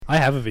I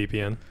have a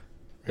VPN.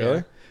 Really?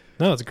 Yeah.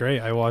 No, it's great.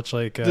 I watch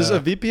like... Does a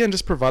VPN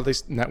just provide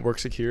like network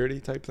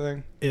security type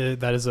thing?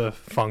 that is a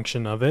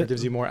function of It it.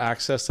 gives you more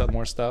access to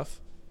more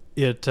stuff?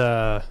 It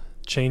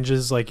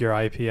changes like your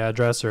IP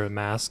address, or it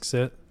masks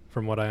it,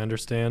 from what I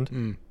understand.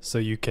 Mm. So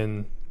you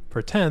can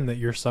pretend that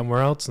you're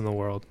somewhere else in the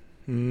world.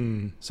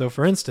 Mm. So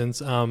for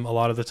instance, a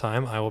lot of the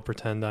time I will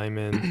pretend I'm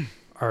in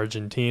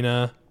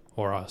Argentina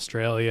or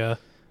Australia,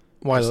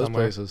 Why Or those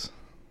somewhere. places?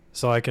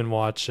 so I can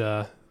watch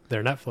their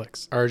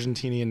Netflix.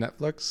 Argentinian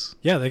Netflix?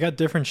 Yeah, they got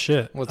different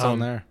shit. What's on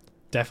there?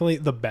 Definitely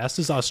the best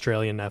is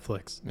Australian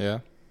Netflix. Yeah.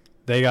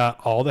 They got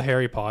all the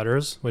Harry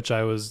Potters, which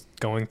I was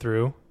going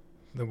through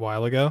a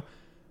while ago.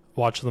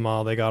 Watched them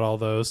all. They got all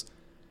those.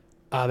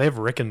 They have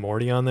Rick and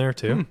Morty on there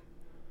too.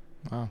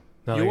 Wow.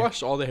 No, You they-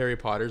 watched all the Harry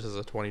Potters as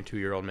a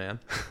 22-year-old man.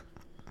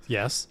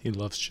 Yes. He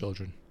loves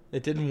children.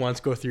 It didn't once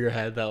go through your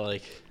head that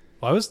like,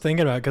 Well, I was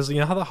thinking about, because you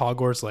know how the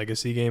Hogwarts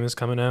Legacy game is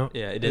coming out?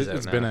 yeah, it is.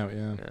 It's out been now. out,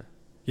 yeah.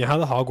 You know how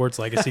the Hogwarts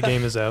Legacy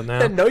game is out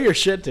now? Know your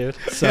shit, dude.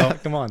 So Yeah,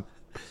 come on.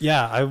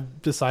 yeah, I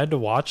decided to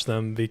watch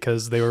them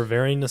because they were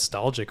very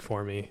nostalgic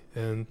for me.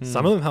 And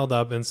some of them held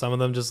up and some of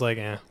them just like,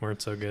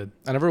 weren't so good.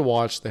 I never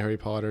watched the Harry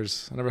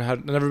Potters. I never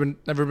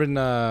been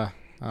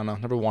I don't know,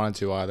 never wanted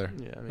to either.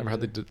 Yeah, me Never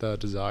had neither. the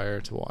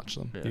desire to watch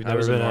them. Yeah, You've I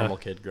was a never been normal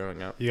kid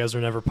growing up. You guys were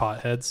never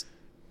potheads?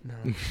 No,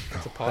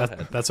 it's a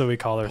pothead. That's what we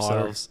call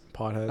ourselves.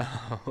 Pothead.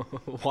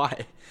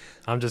 Why?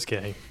 I'm just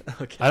kidding.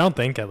 Okay. I don't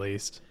think, at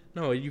least.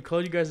 No, you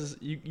call you guys as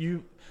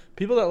you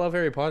people that love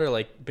Harry Potter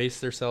like base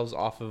themselves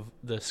off of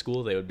the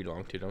school they would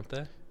belong to, don't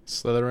they?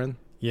 Slytherin.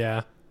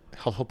 Yeah.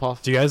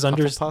 Hufflepuff. Do you guys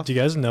Hufflepuff? Do you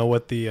guys know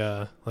what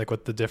the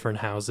what the different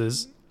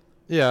houses?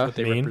 Yeah. What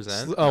they mean?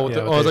 represent. Oh, Yeah,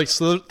 the, what oh, they- like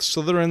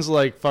Slytherin's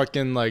like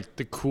fucking like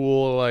the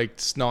cool, like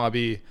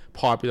snobby,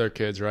 popular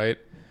kids, right?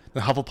 The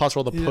Hufflepuff's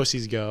where all the Yeah.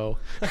 pussies go,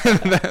 and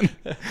then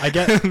I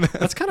get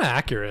that's kind of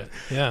accurate.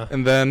 Yeah. I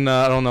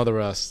don't know the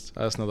rest.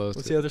 I just know those.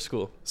 What's two. the other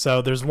school?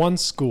 So there's one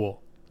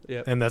school,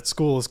 Yeah. and that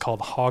school is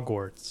called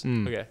Hogwarts.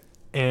 Mm. Okay.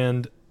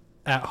 And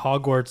at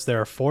Hogwarts, there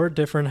are 4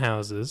 different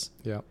houses,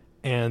 Yeah.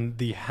 and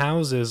the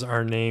houses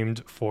are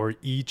named for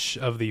each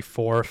of the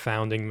 4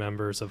 founding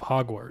members of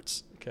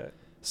Hogwarts. Okay.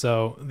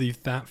 So the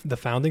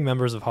founding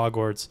members of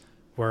Hogwarts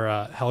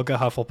were Helga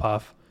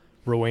Hufflepuff,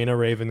 Rowena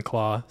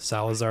Ravenclaw,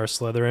 Salazar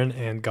Slytherin,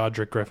 and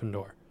Godric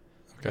Gryffindor.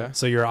 Okay.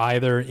 So you're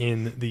either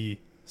in the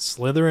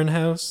Slytherin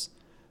house,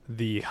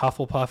 the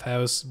Hufflepuff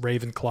house,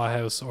 Ravenclaw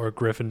house, or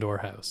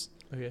Gryffindor house.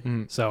 Okay.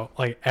 Mm. So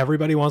like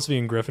everybody wants to be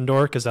in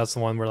Gryffindor because that's the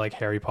one where like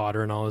Harry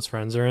Potter and all his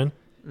friends are in,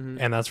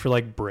 and that's for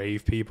like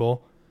brave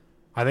people.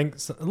 I think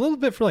a little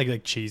bit for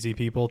like cheesy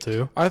people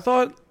too. I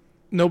thought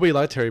nobody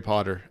liked Harry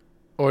Potter,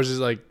 or is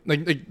it like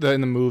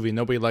in the movie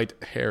nobody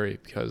liked Harry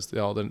because they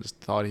all just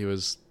thought he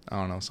was, I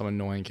don't know, some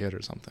annoying kid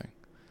or something.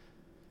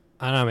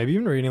 I don't know, maybe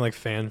even reading like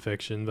fan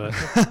fiction, but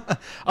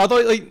I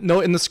thought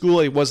in the school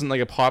he wasn't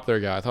like a popular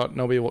guy. I thought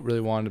nobody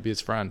really wanted to be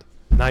his friend.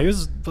 now he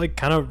was like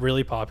kind of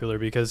really popular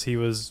because he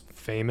was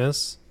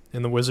famous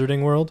in the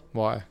wizarding world.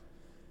 Why?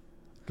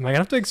 Am I gonna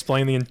have to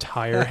explain the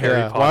entire Harry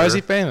Yeah. Potter? Why is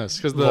he famous?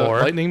 Because the lore?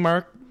 lightning.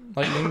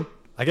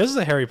 I guess it's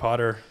a Harry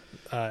Potter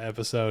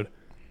episode.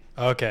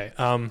 Okay.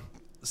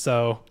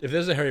 So If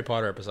there's a Harry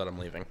Potter episode, I'm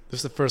leaving. This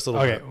is the first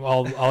little. okay, bit.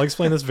 well, I'll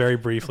explain this very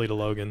briefly to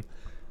Logan.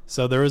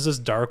 So there was this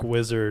dark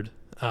wizard.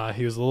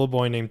 He was a little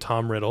boy named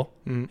Tom Riddle,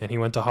 and he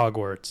went to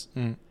Hogwarts.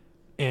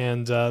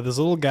 And this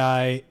little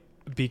guy,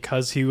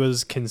 because he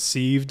was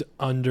conceived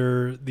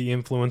under the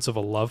influence of a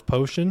love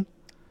potion.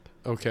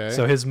 Okay.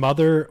 So his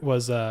mother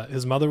was a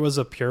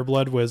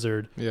pureblood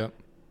wizard, yeah.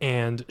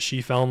 and she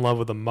fell in love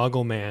with a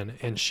Muggle man,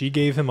 and she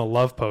gave him a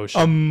love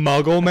potion. A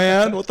Muggle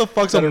man? What the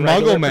fuck's a that a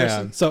regular Muggle man?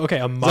 person? So okay,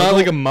 a Is that Muggle,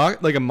 like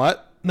a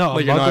mutt? no,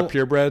 Like a you're not a Muggle,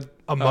 purebred.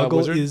 a Muggle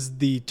wizard? is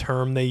the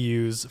term they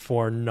use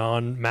for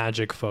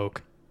non-magic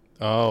folk.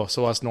 Oh,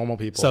 so us normal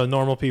people. So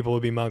normal people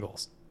would be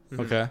Muggles.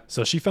 okay.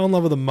 So she fell in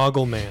love with a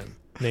Muggle man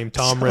named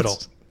Tom Riddle.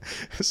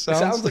 It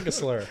Sounds like a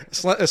slur.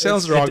 it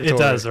sounds derogatory. It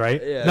does,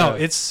 right? Yeah. No,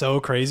 it's so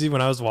crazy.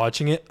 When I was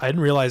watching it, I didn't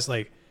realize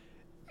like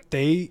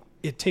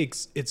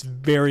it's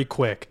very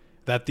quick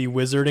that the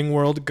wizarding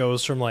world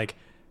goes from like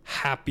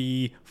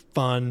happy,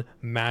 fun,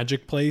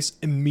 magic place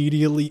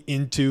immediately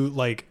into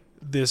like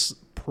this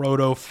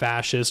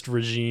proto-fascist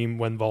regime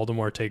when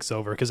Voldemort takes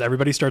over, because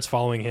everybody starts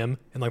following him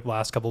in like the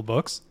last couple of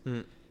books,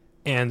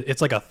 and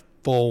it's like a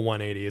full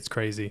 180. It's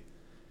crazy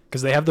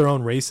because they have their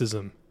own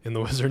racism in the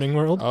wizarding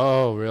world.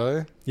 Oh,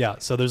 really? Yeah,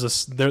 so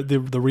there's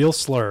the real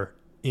slur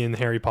in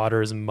Harry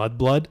Potter is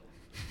mudblood.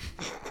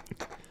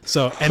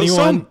 So Those anyone,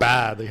 sound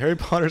bad. Like Harry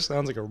Potter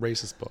sounds like a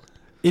racist book.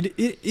 it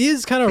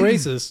is kind of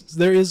racist.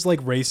 There is like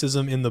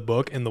racism in the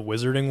book, and the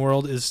wizarding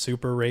world is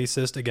super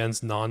racist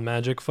against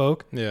non-magic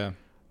folk. Yeah.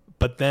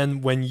 But then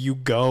when you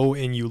go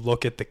and you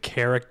look at the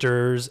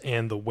characters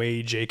and the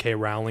way J.K.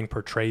 Rowling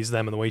portrays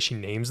them and the way she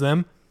names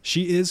them,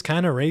 she is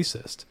kind of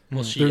racist.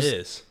 Well, she There's-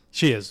 is.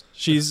 She is.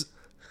 She's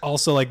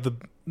also like the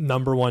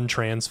 #1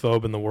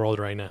 transphobe in the world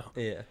right now.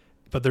 Yeah.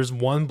 But there's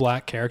one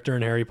black character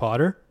in Harry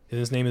Potter, and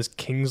his name is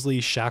Kingsley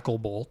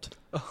Shacklebolt.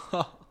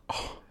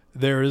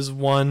 There is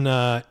one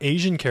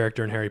Asian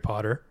character in Harry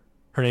Potter.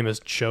 Her name is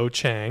Cho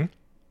Chang.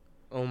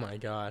 Oh my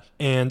god.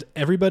 And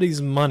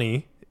everybody's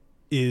money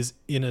is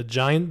in a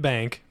giant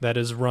bank that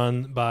is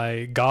run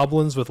by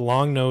goblins with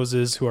long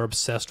noses who are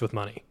obsessed with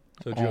money.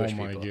 So Jewish oh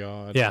my people.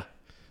 god. Yeah.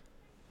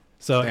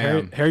 So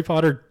Damn. Harry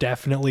Potter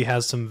definitely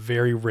has some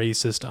very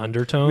racist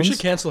undertones. We should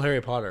cancel Harry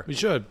Potter. We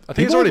should. I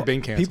think it's already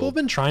been canceled. People have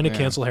been trying to Yeah.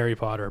 cancel Harry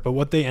Potter, but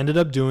what they ended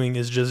up doing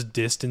is just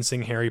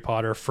distancing Harry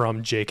Potter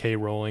from J.K.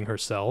 Rowling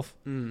herself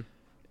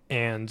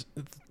and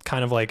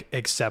kind of like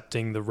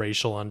accepting the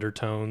racial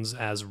undertones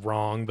as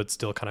wrong, but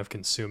still kind of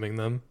consuming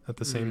them at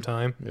the same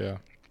time. Yeah.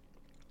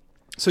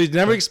 So you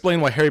never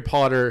explained why Harry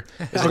Potter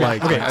is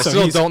like. okay, I so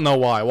still he's- don't know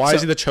why. Why so-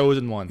 is he the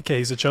chosen one? Okay,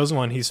 he's the chosen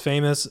one. He's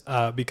famous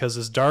because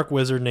this dark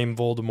wizard named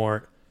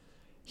Voldemort,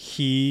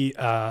 he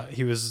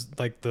was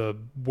like the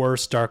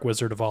worst dark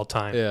wizard of all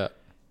time. Yeah.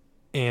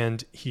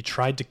 And he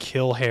tried to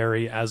kill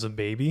Harry as a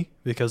baby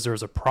because there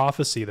was a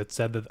prophecy that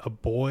said that a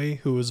boy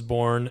who was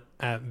born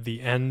at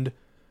the end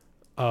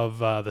of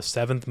the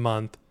 7th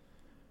month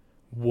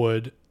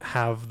would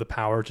have the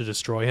power to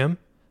destroy him.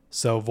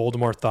 So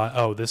Voldemort thought,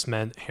 oh, this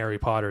meant Harry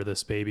Potter,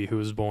 this baby who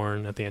was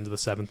born at the end of the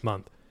 7th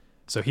month.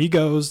 So he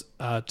goes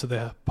to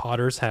the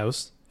Potter's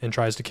house and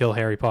tries to kill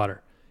Harry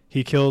Potter.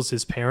 He kills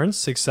his parents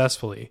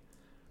successfully,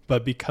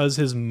 but because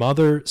his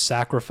mother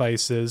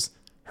sacrifices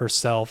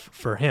herself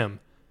for him,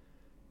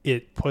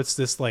 it puts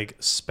this like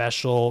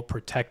special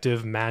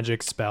protective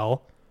magic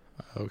spell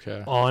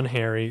Okay. on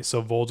Harry,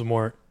 so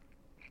Voldemort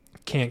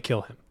can't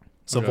kill him.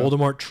 So Okay.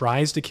 Voldemort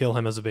tries to kill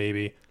him as a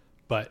baby,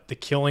 but the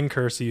killing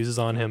curse he uses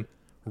on him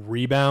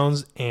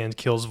rebounds and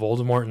kills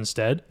Voldemort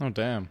instead. Oh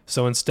damn.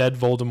 So instead,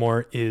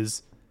 Voldemort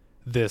is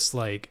this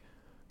like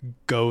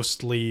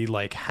ghostly,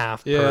 like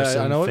half Yeah,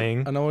 person I know.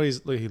 thing. I know what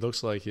he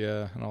looks like.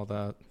 Yeah, and all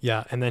that.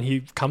 Yeah, and then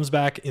he comes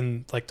back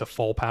in like to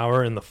full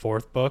power in the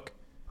 4th book.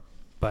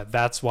 But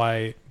that's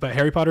why. But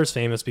Harry Potter's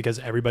famous because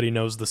everybody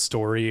knows the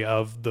story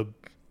of the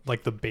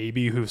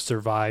baby who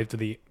survived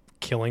the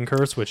killing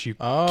curse, which you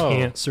Oh.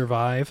 can't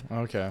survive,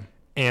 Okay.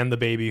 and the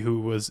baby who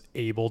was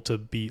able to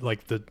beat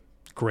like the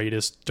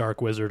greatest dark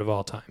wizard of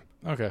all time.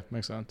 Okay,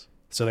 makes sense.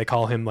 So they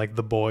call him like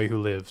the boy who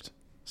lived.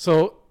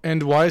 So,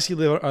 and why does he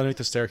live underneath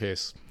the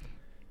staircase?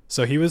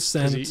 So he was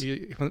Because sent. he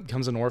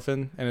becomes an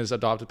orphan and his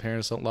adopted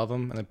parents don't love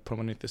him and they put him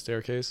underneath the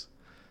staircase.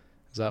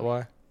 Is that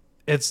why?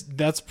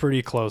 That's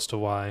pretty close to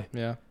why.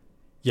 Yeah.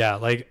 Yeah,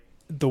 like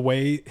the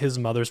way his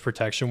mother's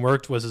protection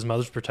worked was his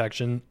mother's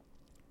protection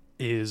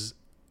is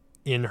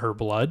in her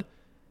blood.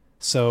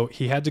 So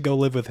he had to go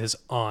live with his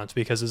aunt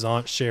because his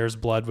aunt shares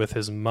blood with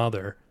his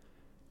mother.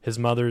 His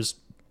mother's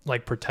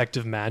like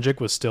protective magic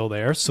was still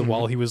there. So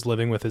while he was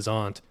living with his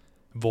aunt,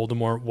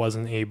 Voldemort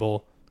wasn't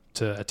able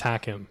to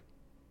attack him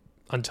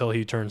until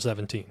he turned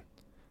 17.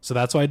 So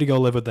that's why I had to go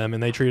live with them,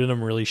 and they treated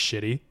him really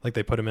shitty. Like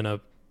they put him in a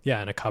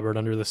cupboard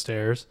under the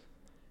stairs.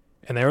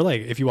 And they were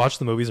like, if you watch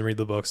the movies and read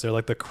the books, they're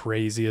like the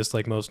craziest,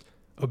 like most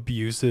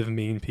abusive,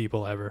 mean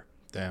people ever.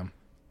 Damn.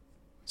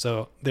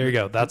 So there you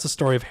go. That's the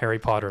story of Harry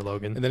Potter,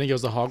 Logan. And then he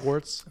goes to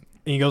Hogwarts. And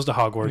he goes to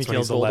Hogwarts And he when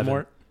kills he's 11.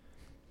 Voldemort.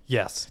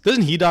 Yes.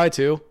 Doesn't he die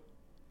too?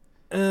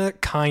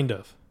 Kind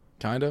of.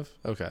 Kind of.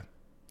 Okay.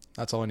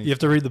 That's all I need. You have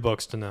to read the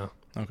books to know.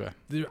 Okay.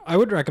 I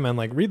would recommend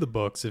like read the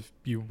books if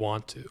you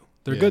want to.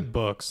 They're Yeah. good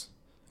books,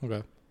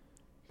 Okay.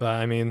 but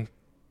I mean,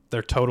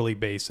 they're totally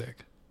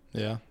basic.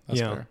 Yeah. That's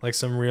You know, fair. like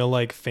some real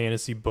like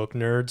fantasy book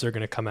nerds are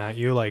gonna come at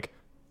you like,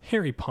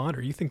 Harry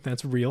Potter. You think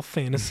that's real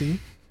fantasy?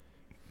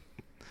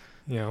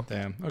 You know,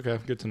 Damn. Okay.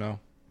 Good to know.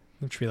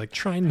 it should be like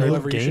try no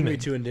However, you shouldn't be gaming.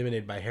 too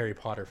intimidated by Harry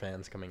Potter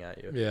fans coming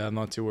at you. Yeah, I'm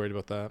not too worried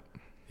about that.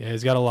 Yeah,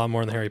 he's got a lot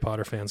more than Harry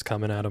Potter fans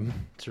coming at him.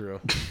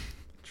 True.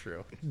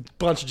 True.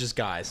 Bunch of just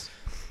guys.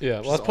 Yeah.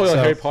 Well, Just that's probably So,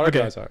 what Harry Potter okay,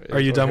 guys are. Are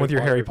you done with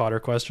your Harry Potter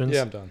questions?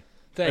 Yeah, I'm done.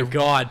 Thank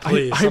God,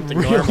 please. I something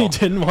really normal.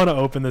 didn't want to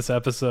open this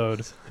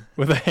episode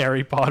with a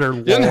Harry Potter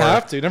You didn't lore.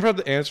 have to. You never have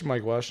to answer my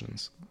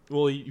questions.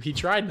 Well, he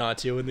tried not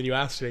to, and then you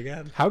asked it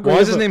again. How great Why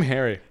of is his a- name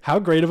Harry? How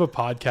great of a That's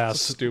podcast?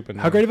 stupid.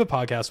 How great of a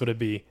podcast would it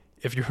be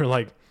if you were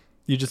like,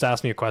 you just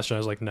asked me a question, I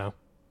was like, no.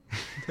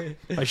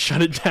 I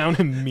shut it down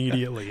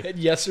immediately.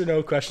 Yes or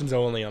no questions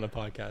only on a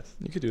podcast.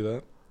 You could do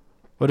that.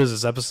 What is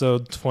this,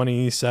 episode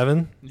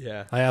 27?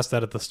 Yeah. I asked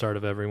that at the start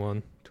of every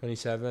one.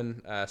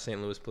 27,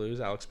 St. Louis Blues,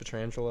 Alex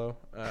Petrangelo.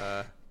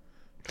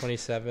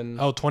 27.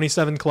 Oh,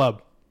 27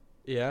 Club.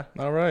 Yeah.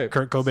 All right.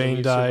 Kurt So Cobain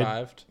you died.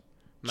 survived.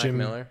 Mac Jim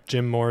Miller.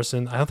 Jim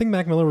Morrison. I don't think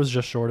Mac Miller was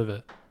just short of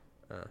it.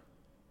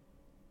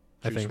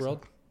 I Juice think so.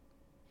 World.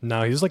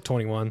 No, he was like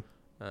 21.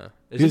 Isn't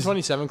He's-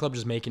 27 Club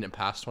just making it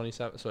past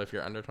 27? So if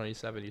you're under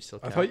 27, you still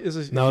I count. thought this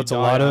is No, if it's you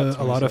a die lot at of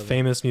 27.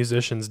 famous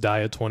musicians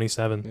die at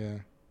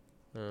 27.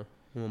 Yeah.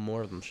 Well,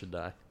 more of them should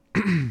die.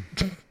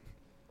 God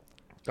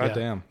Yeah.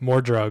 damn.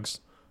 More drugs.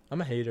 I'm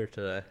a hater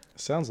today.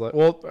 Sounds like.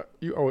 Well,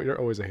 you're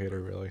always a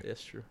hater, really.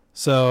 It's true.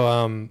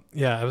 So,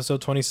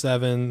 episode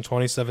 27,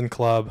 27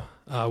 Club.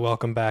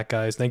 Welcome back,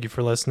 guys. Thank you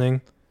for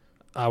listening.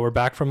 We're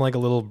back from like a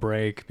little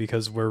break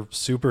because we're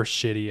super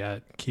shitty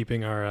at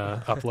keeping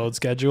our upload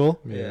schedule.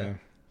 Yeah.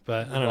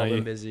 But I We've don't all know.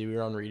 been busy. We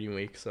were on reading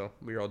week, so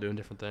we were all doing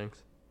different things.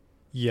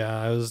 Yeah,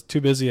 I was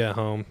too busy at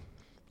home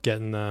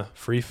getting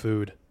free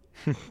food.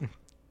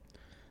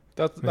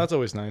 That's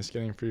always nice,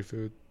 getting free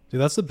food. Dude,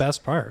 that's the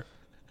best part.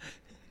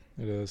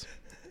 It is.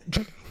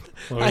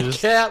 Logan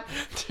just- can't,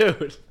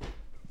 dude.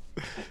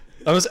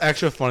 That was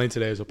extra funny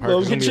today, so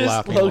Parker's gonna be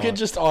laughing a lot.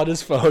 just on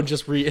his phone,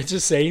 it's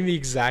just saying the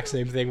exact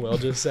same thing Will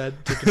just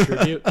said to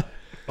contribute.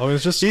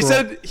 Logan's just He scroll-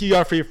 said he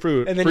got free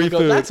fruit. And then free you go,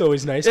 food. that's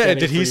always nice. Yeah, getting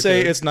did he free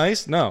say food." it's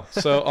nice? No.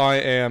 So I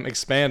am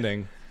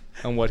expanding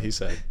on what he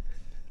said.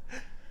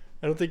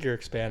 I don't think you're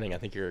expanding. I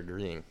think you're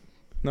agreeing.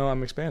 No,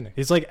 I'm expanding.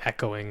 He's like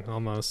echoing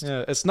almost.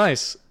 Yeah, it's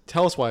nice.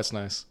 Tell us why it's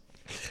nice.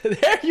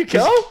 There you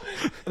go.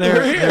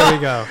 There we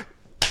go.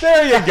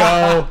 There you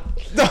go.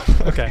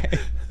 Okay.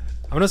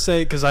 I'm gonna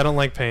say because I don't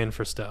like paying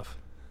for stuff.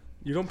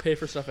 You don't pay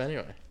for stuff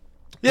anyway.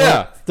 Yeah.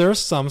 Well, there's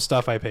some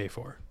stuff I pay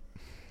for.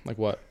 Like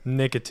what?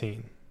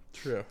 Nicotine.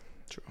 True.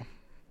 True.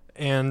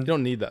 And You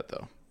don't need that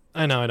though.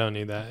 I know I don't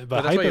need that. But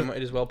But that's why you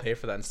might as well pay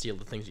for that and steal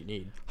the things you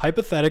need.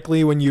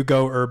 hypothetically, when you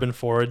go urban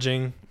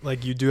foraging,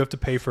 like you do have to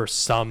pay for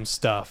some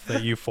stuff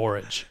that you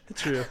forage.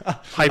 True.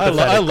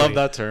 Hypothetically. I love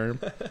that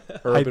term.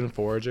 Urban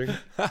foraging.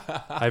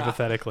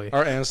 Hypothetically.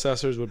 Our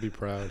ancestors would be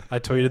proud. I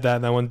tweeted that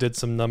and that one did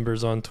some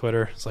numbers on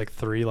Twitter. It's like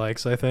 3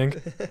 likes, I think.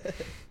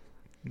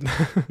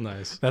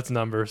 Nice. That's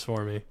numbers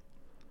for me.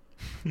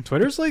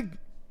 Twitter's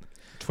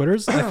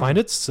I find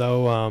it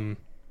so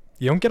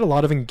you don't get a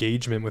lot of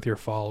engagement with your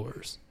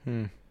followers.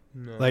 Hmm.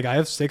 No. Like I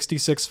have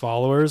 66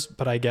 followers,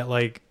 but I get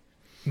like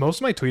most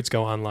of my tweets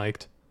go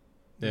unliked.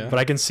 Yeah. But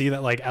I can see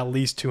that like at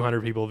least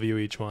 200 people view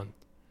each one.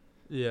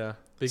 Yeah.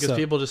 Because So-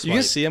 people just You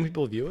can see how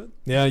people view it?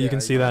 Yeah, you Yeah,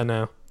 can see yeah. that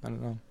now. I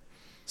don't know.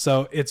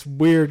 So it's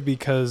weird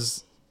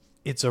because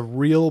it's a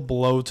real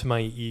blow to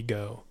my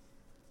ego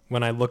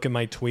when I look at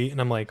my tweet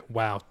and I'm like,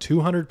 wow,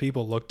 200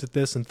 people looked at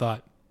this and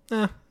thought,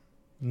 not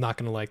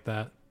going to like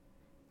that.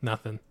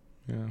 Nothing.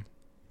 Yeah.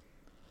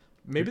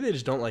 Maybe they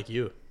just don't like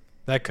you.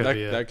 That could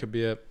be it. That could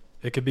be it.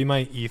 It could be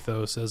my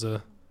ethos as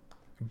a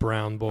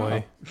brown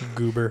boy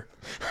goober.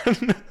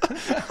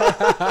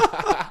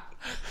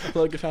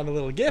 Logan found a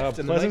little gift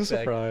in the Pleasant night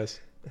bag. surprise.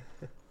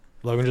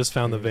 Logan just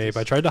found the vape.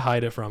 I tried to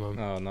hide it from him.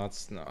 Oh, no,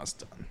 it's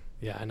done.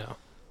 Yeah, I know.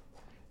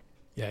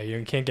 Yeah,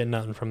 you can't get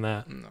nothing from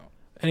that. No.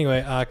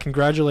 Anyway,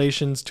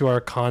 congratulations to our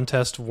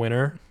contest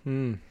winner,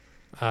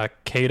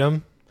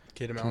 Kadam.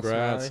 Kid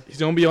Congrats. He's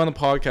gonna be on the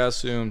podcast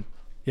soon.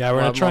 Yeah,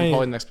 we're gonna try.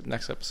 probably And,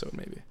 next episode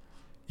maybe.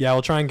 yeah,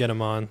 we'll try and get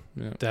him on.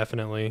 Yeah.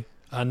 Definitely.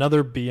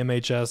 Another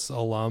BMHS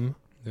alum.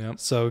 Yeah.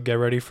 So get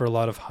ready for a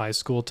lot of high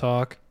school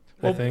talk.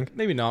 I think.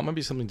 Maybe not. Might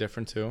be something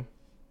different too.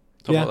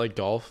 Talk Yeah. about like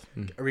golf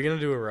Are we gonna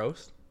do a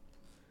roast?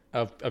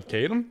 of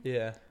Kadam.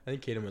 Yeah, I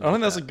think Kaden would. I don't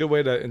think that's a good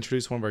way to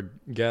introduce one of our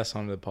guests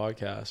onto the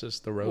podcast.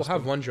 Just the We'll roast.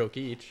 have one joke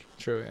each.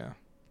 True. Yeah.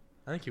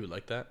 I think he would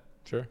like that.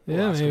 Sure.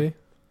 Yeah, ask him. maybe.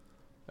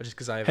 Just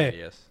because I have Hey.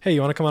 ideas. Hey,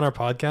 you want to come on our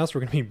podcast?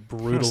 We're gonna be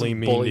brutally Just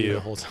mean to bully you. the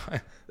whole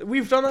time.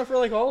 We've done that for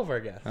like all of our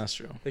guests, That's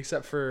true.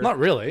 except for Not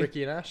really.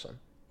 Ricky and Ashlyn.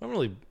 I haven't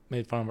really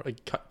made fun of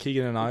like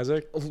Keegan and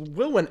Isaac.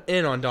 Will went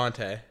in on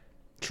Dante.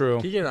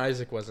 True. Keegan and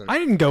Isaac wasn't. I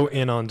didn't go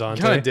in on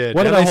Dante. Kind of did.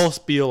 What What did a I? whole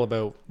spiel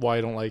about why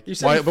I don't like You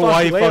said why, he but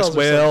why he fucked fucks or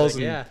whales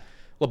something, and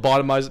yeah.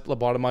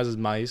 lobotomizes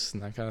mice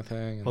and that kind of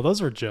thing. And Well,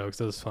 those were jokes.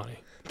 That was funny.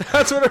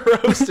 That's what a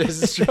roast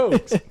is. It's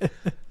jokes.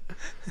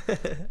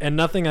 And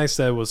nothing I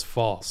said was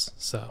false.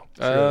 So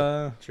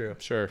True.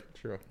 Sure.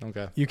 True.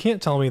 Okay. you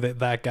can't tell me that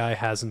that guy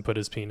hasn't put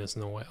his penis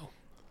in a whale.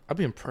 I'd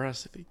be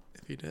impressed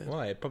if he did.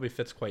 Why? It probably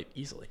fits quite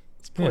easily.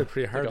 It's probably Yeah.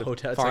 pretty hard Like a to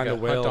hotel. It's find like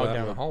a whale. hot dog that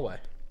down the would- hallway.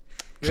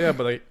 Yeah,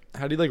 but like,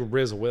 how do you like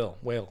riz a whale?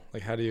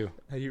 Like, how do you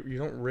You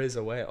don't riz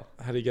a whale.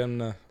 get him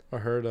to or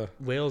her to?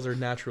 Whales are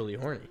naturally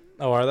horny.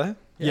 Oh, are they?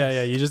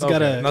 Yeah, you just Okay,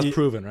 gotta. and that's you,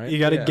 proven, right? You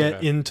gotta Yeah. get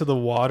Okay. into the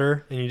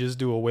water and you just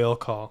do a whale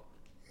call.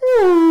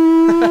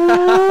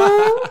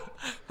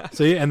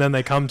 So yeah, and then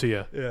they come to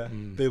you. Yeah.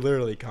 Mm. They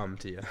literally come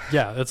to you.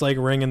 Yeah, it's like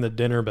ringing the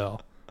dinner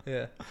bell.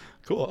 Yeah.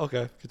 Cool.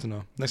 Okay, good to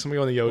know. Next time we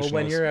go in the ocean.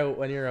 Well,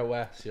 when you're out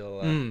west,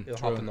 you'll hop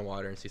true. in the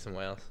water and see some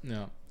whales.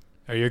 yeah,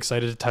 Are you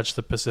excited to touch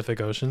the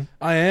Pacific Ocean?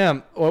 I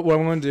am. What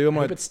I'm gonna do? I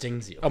hope it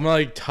stings you. I'm gonna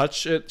like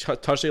touch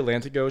the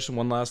Atlantic Ocean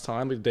one last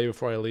time, like the day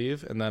before I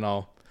leave, and then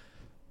I'll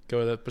go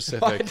to the I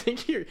Pacific.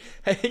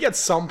 think at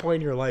some point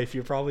in your life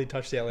you probably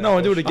touch the Atlantic. No,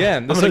 I'll do it Ocean.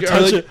 again. I'm This is gonna like,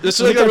 touch like, it- this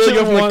is I'm like gonna I really touch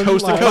go it from like one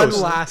coast to last- One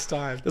coast. last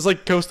time. It's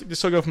like coast.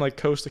 Just go from like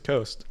coast to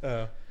coast.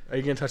 Are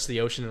you gonna touch the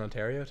ocean in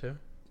Ontario too?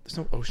 There's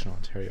no ocean in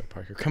Ontario,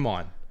 Parker. Come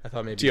on. I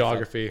thought maybe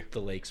Geography. you thought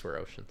the lakes were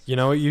oceans. You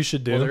know what you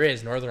should do? Well, there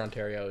is. Northern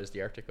Ontario is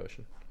the Arctic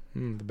Ocean.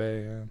 The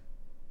bay. Yeah.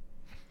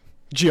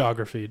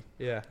 Geography.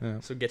 Yeah.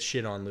 Yeah. So get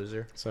shit on,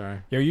 loser. Sorry.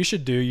 Yeah, you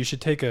should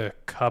take a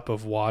cup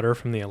of water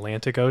from the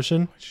Atlantic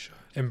Ocean I should.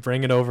 and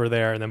bring it over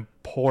there and then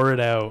pour it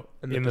out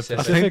in the Pacific.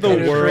 I think the It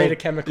would world. create a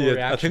chemical Yeah,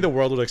 reaction. I think the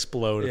world would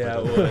explode. Yeah, If I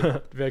it did that.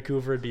 would.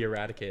 Vancouver would be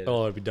eradicated.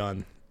 Oh, it'd be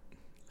done.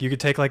 You could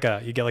take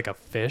you get like a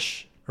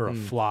fish or a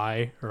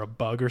fly or a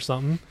bug or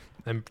something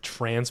and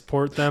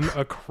transport them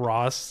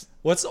across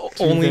What's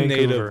only Vancouver.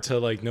 native to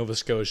like Nova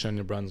Scotia and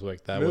New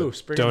Brunswick? That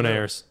Moose. Bring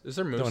Donairs. Is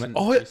there moose would. in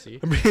Oh, it, BC?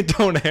 bring a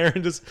donair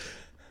and just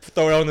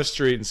throw it out on the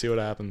street and see what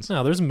happens.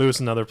 No, there's moose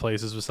in other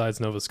places besides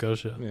Nova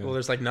Scotia. Yeah. Well,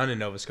 there's like none in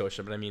Nova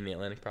Scotia, but I mean the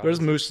Atlantic province.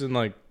 There's moose in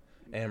like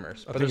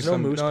Amherst. I But think there's no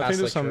some- moose No, I past think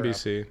there's Lake some Truro.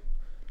 BC.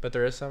 But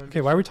there is some.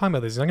 Okay, why are we talking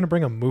about this? He's not gonna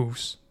bring a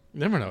moose. You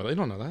never know. They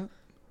don't know that.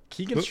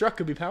 Keegan Mo- Struck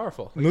could be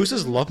powerful.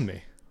 Mooses love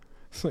me.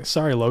 It's like,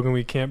 sorry, Logan,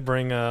 we can't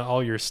bring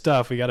all your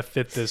stuff. We got to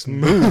fit this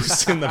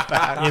moose in the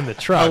back. in the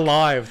truck.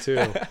 Alive too.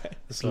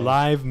 This So-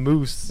 live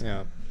moose.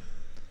 Yeah.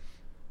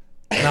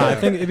 No, I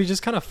think it'd be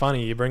just kind of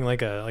funny. You bring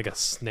like a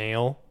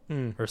snail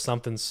Hmm. or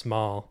something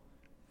small,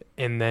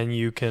 and then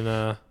you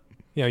can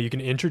you can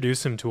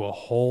introduce him to a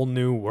whole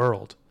new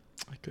world.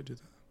 I could do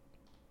that.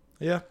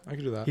 Yeah, I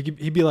could do that.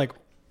 He'd be like,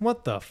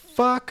 "What the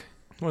fuck?"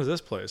 What is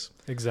this place?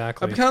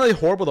 Exactly. I'd be kind of like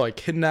horrible though. Like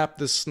kidnap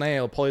this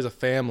snail, probably has a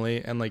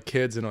family and like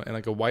kids and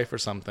like a wife or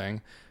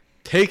something.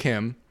 Take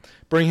him,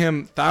 bring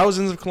him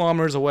thousands of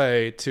kilometers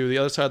away to the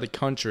other side of the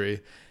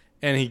country,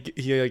 and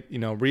he like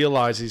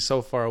realizes he's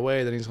so far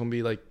away that he's gonna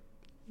be like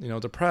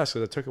depressed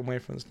because I took him away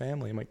from his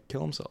family. He might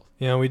kill himself.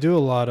 We do a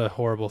lot of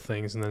horrible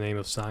things in the name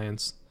of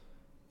science.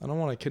 I don't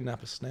want to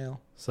kidnap a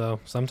snail. So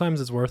sometimes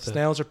it's worth it.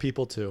 Snails are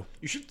people too.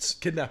 You should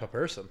kidnap a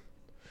person.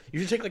 You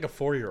should take like a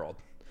 4-year-old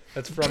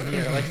that's from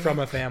here, like from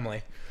a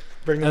family.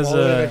 Bring them As all the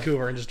way to a-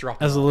 Vancouver and just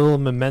drop As a them. little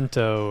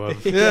memento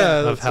of, Yeah,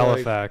 of that's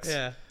Halifax.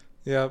 Yeah.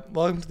 Yeah,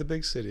 welcome to the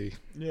big city.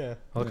 Yeah.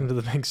 Welcome to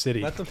the big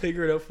city. Let them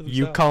figure it out for themselves.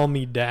 You call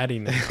me daddy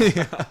now.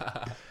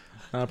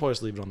 I'll probably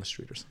just leave it on the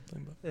street or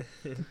something. But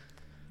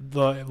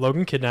The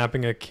Logan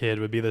kidnapping a kid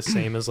would be the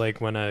same as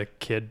like when a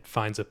kid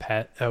finds a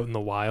pet out in the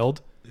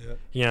wild.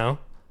 Yeah.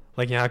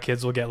 Like how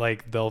kids will get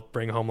like they'll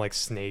bring home like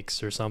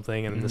snakes or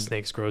something, and then the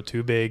snakes grow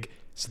too big,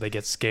 so they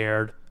get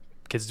scared.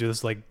 Kids do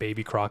this like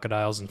baby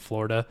crocodiles in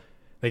Florida.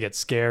 They get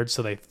scared,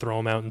 so they throw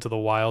them out into the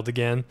wild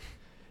again.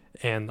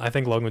 And I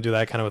think Logan would do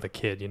that kind of with a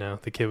kid.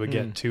 The kid would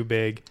get too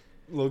big.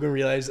 Logan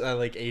realized at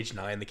like age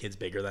 9 the kid's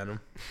bigger than him.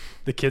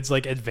 The kid's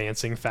like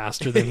advancing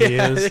faster than he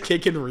The is.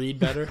 kid can read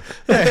better.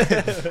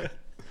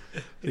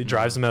 He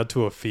drives him out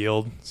to a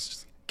field. It's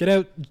just, get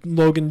out,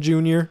 Logan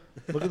Jr.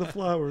 look at the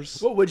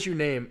flowers. What would you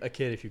name a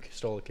kid if you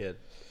stole a kid?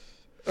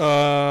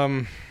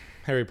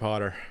 Harry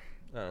Potter.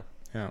 Oh,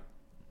 Yeah.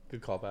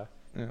 good callback.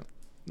 Yeah.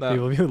 People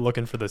will be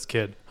looking for this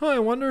kid. Oh, I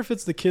wonder if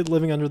it's the kid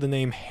living under the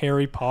name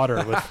Harry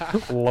Potter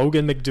with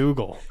Logan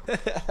McDougal.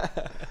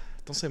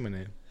 Don't say my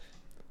name.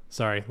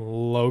 Sorry,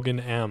 Logan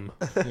M.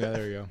 Yeah,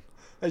 there you go.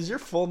 Has your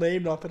full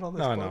name not been on this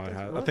No, podcast? it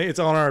has. I What? think it's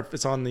on our.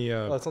 It's on the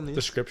it's on the-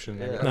 description.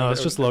 Yeah. No,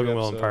 it's just Every Logan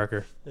Will and episode.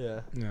 Parker.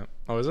 Yeah. Yeah.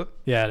 Oh, is it?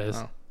 Yeah, it is.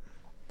 Oh.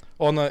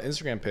 On the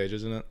Instagram page,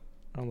 isn't it?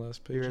 On the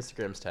last page. Your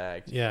Instagram's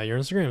tagged. Yeah, your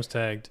Instagram's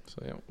tagged.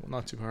 So yeah,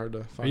 not too hard to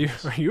Are find. you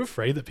us. are you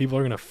afraid that people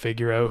are gonna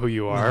figure out who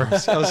you are?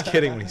 I was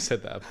kidding when he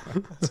said that.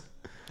 It's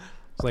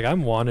like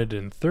I'm wanted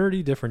in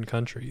 30 different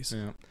countries.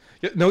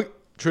 Yeah. No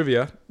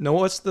trivia. Know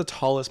what's the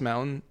tallest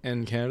mountain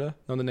in Canada?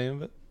 Know the name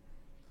of it?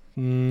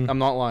 Mm, I'm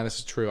not lying. This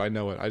is true. I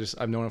know it.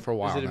 I've known it for a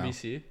while Is it in now.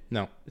 BC?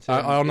 No, It's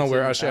I don't know it's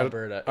where. in Actually,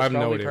 Alberta. I have It's no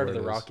probably idea part where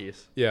of the it is.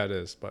 Rockies. Yeah, it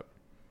is. But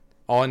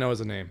all I know is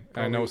the name.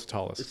 And I know Probably- it's the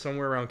tallest. It's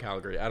somewhere around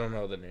Calgary. I don't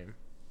know the name.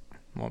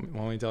 Want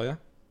me to tell you?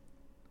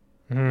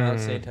 Mount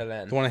hmm. Saint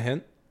Helene. Do you want a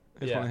hint?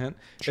 Yeah. Want a hint?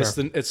 Sure.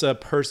 It's a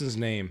person's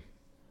name.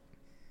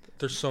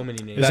 There's so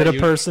many names. Is That it a you-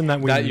 person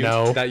that we that you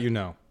know? that you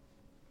know.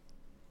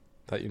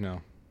 That you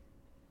know.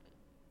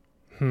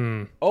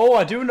 Oh,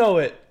 I do know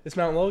it. It's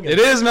Mount Logan. It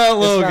is Mount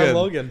It's Logan. Mount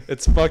Logan.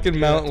 It's fucking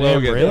Mount Damn,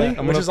 Logan. really? I'm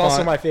Which gonna is also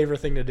find- my favorite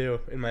thing to do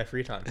in my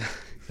free time.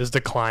 Is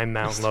to climb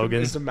Mount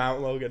Logan? Is to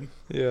Mount Logan.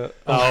 Yeah.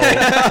 Oh,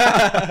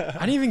 I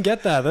didn't even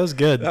get that. That was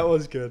good. That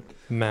was good.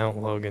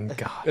 Mount Logan.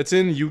 God. It's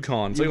in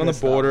Yukon. It's You like on the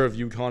missed that border one. of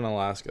Yukon and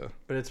Alaska.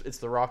 But it's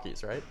the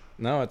Rockies, right?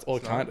 No, it's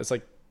It's not? It's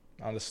like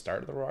on the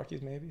start of the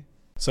Rockies, maybe.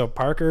 So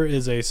Parker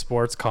is a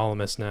sports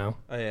columnist now.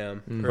 I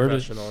am Mm.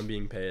 professional and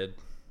being paid.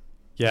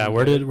 Yeah,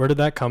 Okay. where did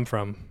that come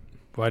from?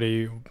 Why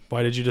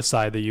did you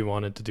decide that you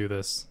wanted to do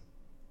this?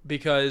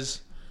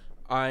 Because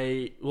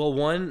I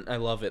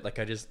love it. Like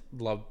I just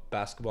love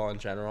basketball in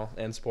general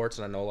and sports,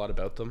 and I know a lot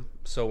about them.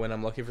 So when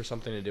I'm looking for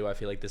something to do, I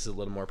feel like this is a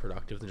little more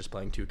productive than just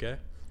playing 2K.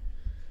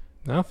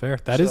 No, fair.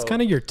 That is So-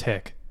 kind of your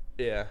tick.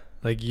 Yeah.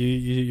 Like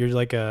you're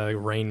like a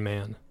Rain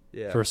Man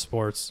Yeah. for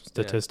sports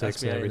statistics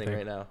Ask me and anything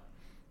everything. right now.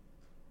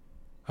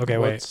 Okay,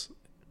 wait.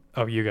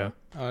 Oh, you go.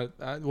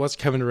 What's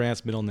Kevin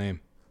Durant's middle name?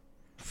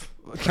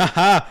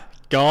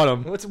 Got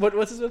him. What's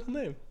his middle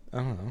name? I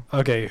don't know.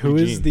 Okay,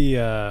 who's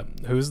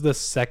the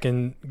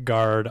second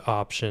guard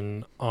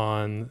option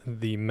on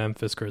the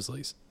Memphis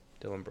Grizzlies?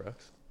 Dylan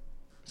Brooks.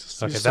 Okay, He's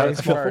that's starting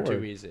Far forward.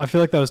 too easy. I feel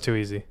like that was too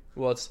easy.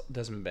 Well, it's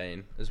Desmond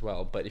Bain as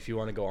well, but if you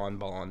want to go on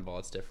ball,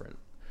 it's different.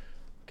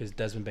 Because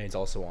Desmond Bain's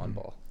also on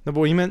ball. No, but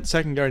when you meant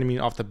second guard, you mean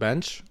off the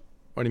bench,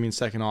 or do you mean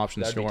second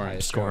option That'd be scoring?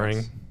 Tyus Scoring.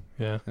 Jones.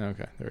 Yeah.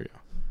 Okay, there we go.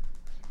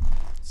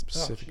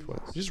 Specific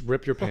ones. You just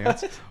rip your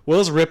pants.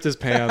 Will's ripped his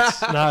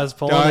pants. No, I was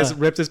pulling Guys, a-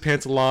 ripped his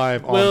pants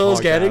live. on Will's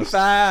podcast. getting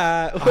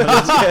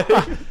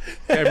fat.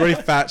 Everybody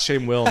fat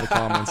shame Will in the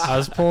comments. I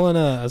was pulling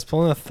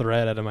a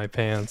thread out of my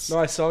pants. No,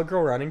 I saw a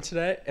girl running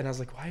today, and I was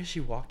like, "Why is she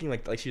walking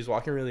like she was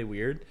walking really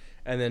weird?"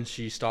 And then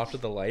she stopped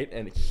at the light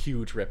and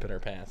huge rip in her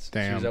pants. She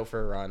Damn. was out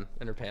for a run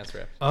and her pants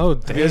ripped. Oh,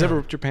 Have you guys ever damn.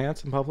 ripped your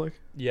pants in public?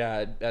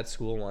 Yeah, at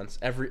school once.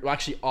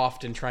 Actually,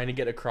 often trying to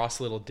get across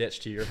a little ditch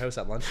to your house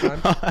at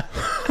lunchtime.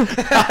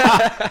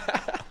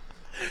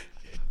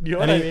 You know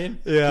what I mean?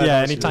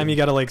 Yeah, anytime you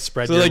gotta like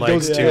spread So, your like,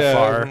 legs goes- too yeah,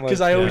 far. like- Because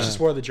I always yeah. just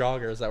wore the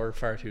joggers that were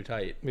far too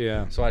tight.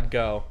 Yeah. So I'd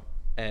go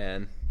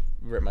and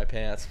rip my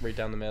pants right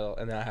down the middle,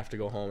 and then I have to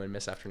go home and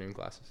miss afternoon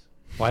classes.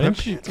 Why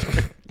didn't you?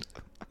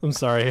 I'm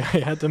sorry, I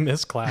had to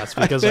miss class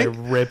because I think-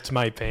 ripped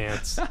my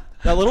pants.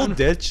 That little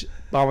ditch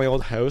by my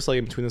old house, like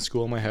in between the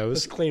school and my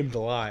house, claimed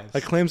lives. I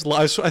claims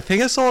lives. I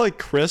think I saw like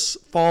Chris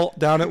fall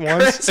down at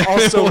once. Chris and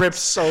also it was- ripped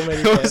so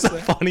many It was pants the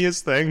there.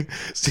 funniest thing,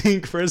 seeing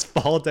Chris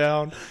fall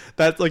down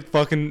that like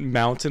fucking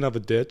mountain of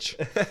a ditch.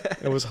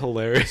 It was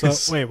hilarious.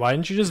 So wait, why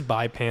didn't you just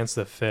buy pants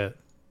that fit?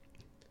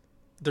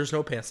 There's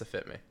no pants that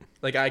fit me.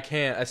 Like I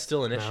can't. It's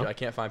still an issue. No? I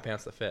can't find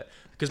pants that fit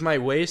because my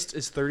waist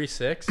is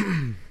 36,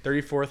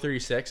 34,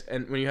 36,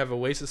 and when you have a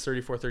waist that's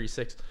 34,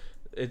 36,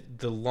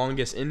 the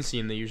longest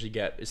inseam they usually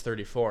get is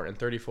 34, and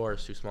 34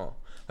 is too small.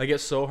 Like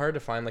it's so hard to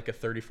find like a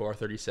 34,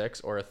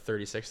 36 or a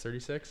 36,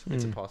 36.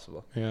 It's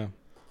impossible. Yeah,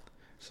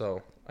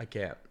 So I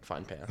can't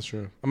find that's pants.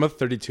 true. I'm a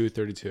 32,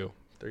 32.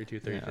 32,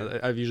 32. Yeah,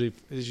 I've usually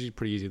it's usually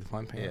pretty easy to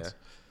find pants.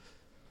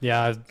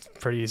 Yeah, it's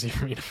pretty easy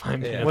for me to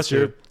find Yeah. pants. What's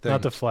your too.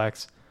 Not thing? to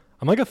flex.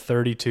 I'm like a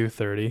 32,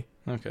 30.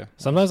 Okay.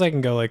 Sometimes I can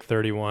go like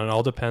 31. It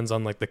all depends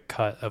on like the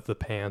cut of the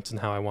pants and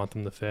how I want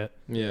them to fit.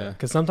 Yeah.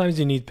 Because sometimes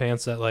you need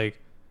pants that like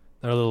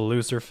they're a little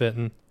looser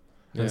fitting,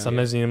 Yeah. and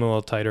sometimes you need them a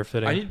little tighter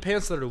fitting. I need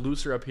pants that are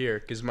looser up here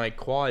because my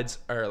quads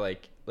are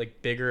like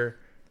bigger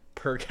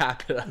per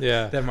capita.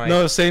 Yeah. Than my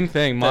No, same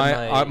thing.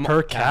 my-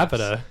 per calves.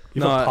 capita.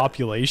 You No, have I- a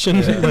population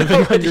Yeah.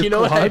 living on Do your you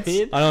know what I quads?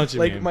 mean? I know what you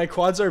like mean. my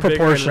quads are bigger in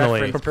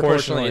Proportionally. reference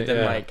proportionally than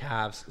yeah. my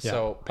calves. Yeah.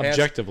 So pants,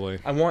 Objectively.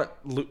 I want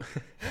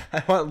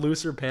I want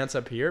looser pants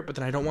up here, but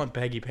then I don't want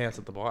baggy pants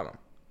at the bottom.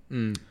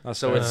 That's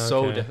So fair. it's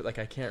so Okay. like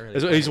I can't really.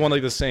 It's, you just want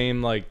like the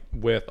same like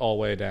width all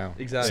the way down.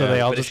 exactly. So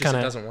they all but just it's kinda-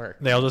 it doesn't work.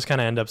 They all just kind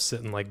of end up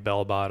sitting like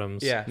bell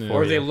bottoms. Yeah. Yeah.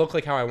 Or they Yeah. look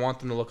like how I want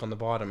them to look on the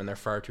bottom, and they're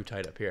far too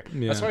tight up here.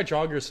 Yeah. That's why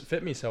joggers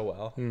fit me so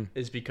well, Mm.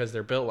 is because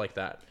they're built like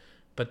that.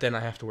 But then I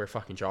have to wear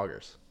fucking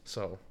joggers.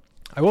 So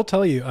I will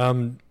tell you,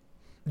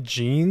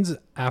 jeans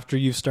after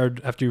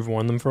you've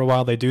worn them for a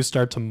while, they do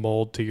start to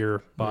mold to your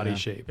body Yeah.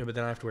 shape. yeah, but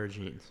then I have to wear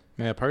jeans.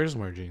 Yeah, Parker doesn't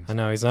wear jeans. I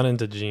know he's not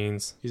into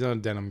jeans. He's not a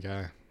denim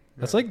guy.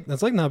 That's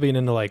like not being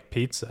into like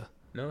pizza.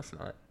 No, it's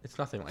not. It's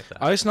nothing like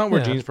that. I used to not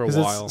wear Yeah, jeans for a 'cause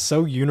while. It's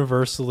so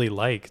universally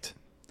liked.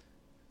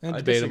 And I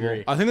debatable.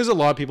 disagree. I think there's a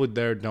lot of people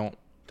there don't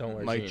Don't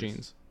wear like jeans.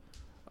 jeans.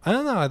 I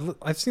don't know.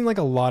 I've seen like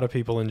a lot of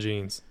people in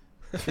jeans.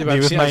 Yeah, Me but I've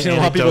with seen, my I've seen a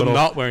lot of people anecdotal-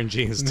 not wearing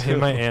jeans too. In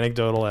my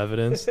anecdotal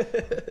evidence, I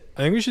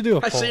think we should do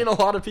a I've poll. seen a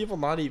lot of people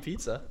not eat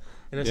pizza,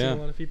 and I've Yeah. seen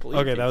a lot of people eat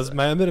Okay, that was pizza.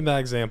 my a bit of my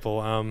example.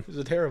 It was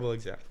a terrible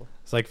example.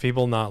 It's like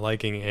people not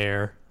liking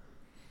air.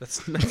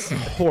 That's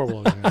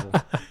horrible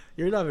example.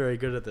 you're not very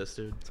good at this,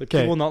 dude. It's like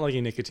Okay. people not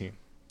liking nicotine.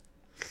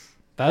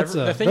 The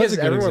thing that's is, a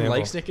good everyone example.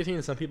 likes nicotine,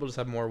 and some people just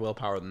have more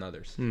willpower than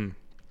others.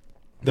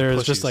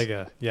 There's just Pushies. like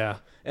a No-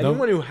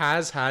 Anyone who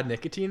has had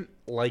nicotine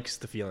likes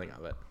the feeling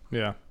of it.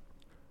 Yeah.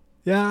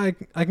 Yeah,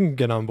 I can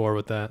get on board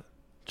with that,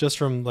 just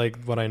from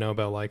like what I know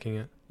about liking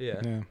it. Yeah.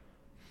 Yeah.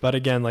 But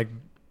again, like,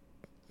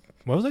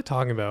 what was I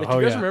talking about? Like, Oh do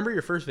you guys yeah, remember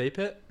your first vape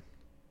hit?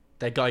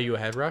 That got you a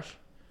head rush? I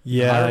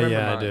yeah, remember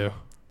yeah, I mine. do.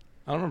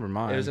 I don't remember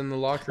mine. It was in the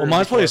locker well, room.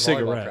 mine's probably a before volleyball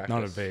cigarette,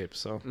 not a practice. vape.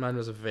 So Mine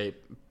was a vape.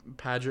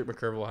 Patrick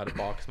McCurville had a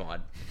box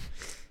mod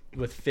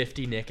with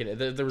 50 nick in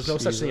it. There was no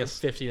such thing as Jesus.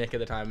 50 nick at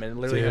the time, and it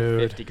literally had Dude.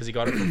 50 because he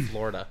got it from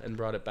Florida and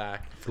brought it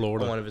back on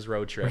one of his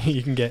road trips.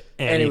 You can get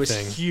And it anything.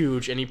 was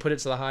huge, and he put it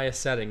to the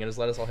highest setting and just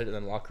let us all hit it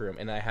in the locker room.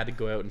 And I had to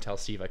go out and tell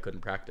Steve I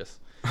couldn't practice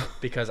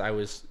because I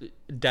was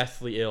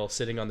deathly ill,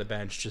 sitting on the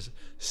bench, just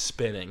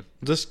spinning.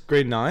 this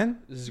grade 9,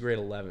 This is grade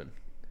 11.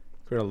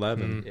 grade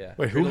 11. Yeah.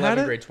 Wait, grade who had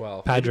 11, it? Grade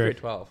 12. Patrick. Maybe Grade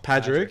 12.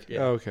 Patrick? Yeah.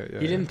 Oh, okay. Yeah,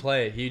 He yeah. didn't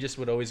play. He just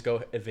would always go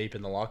vape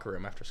in the locker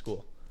room after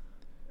school,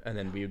 and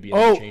then we would be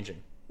Oh.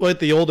 changing. Wait,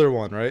 the older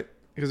one, right?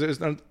 Because it's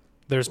not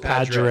There's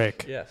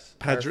Patrick. Yes.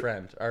 Patrick- Our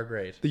friend. Our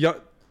grade. the young.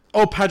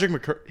 Oh, Patrick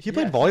McCur. He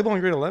played Yes. volleyball in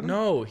grade 11.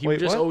 No, he Wait, would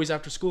just what? always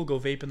after school go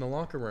vape in the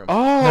locker room.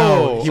 Oh,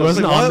 No, he I was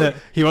wasn't like, on what? the.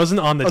 He wasn't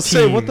on the I was team.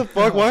 saying, what the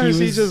fuck? Why He is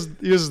he was-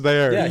 just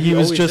there? Yeah, He he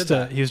was always just did a.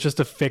 that. He was just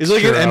a He's fixture.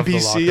 like an of the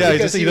NPC. locker Yeah, room. he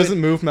Because just he he doesn't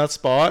move from that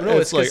spot. No,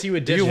 it's like, because he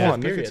would do ditch you half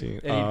want period,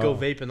 nicotine? and he'd go Oh.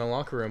 vape in the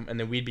locker room, and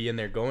then we'd be in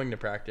there going to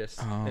practice,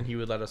 Oh. and he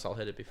would let us all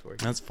hit it before.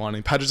 That's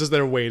funny. Patrick's just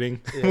there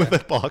waiting Yeah. with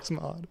a box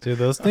mod. Dude,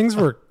 those things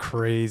were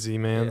crazy,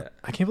 man. Yeah.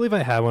 I can't believe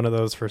I had one of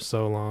those for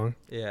so long.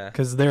 Yeah.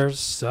 Because they're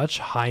such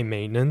high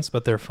maintenance,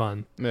 but they're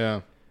fun.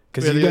 Yeah.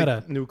 Because We had you to get, gotta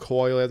like, new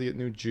coil, you had to get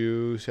new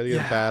juice, you had to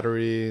get Yeah. a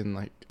battery, and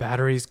like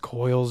batteries,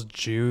 coils,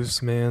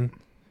 juice, man.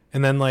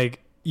 And then like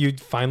you'd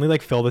finally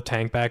like fill the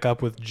tank back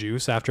up with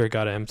juice after it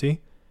got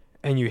empty,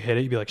 and you hit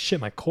it, you'd be like,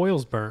 shit, my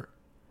coil's burnt.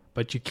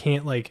 But you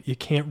can't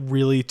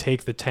really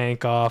take the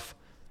tank off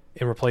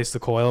and replace the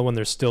coil when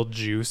there's still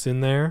juice in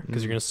there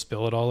because you're gonna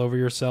spill it all over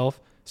yourself.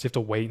 So you have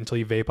to wait until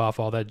you vape off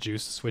all that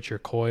juice to switch your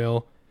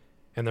coil.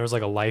 And there was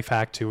like a life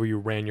hack too where you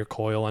ran your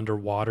coil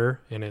underwater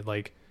and it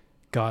like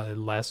got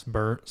less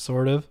burnt,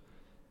 sort of.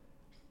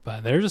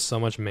 But there's just so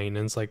much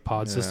maintenance. Like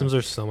pod Yeah. systems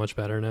are so much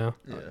better now.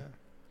 Yeah.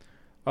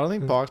 I don't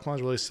think box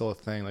mods really still a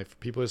thing. Like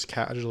people just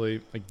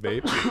casually like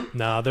vape.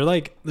 Nah, they're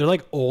like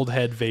old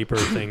head vapor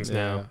things Yeah.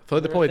 now. I feel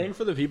like They're they a thing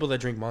for the people that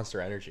drink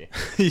Monster Energy.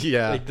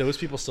 yeah. Like those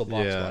people still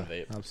box yeah. mod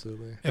vape.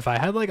 Absolutely. If I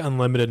had like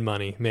unlimited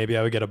money, maybe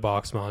I would get a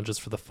box mod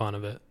just for the fun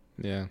of it.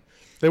 Yeah.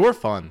 They were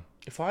fun.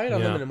 If I had Yeah.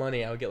 unlimited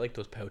money, I would get like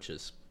those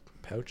pouches.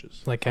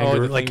 Pouches. Like Oh,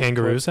 the like things you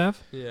kangaroos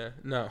have. Yeah.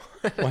 No.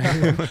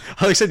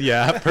 I said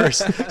yeah at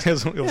first. It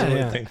was really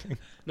yeah. thinking.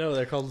 No,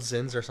 they're called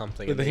Zins or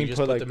something. But And they then you can just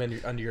put, put like-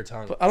 them under your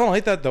tongue. But I don't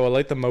like that though. I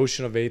like the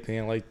motion of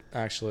vaping. I like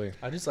actually.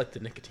 I just like the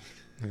nicotine.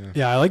 Yeah.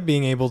 Yeah, I like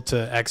being able to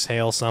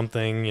exhale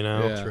something, you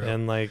know, Yeah. True.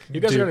 and like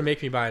You guys do, are gonna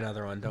make me buy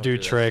another one. Don't do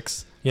this.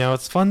 tricks. You know,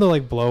 it's fun to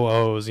like blow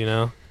O's, you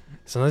know.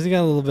 Sometimes you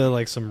got a little bit of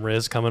like some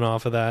Riz coming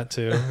off of that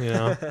too, you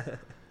know.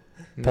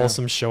 Pull Yeah.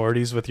 some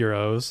shorties with your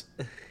O's.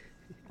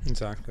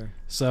 Exactly.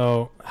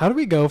 So, how do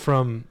we go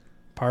from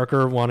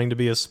Parker wanting to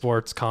be a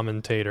sports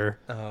commentator?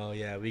 Oh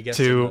yeah, we get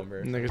To- the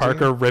number. Nicotine?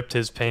 Parker ripped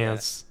his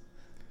pants.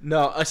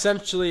 No,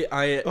 essentially,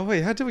 I Oh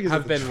wait, how did we get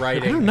have to been I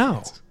writing. don't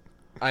know.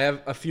 I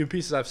have a few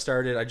pieces I've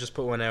started. I just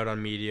put one out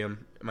on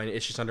Medium.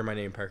 It's just under my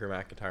name, Parker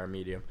McIntyre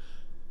Medium.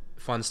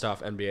 Fun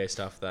stuff, NBA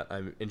stuff that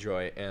I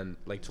enjoy and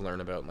like to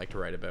learn about and like to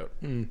write about,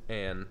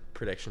 and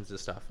predictions and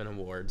stuff and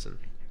awards and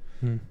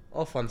Hmm.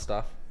 all fun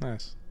stuff.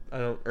 Nice. I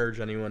don't urge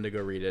anyone to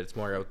go read it. It's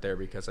more out there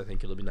because I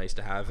think it'll be nice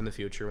to have in the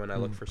future when I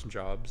look for some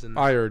jobs. And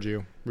I urge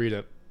you, read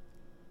it.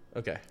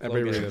 okay,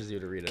 Everybody Logan read urges you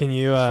to read it. Can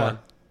you It's fun.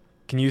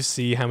 can you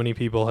see how many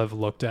people have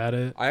looked at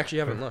it? I actually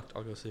haven't looked.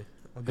 I'll go see.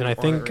 I'll go And I on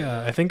it think right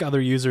now. I think other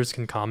users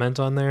can comment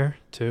on there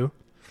too.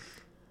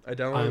 I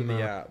downloaded I'm,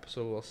 the app,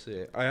 so we'll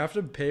see. I have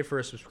to pay for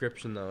a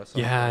subscription though. at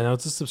some Yeah, I point. know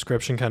it's a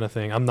subscription kind of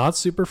thing. I'm not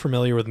super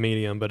familiar with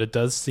Medium, but it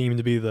does seem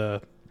to be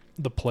the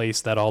place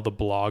that all the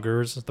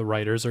bloggers, the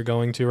writers are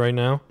going to right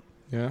now.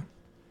 Yeah.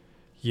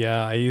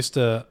 Yeah, I used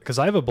to, because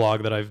I have a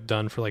blog that I've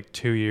done for like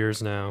 2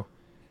 years now,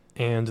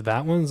 and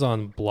that one's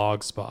on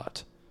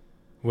Blogspot,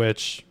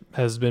 which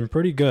has been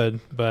pretty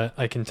good, but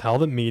I can tell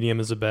that Medium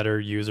is a better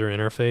user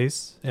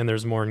interface and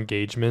there's more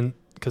engagement,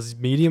 because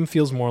Medium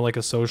feels more like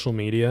a social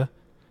media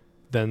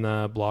than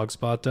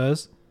Blogspot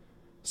does.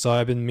 So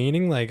I've been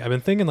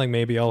thinking like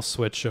maybe I'll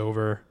switch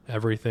over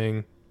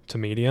everything to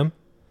Medium,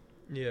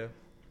 Yeah.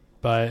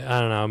 but I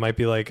don't know, I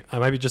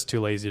might be just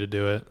too lazy to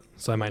do it,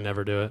 so I might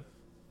never do it.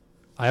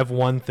 I have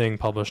one thing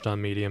published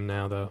on Medium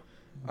now, though.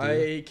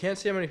 I can't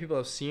see how many people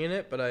have seen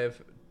it, but I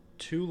have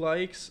 2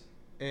 likes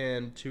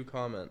and 2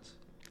 comments.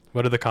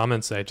 What do the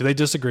comments say? Do they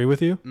disagree with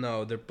you?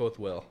 No, they're both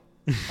Will.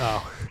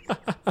 Oh,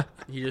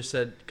 He just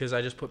said, because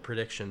I just put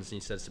predictions,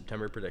 and he said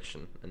September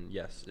prediction. And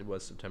yes, it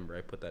was September.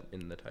 I put that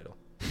in the title.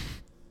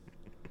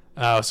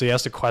 oh, so you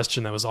asked a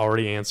question that was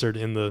already answered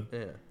in the.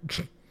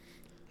 Yeah.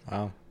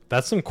 Wow.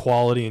 That's some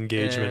quality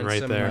engagement And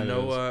right some there.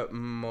 Noah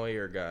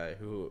Moyer guy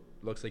who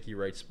looks like he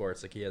writes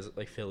sports, like he has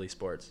like Philly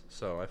sports.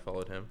 So I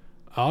followed him.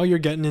 Oh, you're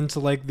getting into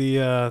like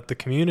the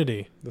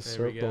community. The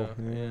There we circle.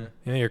 go. Yeah. Yeah.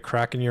 Yeah, you're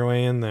cracking your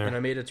way in And I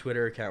there. made a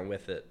Twitter account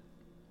with it.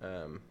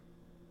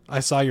 I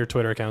saw your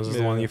Twitter account. This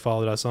is the one Yeah. you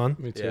followed us on.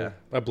 Me too. Yeah.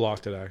 I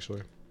blocked it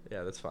actually.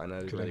 Yeah, that's fine. I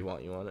didn't Cool. really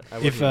want you on it. I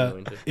If wasn't even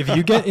going to. if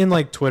you get in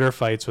like Twitter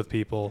fights with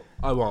people,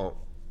 I won't.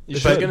 You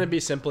It's should. going to be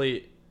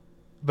simply.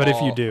 but if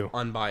you all do,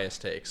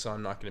 unbiased takes, so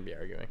I'm not going to be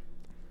arguing.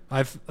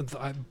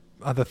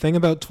 the thing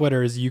about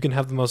Twitter is you can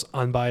have the most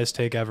unbiased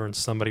take ever, and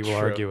somebody will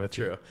True, argue with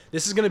True.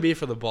 This is going to be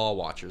for the ball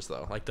watchers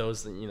though, like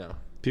those that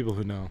People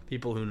who know.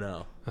 people who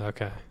know. you.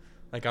 Okay.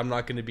 Like I'm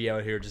not going to be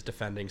out here just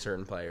defending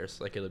certain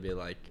players. Like it'll be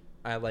like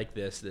I like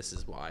this. This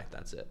is why.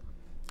 That's it.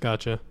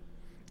 Gotcha.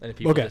 And if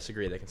people Okay.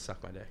 disagree, they can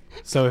suck my dick.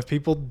 So if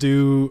people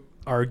do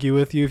argue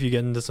with you, if you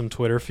get into some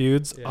Twitter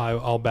feuds, Yeah.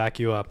 I'll back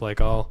you up.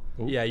 Like I'll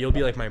Yeah, you'll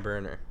be like my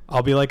burner.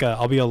 be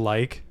a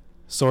like,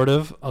 sort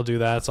of. I'll do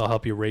that. So I'll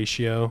help you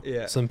ratio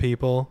Yeah. some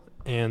people,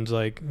 and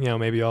like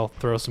maybe I'll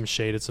throw some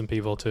shade at some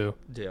people too.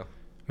 Deal.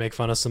 Make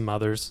fun of some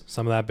others.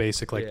 Some of that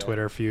basic like Yeah.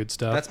 Twitter feud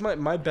stuff. That's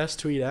my best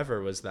tweet ever.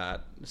 Was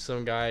that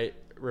some guy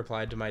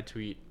replied to my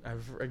tweet? I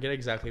forget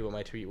exactly what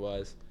my tweet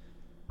was.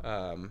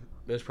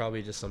 It was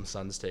probably just some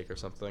Suns take or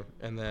something.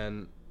 And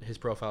then his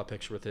profile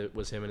picture with it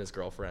was him and his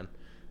girlfriend.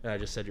 And I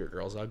just said, "Your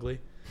girl's ugly,"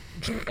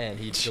 and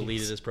he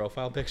deleted his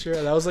profile picture.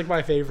 And that was like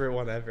my favorite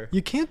one ever.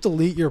 You can't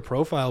delete your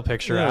profile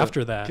picture Yeah.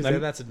 after that. Because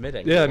then that's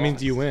admitting. Yeah, you that means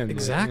lost. you win.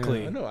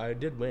 Exactly. I know I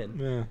did win.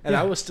 Yeah. And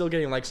Yeah. I was still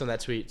getting likes on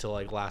that tweet till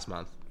like last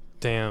month.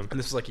 Damn. And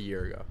this was like a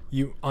year ago.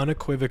 You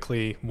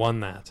unequivocally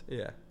won that.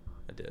 Yeah,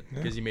 I did.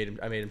 Yeah. Because I made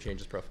him change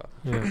his profile.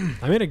 Yeah.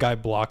 I made a guy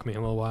block me a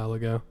little while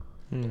ago.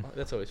 Hmm.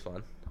 That's always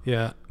fun.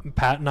 Yeah.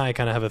 Pat and I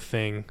kind of have a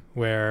thing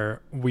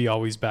where we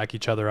always back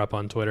each other up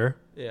on Twitter.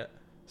 Yeah.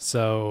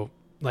 So,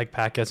 like,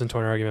 Pat gets into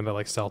an argument about,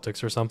 like,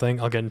 Celtics or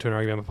something. I'll get into an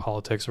argument about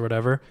politics or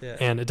whatever. Yeah.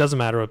 And it doesn't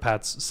matter what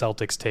Pat's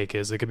Celtics take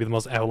is. It could be the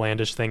most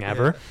outlandish thing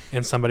ever. Yeah.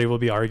 And somebody will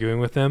be arguing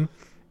with him.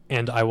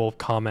 And I will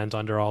comment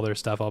under all their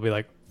stuff. I'll be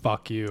like,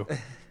 fuck you.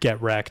 Get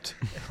wrecked.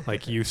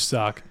 Like, you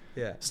suck.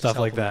 Yeah. Stuff Just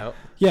like help him that. out.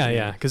 Yeah,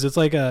 yeah. Because it's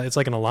like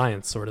an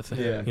alliance sort of thing,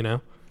 Yeah. you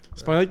know?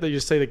 It's funny like that you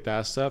just say like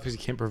that stuff because you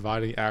can't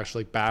provide any actual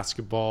like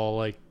basketball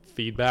like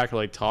feedback or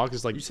like talk.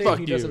 It's like You say fuck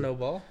he you. doesn't know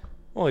ball?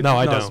 Well, like, No,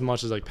 I not as don't.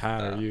 much as like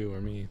Pat Oh. or you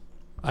or me.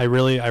 I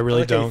really I like how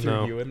he don't threw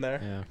know. you in there.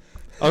 Yeah.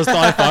 I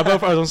thought about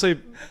it. I was gonna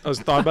say I was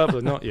thought about it,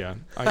 but no, yeah.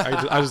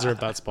 I deserve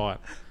that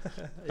spot. I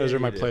deserve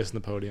you my do. place in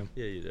the podium.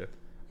 Yeah, you do. I'm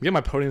getting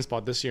my podium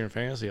spot this year in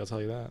fantasy. I'll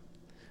tell you that.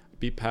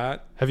 Beat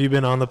Pat. Have you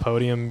been on the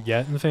podium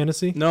yet in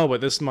fantasy? No,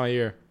 but this is my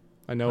year.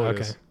 I know it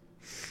Okay. is.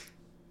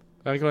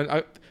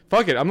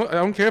 Fuck it. I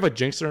don't care if I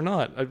jinx it or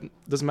not. It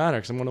doesn't matter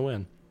because I'm gonna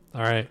win.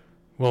 All right.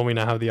 Well, we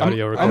now have the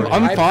audio I'm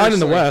recording. fine in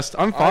the personally- West.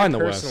 I'm fine in the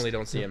I West. personally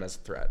don't see him as a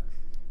threat.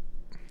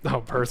 Oh,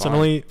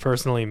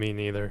 personally, me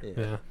neither. Yeah.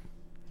 Yeah.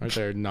 Right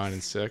there, 9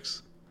 and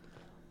 6.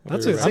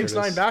 That's Whatever a- your 6-9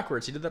 record is.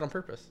 backwards. He did that on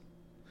purpose.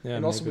 Yeah,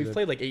 and also, maybe we've they-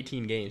 played like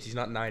 18 games. He's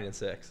not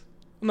 9-6.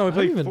 No, we I don't,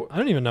 played. even, I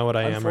don't even know what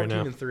I I'm am right 14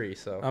 now. and 3.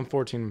 So I'm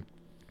 14-4.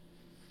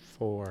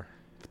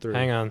 3.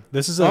 Hang on.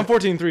 This is I'm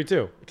 14-3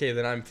 too. okay,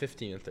 then I'm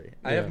 15 and 3.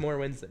 I Yeah. have more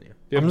wins than you.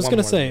 You have I'm just one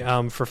gonna more say,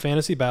 than me. for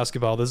fantasy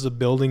basketball, this is a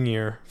building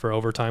year for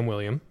Overtime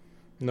William.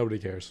 Nobody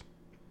cares.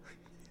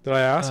 Did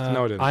I ask?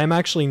 No, I didn't. I'm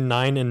actually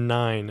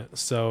 9-9,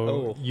 so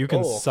Oh. you can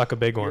Oh. suck a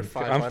big You're one.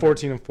 500. I'm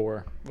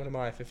 14-4. What am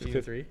I? 15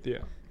 and 3. Yeah,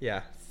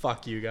 Yeah.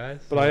 Fuck you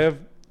guys. but I have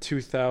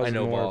 2,000 I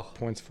know more ball.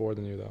 points for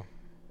than you though.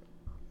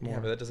 Yeah,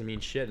 but that doesn't mean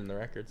shit in the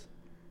records.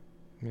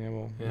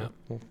 Yeah, Yeah.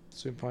 we'll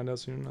soon find out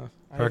soon enough.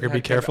 I Parker, haven't be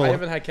had careful. I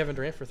haven't had Kevin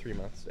Durant for 3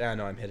 months. Yeah,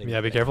 no, I'm hitting. Yeah,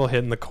 be it. careful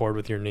hitting the cord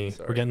with your knee.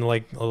 Sorry. We're getting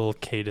like a little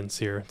cadence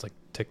here. It's like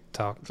tick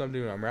tock. That's what I'm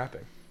doing. I'm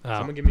rapping. Oh.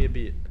 Someone give me a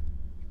beat.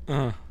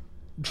 Uh,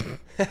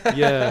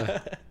 yeah.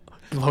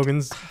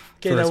 Logan's.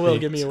 Okay, now first Will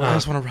beat. give me a I win.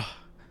 just want to rock.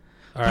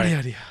 All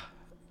right.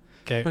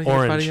 Okay.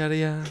 Orange.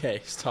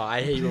 Okay, stop.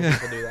 I hate when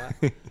people do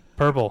that.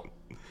 Purple.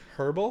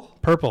 Herbal?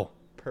 Purple.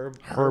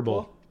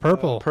 Herbal.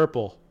 Purple. Purple.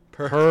 Purple.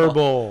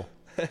 Herbal.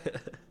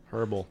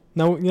 Herbal.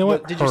 No, you know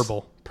what? What, did you s-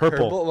 Herbal.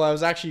 Purple. Well, I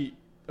was actually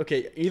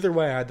okay. Either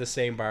way, I had the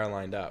same bar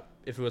lined up.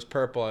 If it was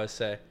purple, I would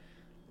say,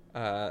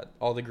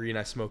 all the green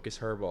I smoke is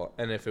herbal,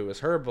 and if it was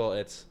herbal,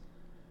 it's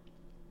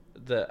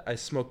I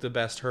smoke the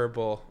best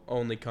herbal.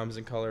 Only comes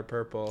in color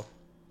purple.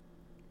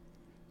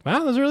 Wow,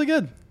 that was really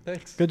good.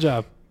 Thanks. Good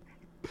job.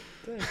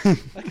 Thanks.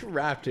 I can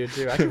rap, dude.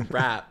 I can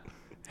rap.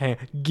 Hey,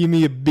 give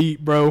me a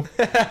beat, bro.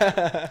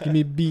 Give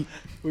me a beat.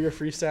 We were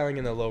freestyling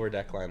in the lower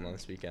deck line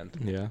last weekend.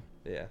 Yeah.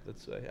 Yeah,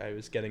 that's I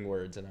was getting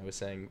words and I was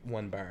saying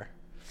one bar,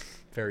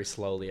 very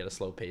slowly at a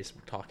slow pace,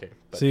 talking.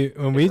 But See,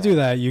 when it we do rhymed.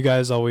 that, you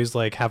guys always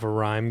like have a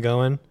rhyme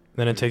going.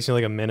 Then it takes you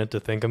like a minute to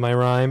think of my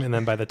rhyme, and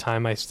then by the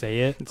time I say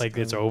it, like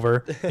it's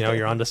over. You know,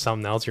 you're onto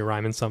something else. You're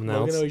rhyming something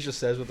Logan else. always just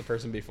says what the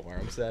person before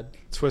him said.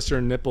 Twist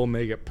your nipple,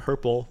 make it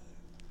purple.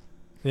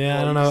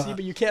 Yeah, I Well, don't you know. See,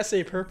 but you can't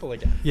say purple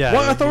again. Yeah.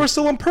 What? I thought we were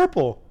still on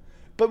purple.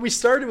 But we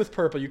started with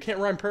purple. You can't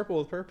rhyme purple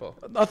with purple.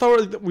 I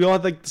thought we all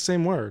had like the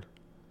same word.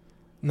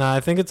 No, I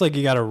think it's like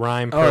you got to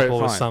rhyme All right,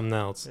 purple with fine. something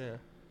else. Yeah.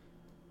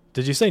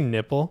 Did you say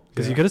nipple?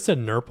 Because you Yeah. could have said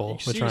nurple,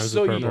 which rhymes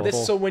with purple.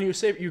 So when you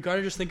say, you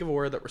gotta just think of a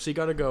word that. So you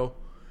gotta go,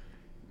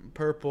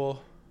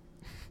 purple.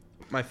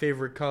 My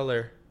favorite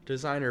color.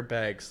 Designer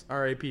bags.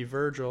 R.I.P.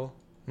 Virgil.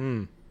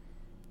 Hmm.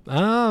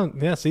 Oh,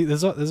 yeah. See,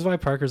 this is why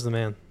Parker's the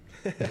man.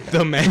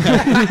 The man.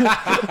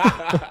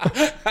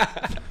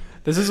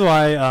 This is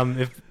why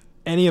if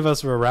any of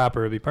us were a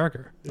rapper, it'd be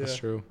Parker. That's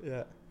true.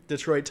 Yeah.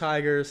 Detroit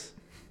Tigers.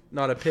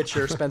 Not a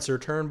pitcher. Spencer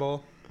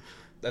Turnbull.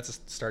 That's a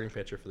starting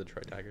pitcher for the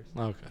Detroit Tigers.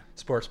 Okay.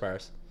 Sports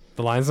bars.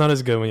 The line's not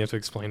as good when you have to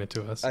explain it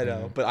to us. I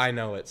know, but I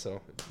know it,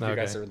 so you Okay.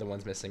 guys are the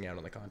ones missing out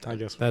on the content. I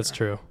guess That's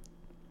true.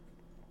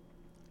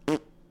 That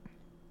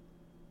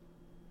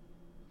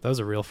was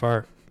a real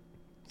fart.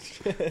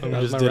 That I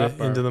was just my did rap it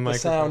bar. into the The microphone.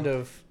 sound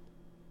of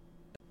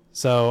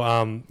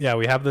So, yeah,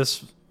 we have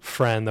this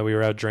friend that we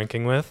were out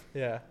drinking with,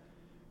 yeah.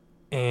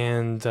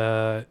 and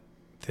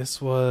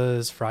this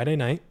was Friday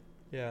night.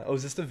 Yeah. Oh,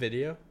 is this the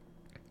video?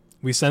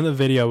 We sent the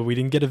video, but we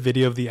didn't get a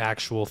video of the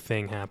actual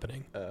thing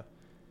happening.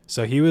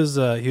 So he was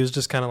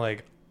just kind of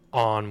like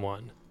on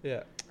one,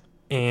 Yeah.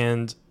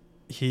 and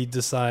he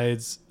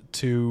decides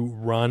to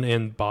run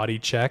and body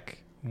check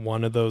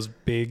one of those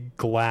big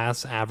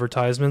glass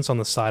advertisements on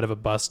the side of a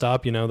bus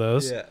stop. You know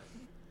those? Yeah.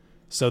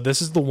 So this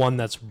is the one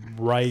that's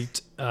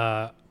right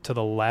to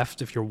the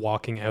left if you're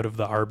walking out of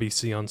the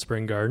RBC on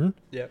Spring Garden.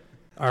 Yep.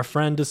 Our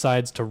friend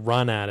decides to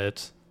run at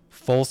it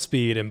full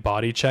speed and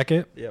body check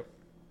it, Yep.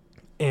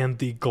 and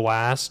the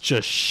glass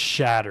just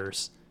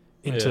shatters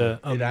into It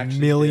a actually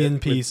million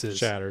did. pieces.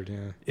 Shattered. Yeah.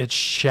 It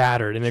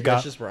shattered, and it You guys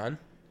got. just run.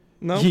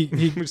 No. He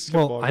We just kept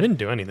well, walking. I didn't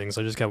do anything,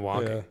 so I just kept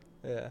walking. Yeah.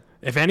 Yeah.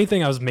 If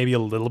anything, I was maybe a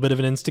little bit of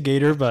an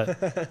instigator, but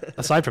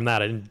aside from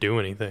that, I didn't do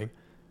anything.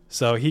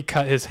 So he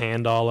cut his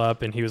hand all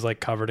up, and he was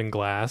like covered in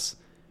glass,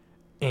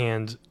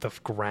 and the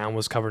ground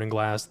was covered in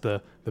glass.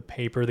 The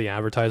paper the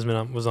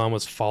advertisement was on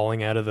was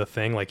falling out of the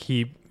thing. Like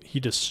he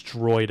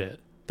destroyed it.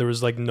 There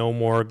was like no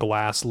more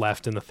glass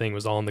left in the thing. It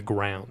was all on the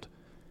ground.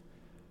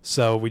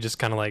 So we just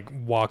kind of like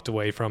walked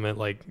away from it,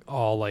 like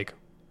all like,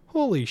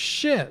 holy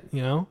shit,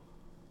 you know,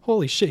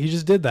 holy shit, he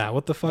just did that.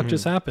 What the fuck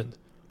just happened?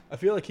 I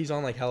feel like he's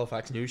on like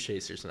Halifax News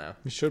Chasers now.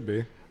 You should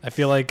be. I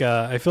feel like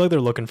they're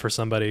looking for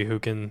somebody who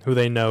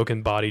they know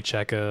can body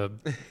check a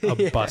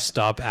Yeah. bus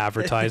stop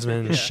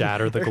advertisement and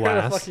shatter the They're gonna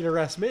glass. fucking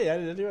arrest me. I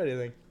didn't do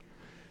anything.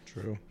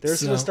 True. They're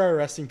just gonna So- start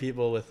arresting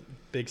people with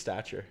big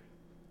stature.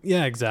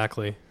 Yeah,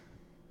 exactly.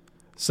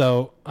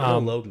 So I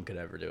don't know Logan could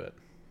ever do it.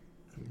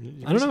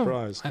 You'd I don't be know.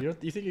 surprised.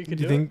 You think you could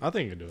Do you do think I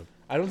think you could do it. it?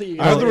 I don't think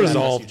you I have can the do it unless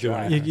resolve you to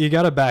try. it. you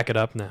got to back it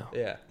up now?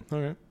 Yeah. All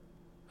right.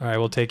 All right,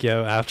 we'll take you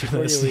out after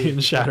Before this you leave.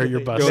 and shatter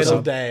your bus Middle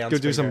stop. day on Go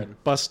do Spring some Garden.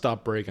 bus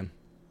stop breaking.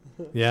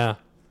 Yeah.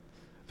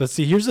 But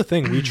see, here's the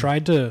thing. We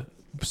tried to,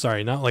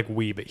 sorry, not like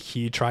we, but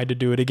he tried to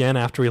do it again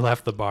after we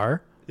left the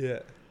bar. Yeah.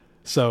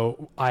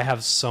 So I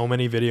have so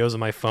many videos on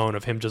my phone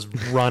of him just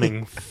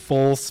running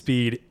full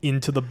speed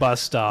into the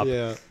bus stop,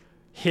 Yeah.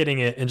 hitting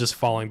it, and just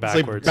falling It's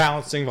like backwards.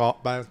 bouncing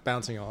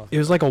off. It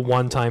was like a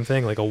one-time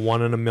thing, like a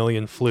 1 in a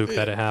million fluke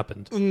that it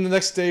happened. And the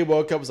next day, he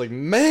woke up, was like,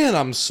 man,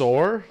 I'm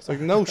sore. It's like,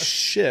 no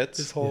shit.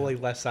 His whole like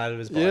left side of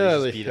his body Yeah,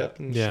 just the beat hip up.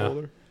 and Yeah.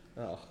 shoulder.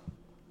 Oh.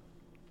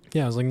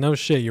 Yeah, I was like, no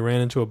shit, you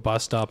ran into a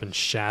bus stop and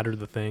shattered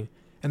the thing.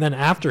 And then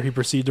after, he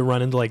proceeded to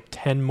run into like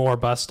 10 more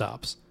bus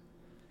stops.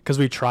 Because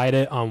we tried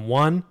it on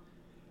one,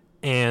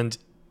 and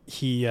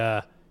he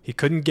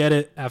couldn't get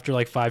it after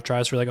like 5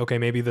 tries. So we're like, okay,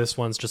 maybe this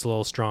one's just a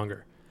little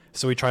stronger.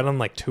 So we tried on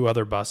like 2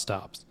 other bus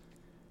stops.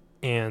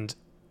 And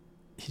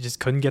he just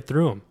couldn't get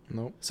through them.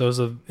 Nope. So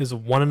it was a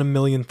 1 in a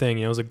million thing.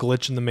 You know, it was a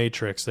glitch in the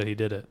matrix that he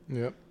did it.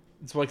 Yep.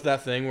 It's like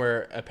that thing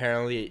where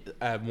apparently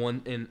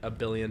 1 in a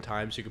billion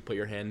times you could put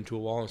your hand into a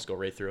wall and just go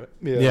right through it.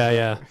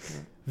 Yeah.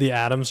 The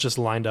atoms just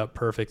lined up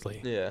perfectly.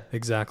 Yeah.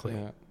 Exactly.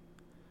 Yeah.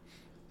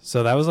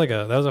 So that was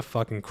a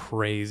fucking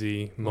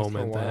crazy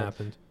moment that wild.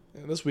 happened.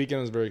 Yeah, this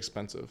weekend was very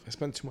expensive. I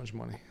spent too much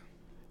money,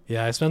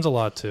 Yeah, I spent a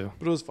lot too.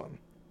 but it was fun.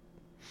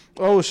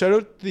 Oh, shout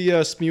out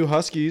the SMU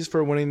Huskies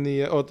for winning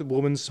the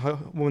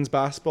women's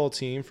basketball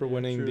team for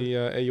winning true.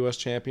 the AUS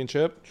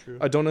championship. True.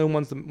 I don't know who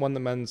won the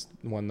men's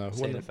one though.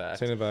 Who won Saint the- FX.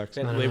 Saint FX.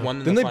 They I don't they know. won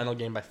in Didn't the they- final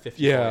game by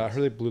 50 Yeah, I points.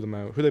 heard they blew them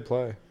out. Who they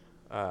play?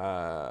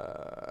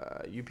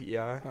 UPEI,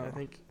 I Oh.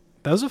 think.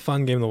 That was a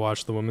fun game to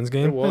watch. The women's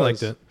game. It was. I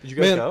liked it. Did you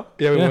guys Man, go?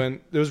 Yeah, we Yeah.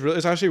 went.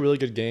 It's actually a really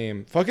good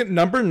game. Fucking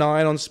number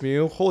 9 on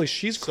SMU. Holy,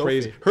 she's Sophie.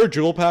 crazy. Her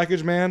jewel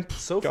package, man.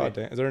 Sophie. God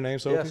damn. Is that her name,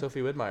 Sophie? Yeah,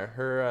 Sophie Widmeyer.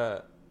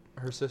 Her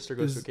sister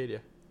goes to Is-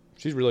 Acadia.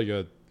 She's really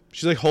good.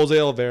 She's like Jose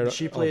Alvarado.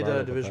 She played Alvarado,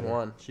 but Division better.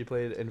 1. She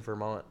played in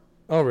Vermont.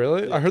 Oh,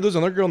 really? Yeah. I heard there's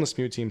another girl on the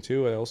SMU team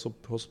too. I also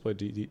played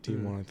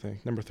D1, I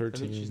think. Number I think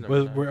 13. she's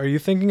number 9. Are you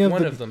thinking of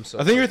One the? of them. So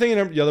I think you're thinking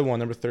of the other one,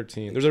 number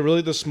 13. There's a Yeah,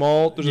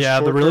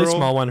 the short really girl.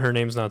 small one. Her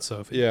name's not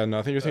Sophie. Yeah, no,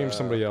 I think you're thinking of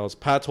somebody else.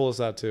 Pat told us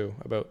that too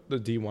about the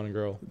D1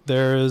 girl.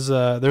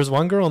 There's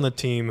one girl on the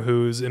team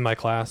who's in my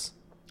class.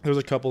 There was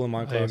a couple in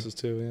my classes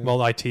too. Yeah.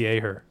 Well, I TA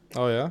her.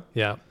 Oh yeah.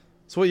 Yeah.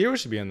 So what year would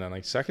she be in then?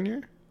 Like second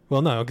year?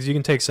 Well, no, because you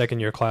can take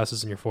second year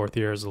classes in your 4th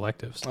year as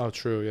electives. Oh,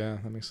 true. Yeah,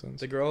 that makes sense.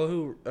 the girl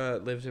who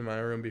lived in my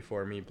room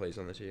before me plays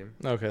on the team.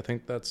 Okay, I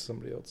think that's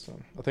somebody else.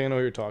 Then. I think I know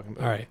what you're talking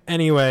about. All right.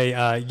 Anyway,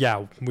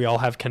 yeah, we all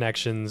have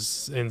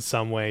connections in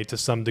some way, to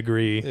some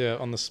degree, Yeah,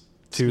 on the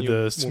to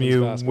the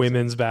SMU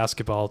women's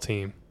basketball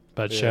team.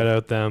 But Yeah. shout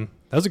out them.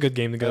 That was a good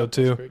game to go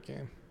to. Great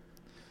game.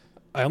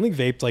 I only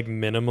vaped like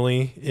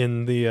minimally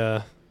in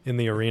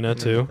the arena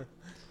too.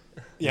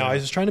 Yeah, I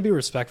was just trying to be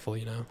respectful,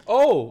 you know.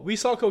 Oh, we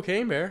saw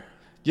Cocaine Bear.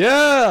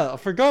 Yeah, I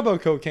forgot about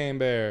Cocaine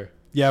Bear.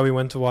 Yeah, we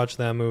went to watch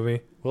that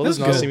movie. Well, That's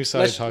this is not good. seem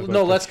excited to talk about.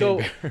 No, let's Cocaine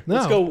go. Bear. No,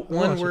 Let's go I'll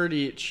one watch it. word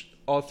each,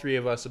 all 3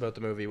 of us, about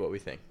the movie, what we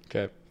think.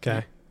 Okay.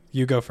 Okay,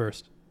 you go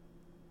first.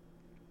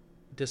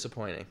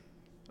 Disappointing.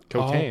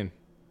 Cocaine.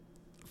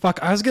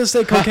 Fuck, I was gonna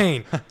say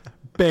cocaine.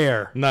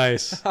 Bear.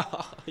 Nice.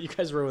 You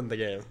guys ruined the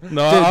game.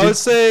 No, I would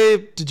say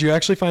Did you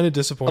actually find it a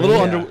disappointing?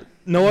 little Yeah. under.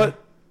 Know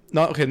what?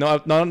 Not okay. No,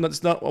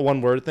 it's not a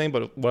one word thing,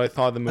 but what I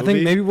thought of the I movie.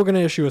 think maybe we're gonna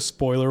issue a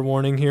spoiler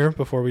warning here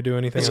before we do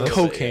anything it's else.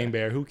 Cocaine Yeah.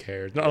 Bear. Who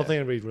cares? No, I Yeah. don't think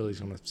anybody really is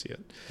going to see it.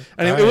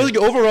 Anyway, All it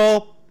was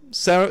overall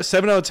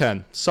 7 out of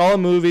 10. Solid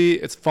movie.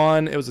 It's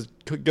fun. It was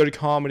a good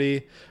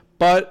comedy,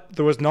 but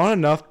there was not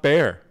enough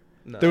bear.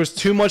 No. There was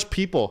too much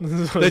people. They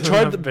Wasn't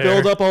tried enough to bear.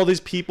 build up all these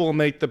people and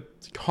make the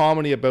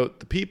comedy about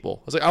the people.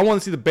 I was like, I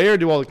want to see the bear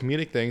do all the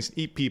comedic things,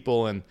 eat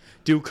people, and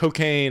do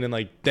cocaine and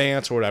like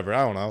dance or whatever.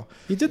 I don't know.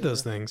 He did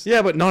those things.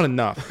 Yeah, but not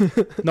enough.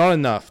 Not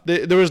enough.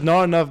 There was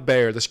not enough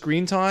bear. The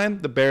screen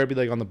time, the bear would be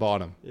like on the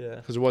bottom Yeah.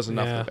 because there wasn't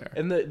Yeah. enough of there.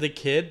 And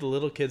the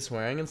little kid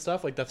swearing and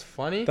stuff, like that's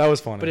funny. That was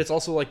funny. But it's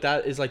also like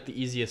that is like the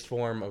easiest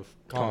form of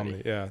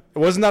comedy. Yeah, it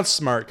wasn't that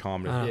smart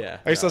comedy. Uh, Yeah.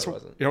 I guess no, that's it what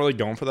wasn't. you're not really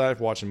going for that if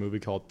you watch a movie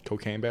called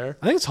Cocaine Bear.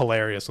 I think it's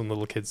hilarious when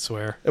little kids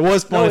swear. It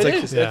was No, fun. It's it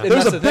like is. yeah. And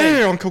there's that's a the thing.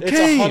 bear on cocaine.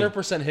 It's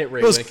 100% hit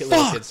rate It was when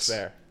little fucked. kids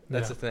swear.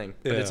 That's Yeah. the thing.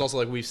 Yeah. But it's also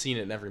like we've seen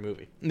it in every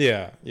movie.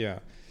 Yeah, yeah.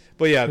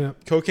 But yeah, Yeah.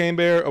 Cocaine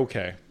Bear,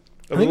 okay.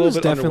 I think it was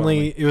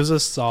definitely it was a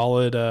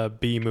solid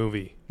B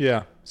movie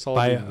yeah. Solid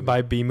by movie.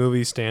 by B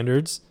movie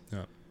standards.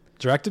 Yeah.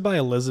 Directed by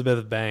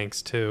Elizabeth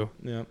Banks too.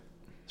 Yeah.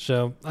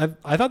 So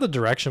I thought the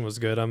direction was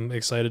good. I'm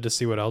excited to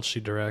see what else she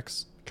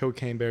directs.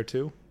 Cocaine Bear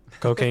 2.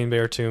 Cocaine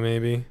Bear 2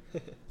 maybe.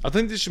 I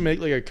think they should make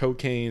like a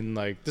cocaine,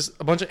 like just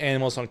a bunch of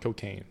animals on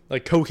cocaine,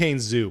 like Cocaine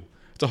Zoo.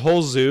 It's a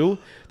whole zoo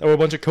that where a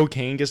bunch of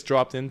cocaine gets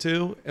dropped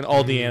into, and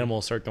all the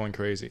animals start going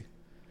crazy.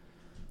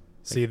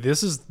 See,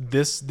 these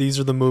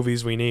are the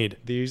movies we need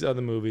These are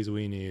the movies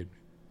we need.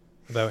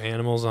 about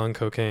animals on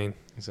cocaine.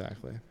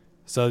 Exactly.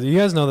 So you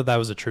guys know that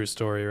was a true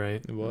story,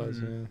 right? It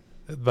was.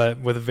 But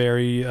with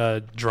very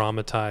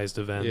dramatized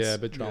events. Yeah, a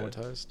bit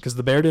traumatized. Because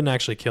the bear didn't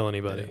actually kill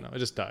anybody. No, it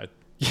just died.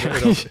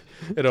 Yeah.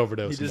 It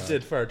overdosed. He just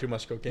did far too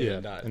much cocaine Yeah,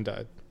 and died. and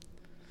died.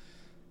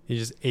 He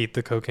just ate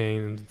the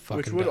cocaine and fucking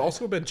Which would died.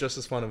 also have been just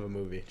as fun of a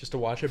movie. Just to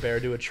watch a bear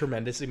do a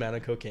tremendous amount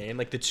of cocaine,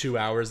 like the 2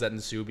 hours that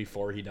ensue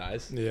before he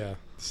dies. Yeah,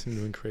 just him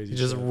doing crazy. He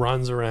just shit.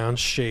 runs around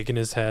shaking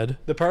his head.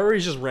 The part where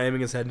he's just ramming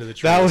his head into the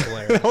tree That was was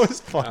hilarious. that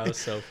was funny. That was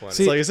so funny. It's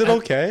See, like, is it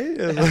okay?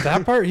 At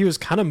that part, he was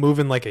kind of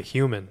moving like a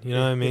human. You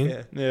know what I mean?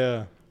 Yeah.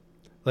 Yeah.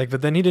 Like,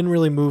 but then he didn't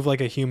really move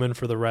like a human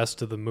for the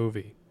rest of the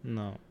movie,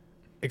 No.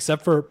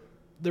 except for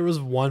there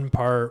was one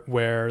part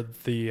where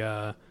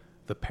the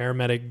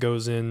paramedic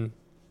goes in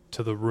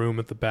to the room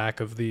at the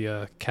back of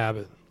the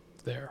cabin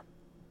there,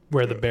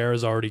 where the bear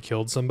has already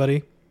killed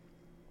somebody,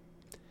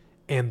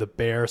 and the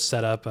bear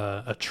set up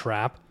a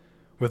trap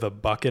with a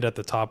bucket at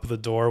the top of the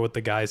door with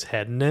the guy's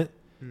head in it.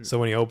 So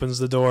when he opens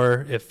the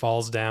door, it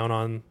falls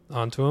down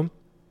onto him.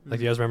 Like,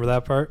 you guys remember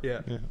that part?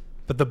 Yeah. Yeah.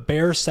 But the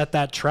bear set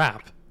that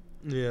trap.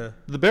 Yeah.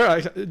 The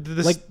bear. Did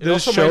this, Like, did it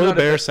also show might the not have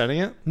bear been- setting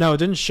it? No, it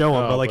didn't show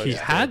him, Oh, but like but he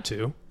yeah. had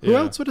to. Who Yeah.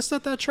 else would have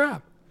set that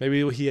trap?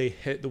 Maybe he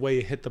hit the way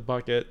he hit the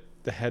bucket.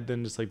 The head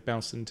then just like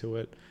bounced into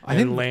it I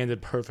and think-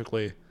 landed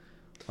perfectly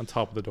on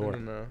top of the I door.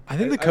 don't know. I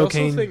think the I also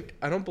cocaine- think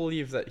I don't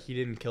believe that he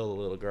didn't kill the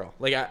little girl.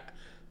 Like,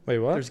 Wait,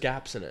 what? there's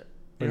gaps in it.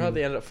 You know how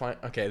they ended up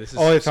finding? Okay, this is.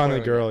 Oh, they found the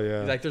spoiling girl, it. yeah.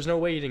 He's like, there's no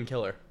way he didn't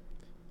kill her.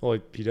 Well,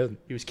 he did.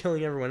 He was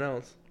killing everyone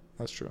else.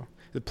 That's true.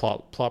 The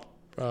plot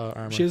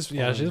armor. She has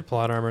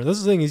plot armor. This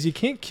is the thing is you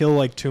can't kill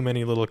like too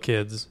many little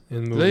kids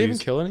in Did movies. they even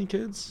kill any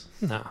kids?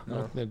 No,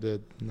 No. They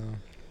did. No.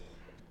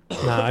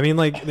 nah. I mean,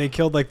 like they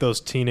killed like those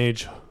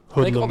teenage I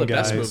think all hoodlum the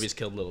guys. best movies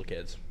killed little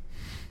kids.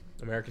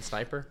 American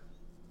Sniper.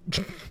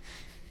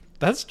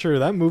 That's true.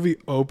 That movie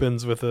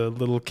opens with a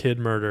little kid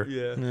murder.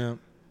 Yeah. Yeah,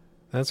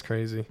 That's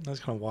crazy. that's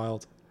kind of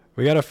wild.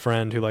 We got a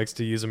friend who likes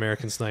to use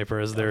American Sniper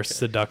as their Okay.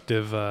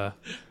 seductive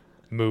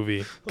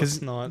movie. Because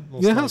Let's not.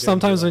 you know how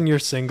sometimes when you're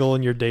single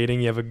and you're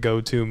dating, you have a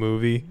go-to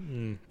movie,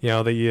 you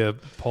know, that you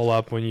pull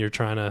up when you're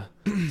trying to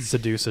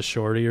seduce a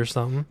shorty or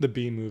something. the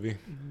B movie,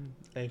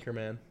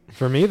 Anchorman.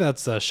 For me,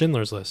 that's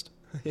Schindler's List.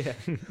 Yeah.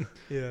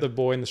 Yeah. the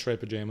boy in the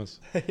striped pajamas.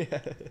 yeah.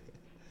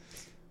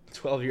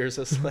 12 Years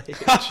a Slave.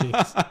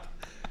 Jeez.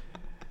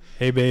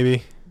 Hey,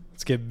 baby,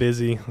 let's get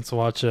busy. Let's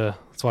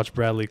watch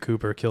Bradley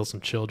Cooper kill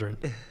some children.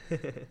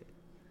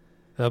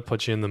 That'll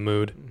put you in the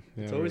mood.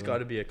 Yeah, It's always really. got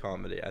to be a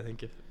comedy. I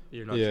think if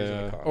you're not choosing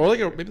a Yeah, comedy. or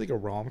like maybe like a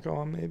rom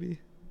com, maybe.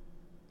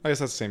 I guess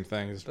that's the same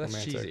thing. It's That's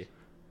romantic, cheesy.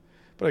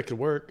 but it could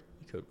work.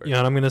 You could work. You know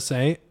what I'm gonna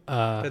say?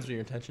 Depends what your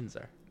intentions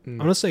are. I'm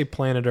gonna say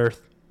Planet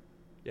Earth.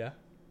 Yeah.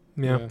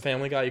 Yeah. Yeah.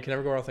 Family Guy. You can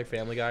never go wrong with like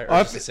Family Guy or Oh,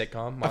 I just a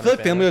sitcom. I Modern feel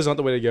like Family Guy is not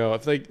the way to go. I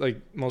feel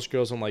like most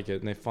girls don't like it,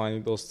 and they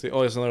find those.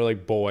 Oh, there's another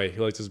like boy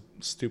who likes this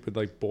stupid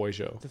like boy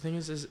show. The thing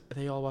is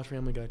they all watch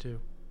Family Guy too.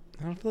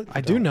 I don't feel like I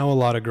do know a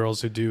lot of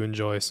girls who do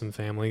enjoy some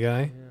Family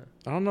Guy, Yeah.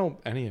 I don't know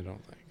any. I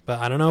don't think. but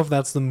I don't know if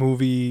that's the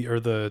movie or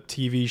the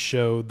TV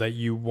show that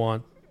you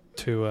want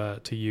to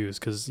use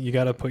because you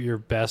got to put your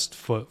best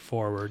foot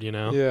forward. You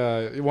know.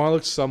 Yeah, you want to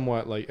look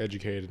somewhat like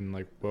educated and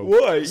like. Woke.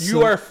 What? You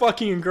So- are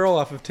fucking a girl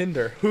off of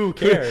Tinder. Who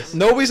cares?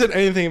 Nobody said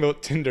anything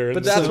about Tinder. in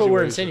But this that's what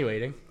we're situation.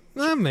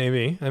 insinuating.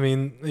 Maybe. I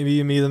mean, maybe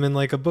you meet them in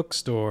like a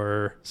bookstore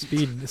or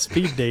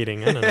speed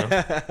dating. I don't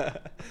know.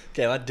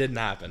 Okay, that didn't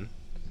happen.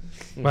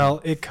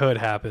 Well, it could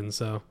happen.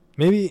 So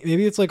maybe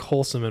it's like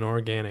wholesome and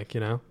organic. You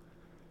know.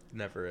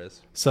 Never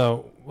is.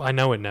 So I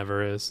know it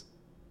never is.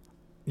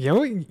 You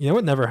know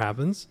what never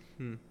happens?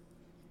 Hmm.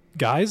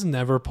 Guys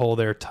never pull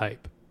their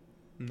type.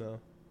 No.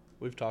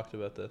 We've talked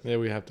about this. Yeah,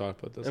 we have talked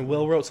about this. And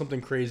Will wrote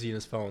something crazy in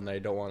his phone that I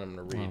don't want him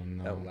to read Oh,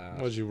 no. out loud.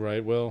 What did you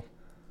write, Will?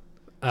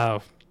 Oh,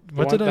 Do what you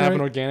want did it to I happen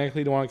write?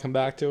 organically? Do you want to come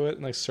back to it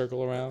and like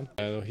circle around?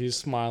 He's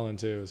smiling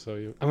too, so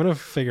you. I'm gonna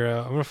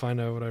find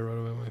out what I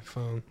wrote about my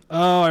phone.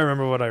 Oh, I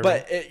remember what I wrote.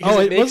 But it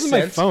makes wasn't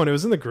my sense. phone. It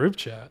was in the group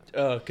chat.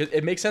 'Cause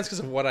it makes sense because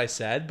of what I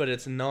said, but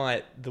it's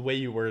not the way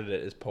you worded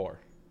it is poor.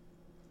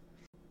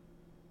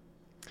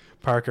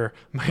 Parker,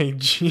 my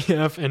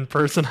GF and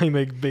person I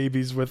make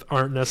babies with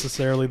aren't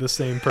necessarily the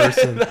same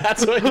person.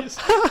 That's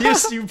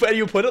what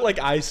you put it like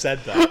I said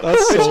that.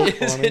 That's so Which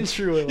funny. isn't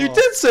true at You all.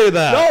 did say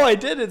that. No, I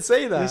didn't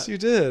say that. Yes, you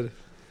did.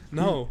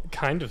 No,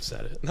 Kind of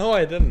said it. no,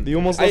 I didn't. You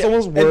almost that's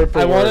almost and word for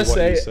I word wanna what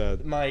say you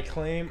said. my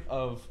claim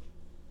of.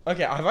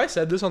 Okay, have I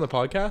said this on the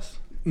podcast?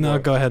 No,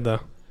 go ahead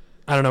though.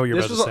 I don't know what you're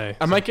This about was. to say.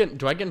 I might get.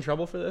 Do I get in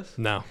trouble for this?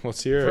 No.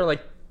 Let's hear For it.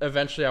 like,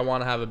 eventually, I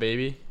want to have a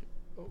baby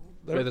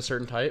with a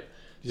certain type.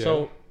 Yeah.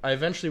 So I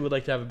eventually would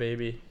like to have a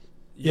baby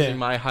Yeah. using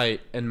my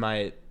height and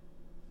my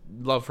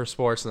love for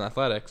sports and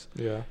athletics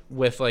Yeah.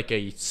 with like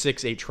a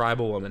 6'8"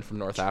 tribal woman from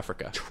North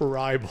Africa.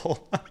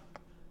 Tribal.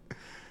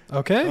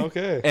 Okay.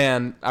 Okay.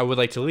 And I would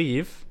like to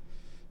leave,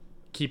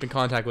 keep in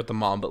contact with the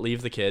mom, but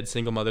leave the kids,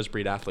 single mothers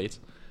breed athletes.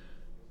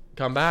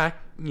 Come back,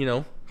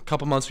 a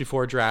couple months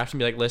before draft and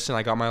be like, listen,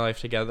 I got my life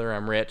together.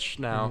 I'm rich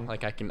now. Mhm.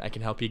 Like I can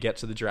help you get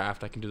to the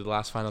draft. I can do the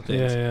last final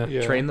things.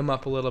 Yeah. Train them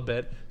up a little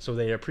bit so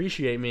they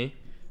appreciate me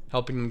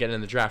helping them get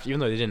in the draft, even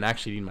though they didn't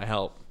actually need my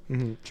help.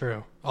 Mm-hmm.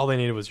 True. All they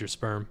needed was your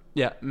sperm.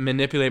 Yeah,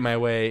 manipulate my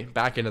way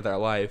back into their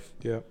life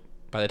Yeah.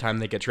 by the time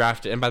they get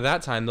drafted. And by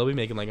that time, they'll be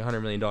making like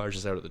 $100 million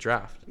just out of the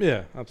draft.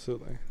 Yeah,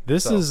 absolutely.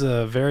 This So- is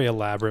a very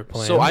elaborate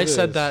plan. So I It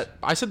said is.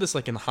 I said this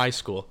like in high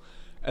school.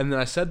 And then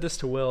I said this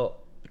to Will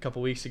a couple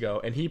weeks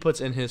ago, and he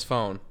puts in his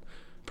phone,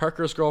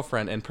 Parker's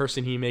girlfriend and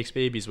person he makes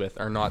babies with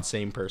are not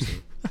same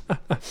person.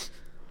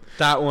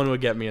 That one would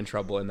get me in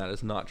trouble, and that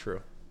is not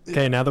true.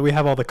 Okay, now that we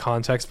have all the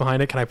context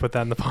behind it, can I put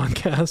that in the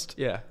podcast?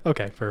 Yeah,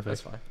 Okay, that's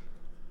perfect. fine.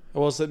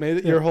 Well, so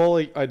maybe your whole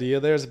like idea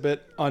there is a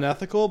bit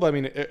unethical, but I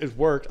mean, it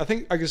worked. I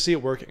think I can see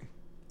it working.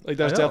 Like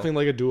that's I know.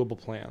 definitely like a doable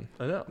plan.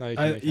 I know. Now You make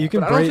can happen.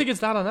 But I don't break- think it's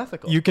that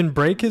unethical. You can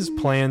break his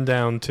plan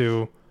down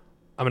to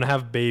I'm going to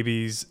have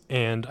babies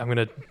and I'm going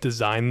to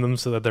design them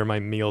so that they're my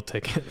meal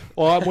ticket.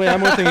 Well, wait, I'm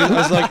more thinking. I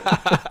was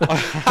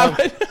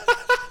like,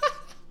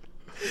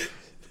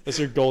 that's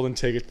your golden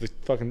ticket to the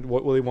fucking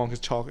Willy Wonka's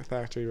chocolate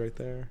factory right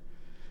there.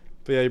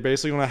 But yeah, you're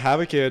basically gonna have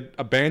a kid,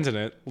 abandon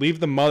it, leave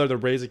the mother to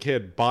raise a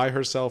kid by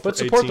herself. but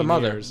for support 18 the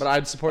mother. years. But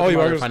I'd support Oh, the you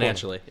are mother gonna support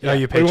financially. Yeah,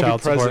 you But pay you won't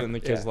child be present support. in the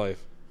kid's Yeah.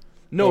 life.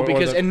 No, Or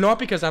because the- and not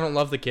because I don't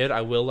love the kid.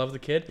 I will love the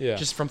kid. Yeah.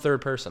 Just from third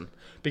person.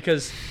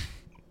 Because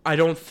I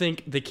don't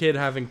think the kid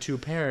having two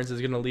parents is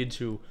going to lead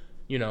to,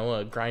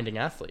 a grinding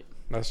athlete.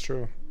 That's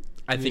true.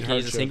 I You think need he's a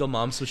hardship. single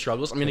mom who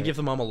struggles. I'm going to Yeah. give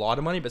the mom a lot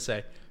of money, but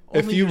say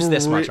If only you use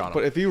this much on him.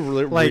 but if you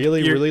really, Like,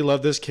 really, you're- really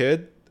love this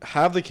kid,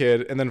 have the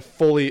kid and then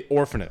fully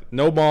orphan it.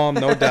 No mom,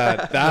 no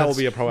dad. That will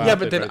be a pro Yeah, athlete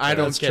but then right I there.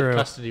 don't That's get true.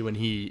 custody when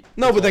he.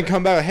 No, but then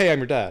come back. Hey, I'm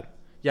your dad.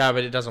 Yeah,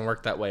 but it doesn't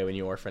work that way when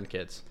you orphan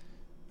kids.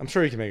 I'm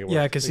sure you can make it work.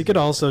 Yeah, because he could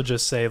also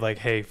just say, like,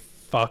 hey,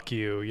 fuck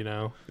you,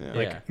 Yeah.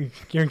 Like,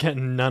 you're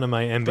getting none of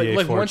my NBA But like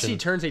fortune. once he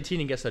turns 18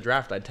 and gets the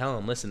draft, I'd tell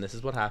him, listen, this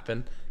is what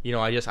happened.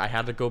 I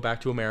had to go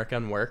back to America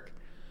and work.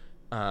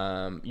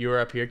 You were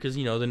up here because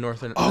the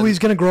northern. Oh, he's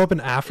going to grow up in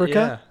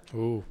Africa? Yeah.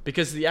 Ooh.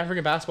 Because the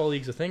African basketball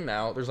league's a thing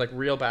now. There's like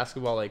real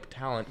basketball like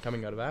talent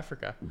coming out of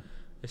Africa.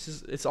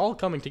 It's all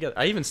coming together.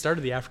 I even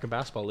started the African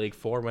basketball league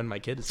for when my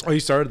kid is. Oh, you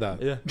started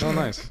that. Yeah. Oh,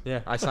 nice.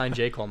 Yeah, I signed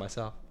J. Cole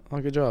myself. Oh,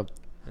 good job.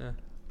 Yeah.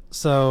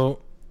 So,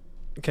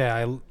 okay,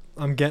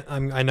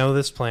 I know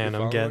this plan.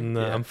 You're I'm getting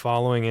following? Yeah. I'm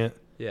following it.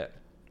 Yeah.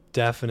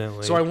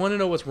 Definitely. So I want to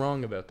know what's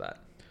wrong about that.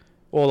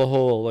 Well, the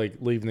whole like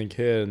leaving the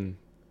kid and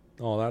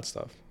all that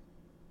stuff.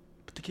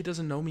 But the kid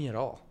doesn't know me at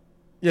all.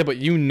 Yeah, but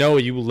you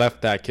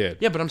left that kid.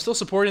 Yeah, but I'm still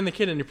supporting the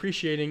kid and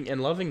appreciating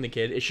and loving the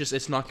kid. It's just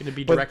it's not going to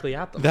be But directly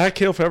at them. That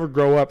kid will forever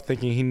grow up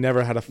thinking he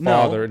never had a No,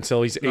 father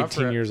until he's not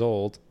 18 for- years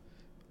old.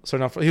 So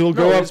now he will No,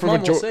 grow up his for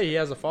mom will say he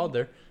has a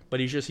father, but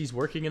he's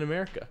working in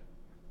America.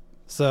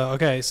 So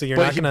you're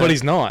but, not gonna. but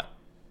he's not.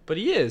 But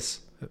he is.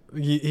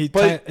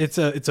 But it's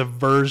a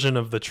version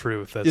of the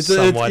truth that's It's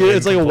somewhat like a white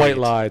incomplete.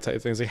 lie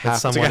type thing. It's like half.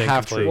 It's like somewhat a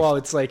half incomplete. truth. Well,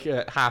 it's like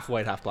a half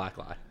white, half black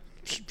lie.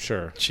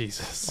 Sure.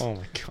 Jesus. Oh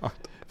my god.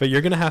 But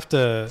you're gonna have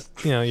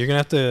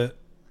to,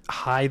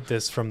 hide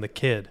this from the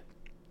kid,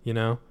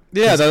 Yeah,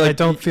 'Cause that, I like,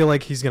 don't feel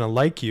like he's gonna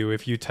like you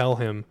if you tell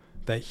him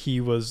that he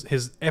was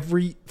his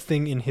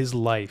everything in his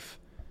life,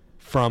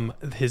 from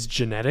his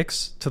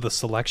genetics to the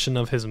selection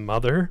of his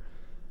mother,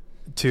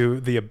 to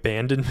the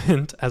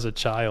abandonment as a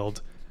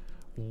child,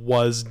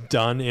 was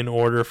done in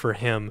order for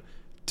him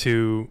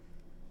to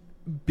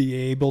be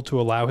able to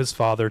allow his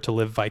father to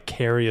live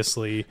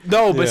vicariously.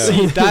 No, but Yeah.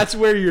 see, that's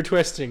where you're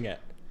twisting it.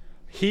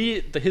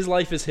 His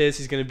life is his.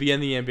 He's going to be in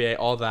the NBA.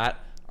 All that.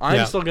 I'm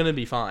Yeah. still going to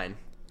be fine.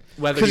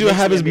 Whether because he you makes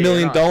have the his NBA or $1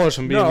 million not.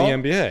 from being No,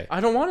 in the NBA. I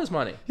don't want his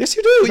money. Yes,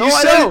 you do. No, you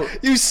I said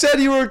don't. you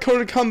said you were going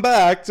to come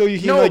back, so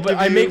he No, like, but give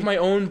I you- make my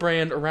own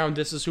brand around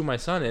this is who my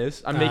son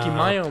is. I'm making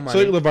my own So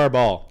money. like LeVar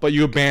Ball, but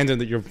you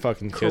abandoned your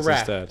fucking kids Correct.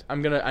 instead.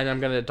 I'm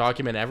gonna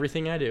document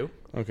everything I do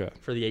Okay.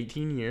 for the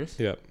 18 years.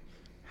 Yep.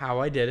 How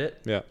I did it.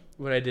 Yep.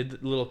 What I did. The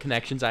little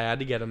connections I had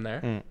to get him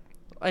there. Mm.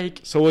 Like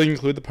So will you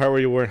include the part where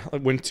you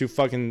went to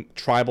fucking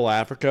tribal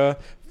Africa,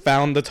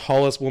 found the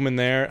tallest woman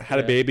there, had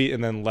a Yeah. baby,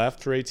 and then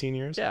left for 18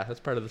 years? yeah, that's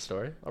part of the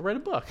story. I'll write a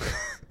book.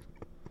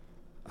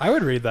 I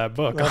would read that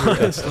book, Well, yeah.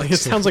 honestly. It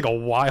sounds like a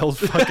wild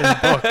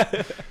fucking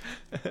book.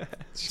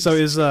 So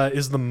is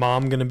the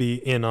mom gonna be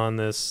in on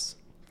this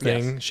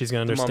thing? Yes. She's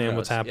gonna The mom understand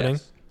what's knows, happening.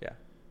 yes. Yeah.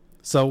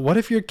 So what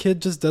if your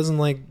kid just doesn't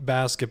like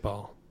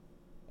basketball?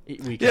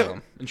 We kill Yeah.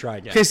 him and try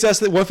again. Okay, so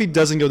that's what if he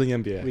doesn't go to the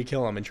NBA? We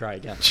kill him and try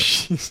again.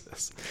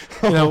 Jesus.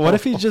 What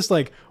if he just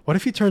what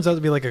if he turns out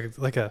to be like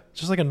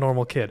a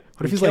normal kid?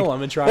 What if We he's kill like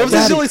him and try What if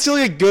again. he's still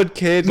like a good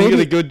kid, Maybe-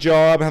 maybe get a good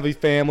job, have a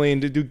family,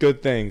 and do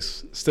good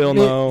things? Still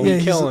Yeah, no. yeah,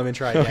 We kill he's- him and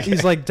try again.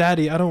 he's like,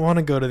 Daddy, I don't want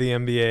to go to the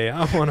NBA.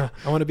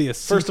 I wanna be a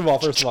First of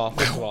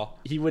all,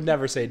 he would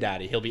never say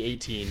daddy. He'll be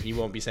 18. He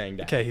won't be saying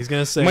daddy. Okay, he's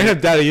gonna say Might have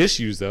daddy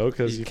issues though,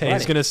 because Okay,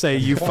 he's funny. gonna say,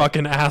 "You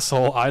fucking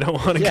asshole! I don't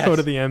want to Yes. go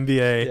to the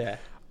NBA. Yeah.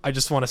 I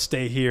just want to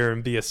stay here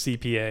and be a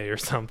CPA or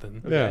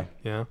something." yeah.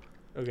 Yeah.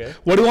 Okay.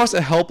 What he wants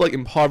to help like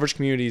impoverished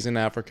communities in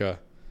Africa,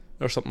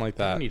 or something like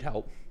I that. need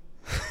help.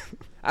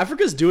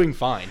 Africa's doing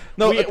fine.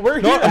 No, we're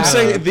no, here. I'm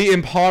saying the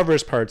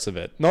impoverished parts of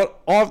it. Not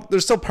all.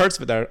 There's still parts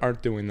of it that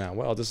aren't doing that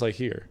well, just like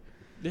here.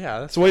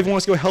 yeah. That's So what if he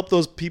wants to go help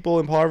those people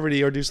in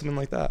poverty or do something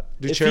like that?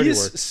 Do if charity he's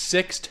work.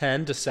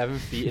 6'10" to 7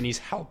 feet and he's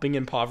helping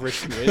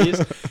impoverished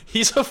communities,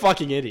 he's a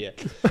fucking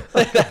idiot.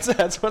 Like,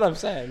 that's what I'm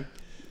saying.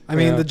 I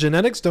mean, Yeah. the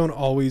genetics don't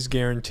always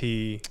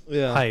guarantee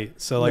Yeah.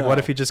 height. So, like, No. what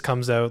if he just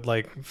comes out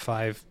like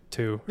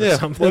 5'2" or Yeah.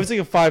 something? What if it's like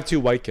a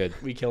 5'2" white kid?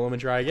 We kill him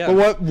and try again.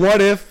 But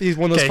what if he's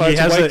one of those Okay, he 5'2"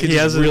 has white a- kids he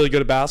has who's a- really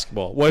good at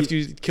basketball? What if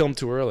you kill him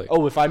too early?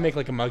 Oh, if I make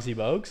like a Muggsy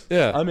Bogues,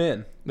 Yeah. I'm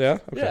in. Yeah.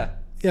 Okay. Yeah.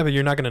 Yeah, but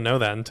you're not going to know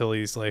that until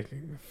he's like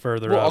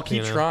further Well, up. I'll keep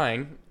you know?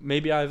 trying.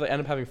 Maybe I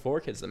end up having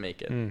 4 kids that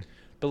make it. Mm.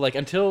 But like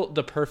until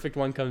the perfect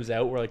one comes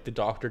out, where like the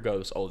doctor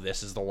goes, "Oh,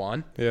 this is the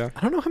one." Yeah.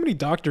 I don't know how many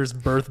doctors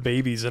birth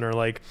babies and are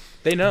like,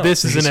 They know.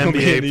 this is an He's gonna be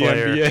NBA in the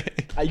player.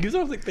 NBA. You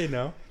don't think they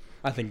know?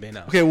 I think they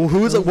know. Okay, well,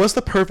 what's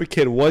the perfect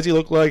kid? What does he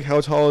look like? How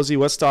tall is he?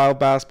 What style of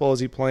basketball is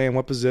he playing?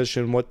 What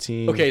position? What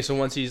team? Okay, so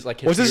once he's like,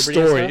 hit What's his puberty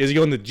and story? stuff- Is he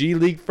going to G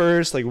League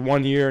first, like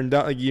 1 year and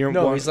done? Like year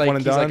no, one, he's like one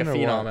and he's like done, a or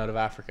phenom what? out of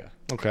Africa.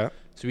 Okay.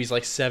 So he's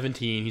like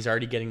 17. He's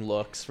already getting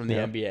looks from the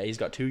Yeah. NBA. He's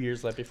got 2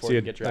 years left before So he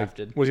can get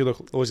drafted. what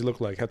does he look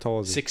like? How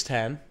tall is he?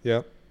 6'10",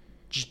 Yeah.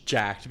 just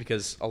jacked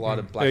because a lot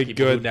of black Very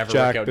people who good never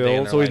jack work out day in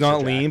build. their So he's lives are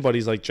not lean, jacked. but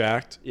he's like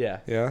jacked. Yeah.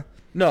 Yeah.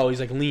 No, he's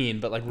like lean,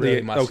 but like really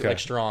Yeah, muscular, okay. like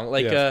strong,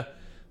 like Yeah.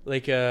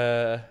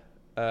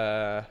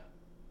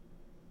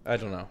 I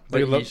don't know. Like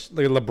But a, he's-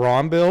 like a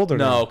LeBron build or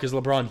no, because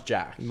LeBron's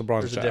jacked.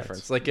 LeBron's There's jacked. a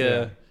difference. Like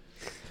Yeah.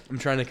 I'm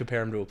trying to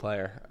compare him to a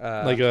player.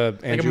 Like a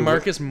like a Andrew.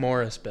 Marcus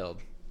Morris build.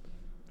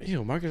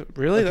 Ew, Marcus.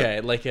 Really?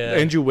 Okay, like a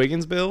Andrew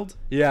Wiggins build.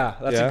 yeah,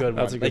 that's Yeah, a good one.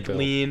 that's a good like build.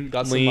 lean,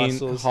 got some Lean,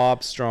 muscles,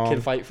 hop, strong.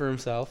 can fight for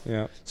himself.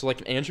 Yeah. So like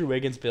an Andrew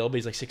Wiggins build, but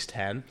he's like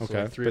 6'10", so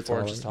Okay, like 3 or bit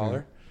 4 inches taller,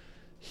 taller.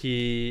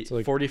 He So,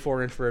 like-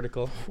 44-inch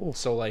vertical, Ooh.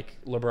 so like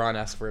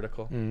LeBron-esque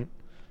vertical.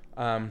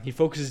 Mhm. He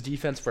focuses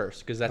defense first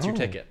because that's your Oh,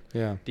 ticket.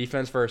 Yeah.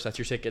 Defense first, that's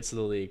your tickets to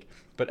the league.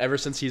 But ever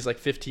since he's like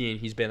 15,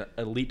 he's been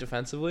elite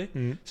defensively.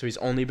 Mhm. So he's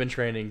only been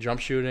training jump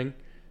shooting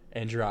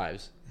and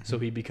drives. So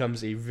he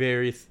becomes a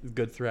very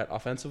good threat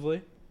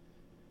offensively.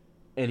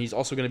 And he's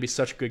also going to be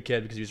such a good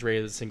kid because he was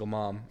raised as a single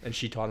mom, and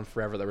she taught him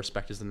forever that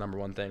respect is the number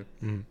one thing.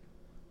 Mhm.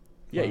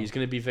 Yeah, Wow. he's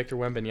going to be Victor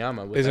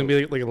Wembanyama. Is it gonna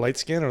without- be like a light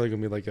skin, or are they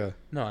gonna be like a?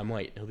 No, I'm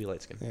white. He'll be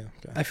light skinned. Yeah.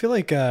 Okay. I feel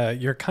like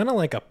you're kind of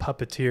like a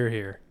puppeteer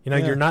here. You know,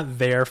 Yeah. you're not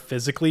there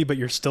physically, but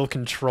you're still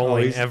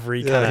controlling he's-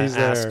 every yeah, kind he's of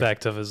there.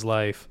 aspect of his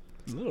life.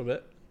 A little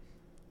bit.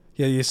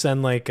 Yeah, you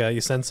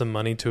send some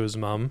money to his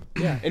mom.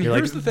 Yeah, and You're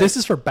like, here's the thing. this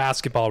is for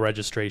basketball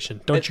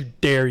registration. Don't And- you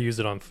dare use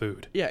it on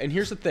food. Yeah, and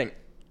here's the thing.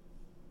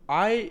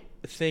 I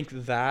think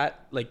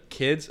that like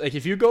kids, like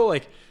if you go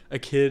like a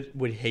kid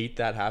would hate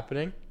that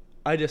happening,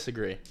 I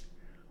disagree.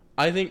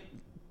 I think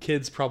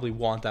kids probably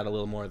want that a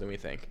little more than we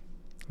think.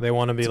 They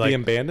want to be To like, be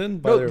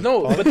abandoned by No, their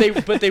no,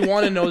 father? but they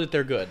want to know that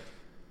they're good,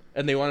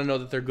 and they want to know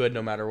that they're good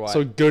no matter what.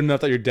 So good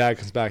enough that your dad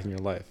comes back in your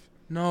life.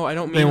 no, I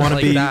don't mean they want to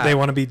like be that. they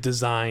want to be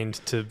designed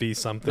to be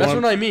something. That's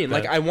want what I mean.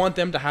 Like that- I want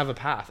them to have a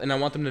path, and I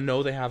want them to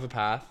know they have a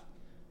path,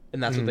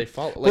 and that's what they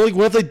follow. But like,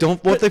 what if they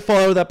don't? What if but- they fall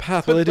out of that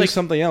path? What but, if they do like-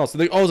 something else?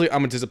 They always like,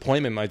 I'm a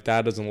disappointment. My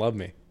dad doesn't love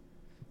me.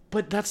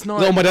 but that's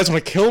not. No, my dad's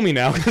gonna kill me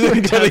now because I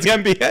didn't go to the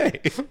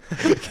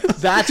NBA.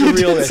 That's a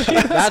real issue.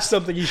 That's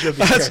something you should be.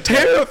 That's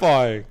scared of.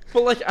 terrifying.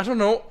 But like, I don't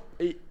know.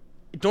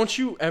 Don't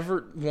you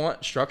ever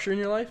want structure in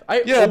your life?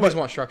 I Yeah, always but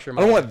want structure in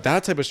I my don't life. want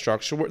that type of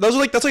structure. That's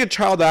like a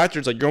child actor.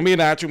 It's like you're gonna be an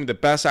actor, you're gonna be the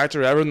best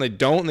actor ever, and they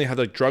don't, and they have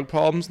like drug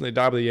problems, and they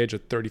die by the age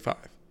of 35.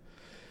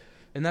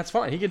 And that's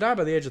fine. He can die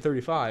by the age of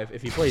 35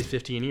 if he plays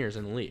 15 years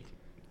in the league.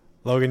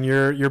 Logan,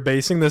 you're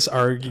basing this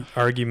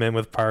argument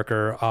with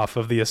Parker off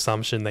of the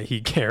assumption that he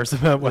cares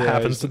about what Yeah,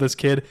 happens he's- to this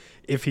kid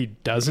if he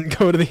doesn't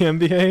go to the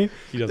NBA.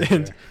 He doesn't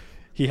And care.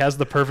 he has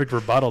the perfect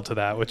rebuttal to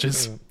that, which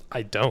is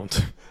I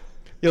don't.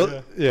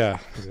 Yeah,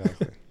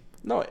 exactly.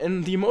 No,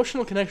 and the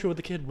emotional connection with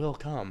the kid will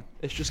come.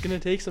 It's just going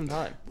to take some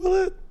time. Will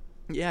it?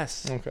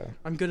 Yes. Okay.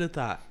 I'm good at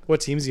that.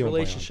 What team's he gonna play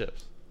on?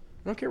 Relationships.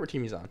 I don't care what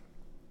team he's on.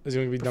 Is he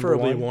gonna be number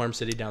Preferably one? warm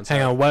city down south.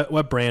 Hang on,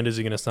 what brand is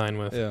he going to sign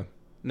with? Yeah,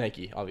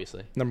 Nike,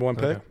 obviously. number one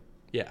pick. Okay.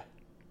 Yeah.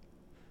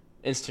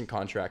 Instant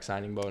contract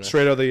signing bonus.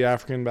 Straight out of the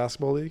African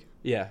Basketball League.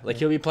 Yeah, like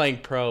he'll be playing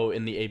pro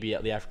in the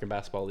ABL, the African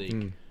Basketball League,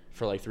 Mm.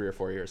 for like 3 or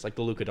 4 years, like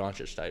the Luka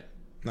Doncic type.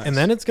 Nice. And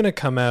then it's going to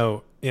come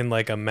out in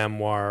like a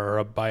memoir or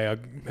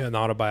an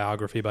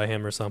autobiography by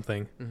him or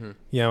something. Mm-hmm.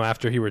 You know,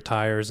 after he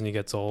retires and he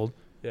gets old.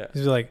 Yeah.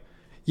 He's like,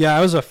 yeah,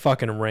 I was a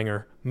fucking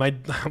ringer. My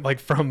like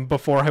from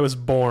before I was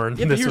born,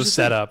 Yeah, but this here's was the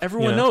set thing. up.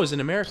 Everyone you know? knows in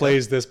America.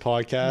 plays this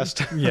podcast.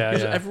 Yeah,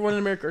 yeah. Everyone in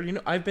America already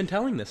know. I've been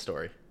telling this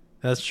story.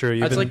 That's true.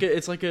 You've been,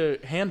 It's like a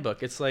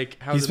handbook. It's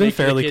like how He's to been make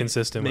fairly a kid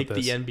consistent make with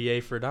this. the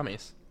NBA for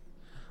dummies.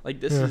 Like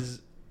this Yeah.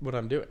 is what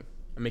I'm doing.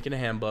 I'm making a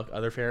handbook.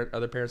 Other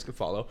parents can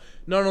follow.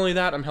 Not only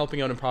that, I'm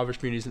helping out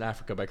impoverished communities in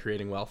Africa by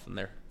creating wealth in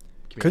their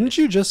community. couldn't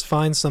you just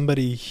find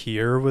somebody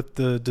here with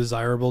the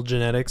desirable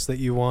genetics that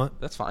you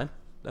want? That's fine.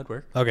 That'd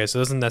work. Okay, so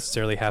it doesn't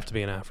necessarily have to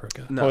be in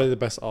Africa. No. Probably the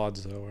best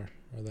odds though are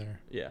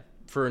there. Yeah.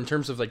 For in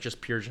terms of like just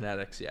pure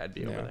genetics, yeah, I'd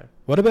be over Yeah. there.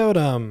 What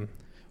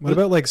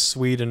about like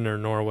Sweden or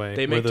Norway?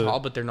 They where make tall,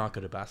 but they're not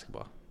good at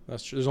basketball.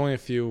 That's true. There's only a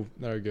few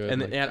that are good.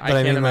 And, like- and I But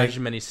I can't mean, like,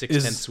 imagine many 6'10"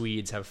 is-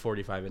 Swedes have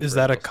 45 Is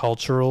that a intervals.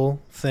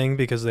 cultural thing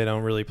because they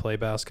don't really play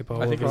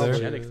basketball I think over it's a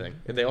there? genetic thing.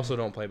 They also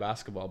don't play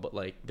basketball, but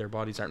like their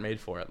bodies aren't made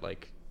for it.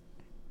 Like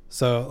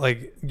So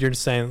like you're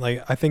saying,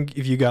 like I think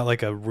if you got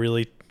like a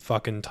really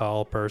fucking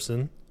tall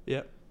person,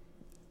 yeah,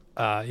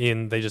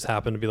 and they just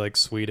happen to be like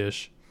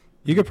Swedish,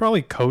 you could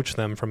probably coach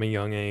them from a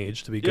young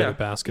age to be good Yeah. at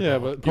basketball. yeah,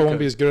 but probably won't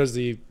be as good as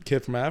the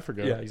kid from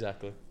Africa. yeah,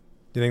 exactly.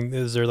 Do you think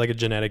is there like a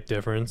genetic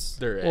difference?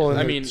 There is. Well, I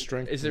and mean,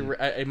 strength is it?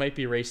 It might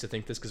be race to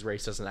think this because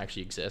race doesn't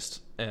actually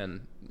exist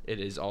and it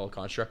is all a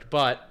construct.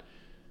 But,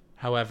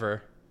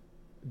 however,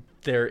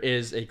 there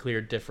is a clear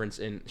difference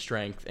in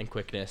strength and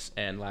quickness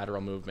and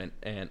lateral movement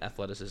and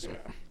athleticism,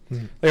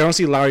 Like, I don't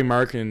see Larry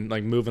Markin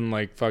like moving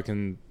like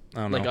fucking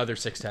I don't like know other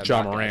 6'10"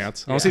 John black guys.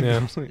 Morant. I don't see.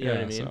 Yeah. You know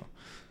what I mean?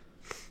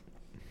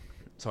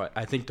 So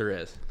I think there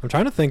is. I'm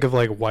trying to think of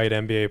like white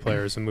NBA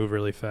players who move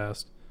really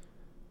fast,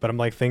 but I'm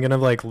like thinking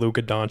of like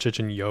Luka Doncic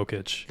and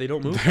Jokic. They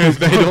don't move.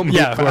 they don't move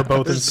Yeah, who are fast.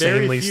 both There's very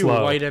insanely few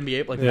slow. white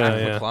NBA like Yeah, Matt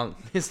yeah. McClung.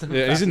 Is the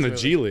Yeah, he's in the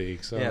fastest G mover.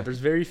 League. So Yeah, there's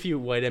very few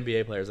white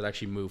NBA players that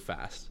actually move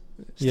fast.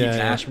 Steve Yeah, yeah.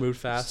 Nash moved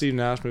fast, Steve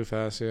Nash moved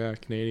fast. Yeah,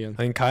 Canadian. I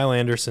think Kyle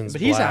Anderson's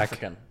but he's black.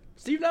 African.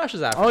 Steve Nash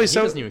is African. Oh, he he's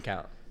South- doesn't even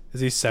count. Is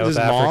he Is South his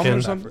mom African?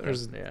 or something? Or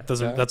is- Yeah.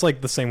 Doesn't Yeah. that's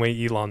like the same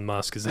way Elon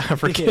Musk is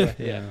African? Yeah.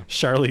 Yeah.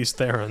 Charlize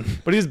Theron.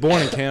 But he was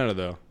born in Canada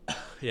though.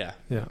 Yeah.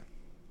 Yeah.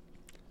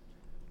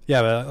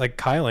 Yeah, but like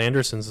Kyle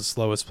Anderson's the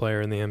slowest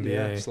player in the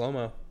NBA, Slow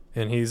mo.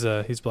 and he's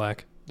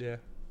black. Yeah.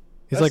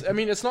 He's That's- like I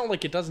mean, it's not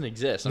like it doesn't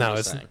exist. I'm No,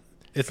 just it's- saying.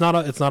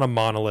 it's not a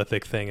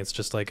monolithic thing. It's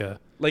just like a.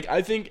 Like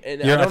I think.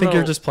 And I don't think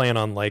you're know just playing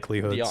on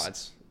likelihoods. the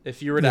odds.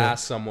 If you were to Yeah.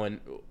 ask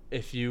someone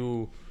if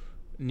you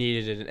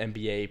needed an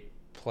NBA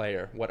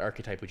player, what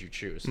archetype would you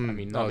choose? I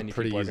mean, not many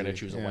pretty people are going to easy,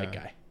 choose a yeah. white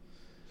guy.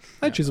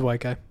 I'd choose a white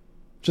guy,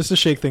 just to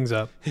shake things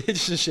up.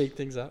 Just to shake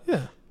things up.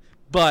 Yeah.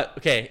 But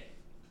okay,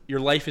 your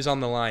life is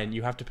on the line.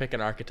 You have to pick an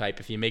archetype.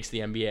 If he makes the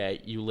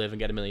NBA, you live and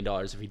get $1 million.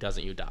 If he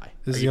doesn't, you die.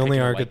 Is Are the you only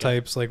picking a white guy?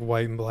 archetypes like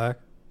white and black?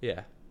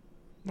 Yeah.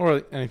 Or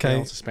anything Okay.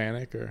 else,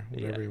 Hispanic or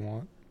whatever Yeah. you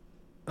want.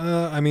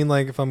 I mean,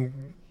 like if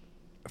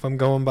I'm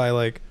going by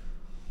like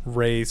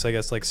race, I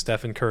guess like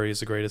Stephen Curry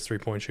is the greatest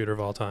 3-point shooter of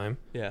all time,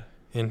 Yeah.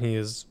 and he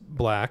is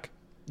black.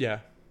 Yeah.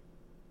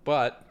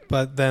 But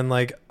But then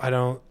like I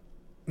don't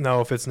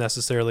know if it's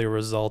necessarily a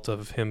result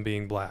of him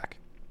being black.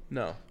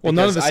 no. Well,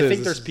 none of Because this I is. think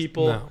This there's is-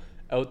 people No.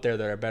 out there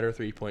that are better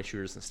 3-point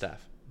shooters than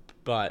Steph.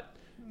 But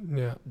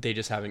Yeah. they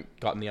just haven't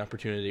gotten the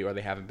opportunity or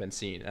they haven't been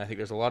seen. And I think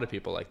there's a lot of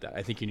people like that.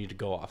 I think you need to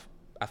go off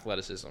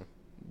athleticism,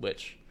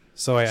 which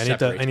So I need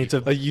to.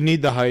 Like you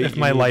need the height. If you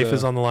my need life the-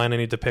 is on the line, I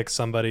need to pick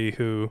somebody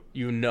who.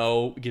 you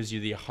know gives you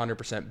the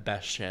 100%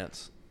 best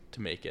chance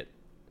to make it.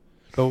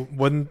 But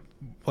wouldn't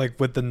like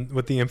with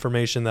the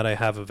information that I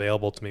have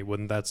available to me,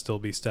 wouldn't that still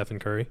be Stephen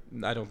Curry?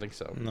 I don't think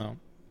so. No.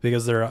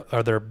 Because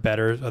are there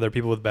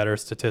people with better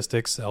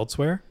statistics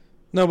elsewhere?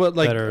 No, but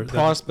like That are-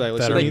 prospect. that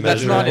Like, are Like certain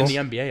that's not in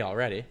measurables. the NBA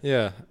already.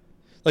 Yeah.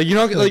 Like you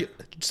know, like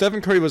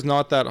Stephen Curry was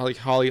not that like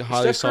highly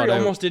Steph sought Curry out.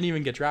 almost didn't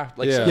even get drafted.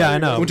 Like, yeah. Steph Yeah, I Curry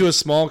know. Went to a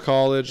small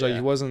college. Like Yeah.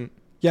 he wasn't.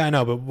 Yeah, I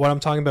know, but what I'm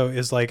talking about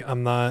is like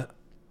I'm not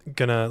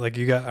gonna like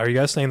are you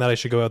guys saying that I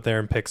should go out there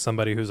and pick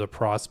somebody who's a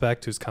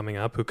prospect who's coming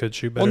up who could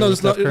shoot better? Well, no, than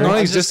it's not, Steph Curry? not an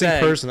I'm just existing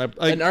saying, person.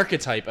 Like, an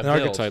archetype, an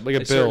archetype, like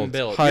a certain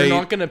build. You're Height,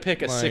 not gonna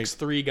pick a like-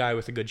 6'3" guy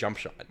with a good jump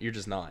shot. You're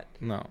just not.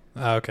 no,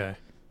 Okay,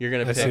 You're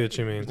gonna I pick. see what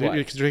you mean. What?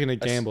 you're taking a A s-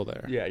 gamble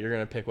there. Yeah, you're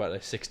gonna pick what,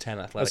 like 6'10"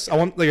 athletic. I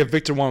want like a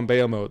Victor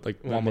Wembanyama mode,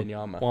 like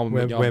Wembanyama.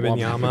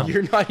 Wembanyama.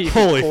 You're not even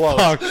Holy close.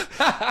 fuck!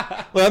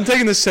 Like, I'm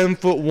taking the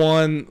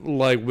 7'1",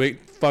 like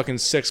fucking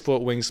 6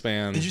 foot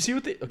wingspan. Did you see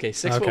what the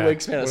 6 foot Okay.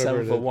 wingspan at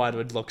Whatever it 7'1"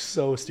 would look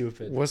so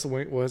stupid. What's the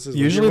wing? What's his?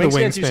 Usually Your the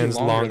wingspan's usually wingspan's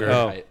longer. than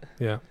Oh. height.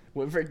 Yeah,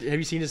 Have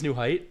you seen his new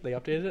height? They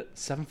updated it.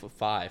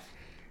 7'5"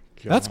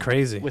 that's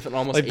crazy. with an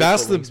almost Like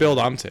that's 8-foot the build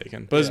wingspan. I'm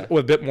taking, but Yeah. it's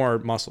with a bit more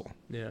muscle.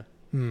 Yeah.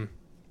 Hmm.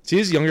 See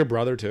his younger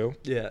brother too.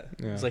 Yeah.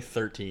 Yeah. He's like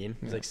 13.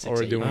 He's Yeah. like 6'8".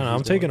 Already I doing don't know, he's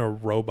I'm doing. taking a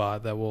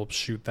robot that will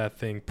shoot that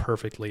thing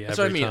perfectly That's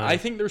every what I mean. time. I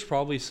think there's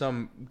probably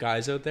some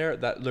guys out there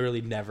that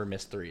literally never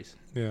miss threes.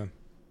 Yeah,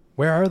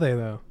 Where are they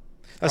though?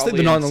 that's the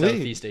Probably they're not in the league.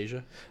 Southeast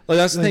Asia. Like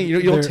that's the Like, thing.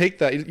 You don't they're- take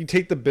that. You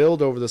take the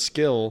build over the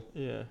skill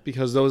Yeah.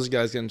 because those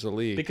guys get into the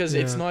league. Because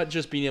it's Yeah. not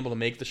just being able to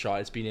make the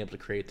shot; it's being able to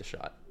create the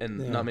shot,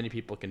 and Yeah. not many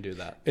people can do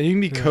that. And you can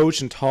be Yeah.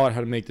 coached and taught how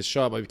to make the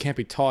shot, but you can't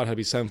be taught how to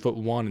be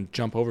 7'1" and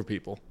jump over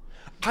people.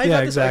 I've Yeah,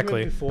 had this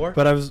argument exactly. before.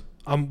 But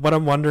what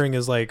I'm wondering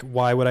is like,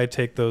 why would I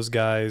take those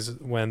guys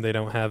when they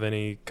don't have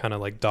any kind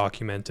of like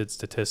documented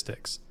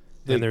statistics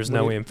Like, and there's what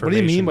no do you- information?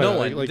 what do you mean by no that?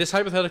 one. Like- This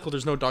hypothetical,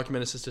 there's no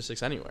documented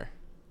statistics anywhere.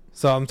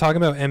 So I'm talking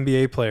about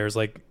NBA players,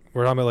 like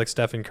we're talking about like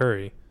Stephen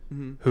Curry,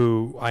 Mm-hmm.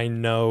 who I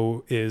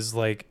know is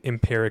like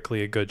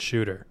empirically a good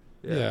shooter,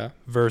 Yeah.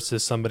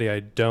 versus somebody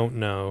I don't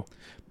know.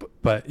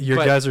 But you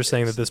But guys are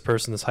saying that this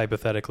person is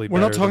hypothetically We're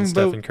better not talking than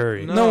about- Stephen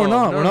Curry. No, we're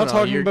not. We're not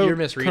talking you're, about You're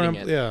misreading current-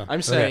 it. yeah.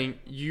 I'm saying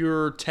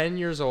you're 10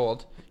 years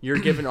old. You're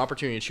given an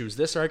opportunity to choose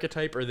this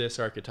archetype or this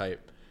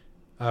archetype.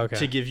 Okay.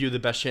 to give you the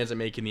best chance at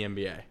making the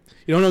NBA.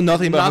 You don't know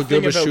nothing about how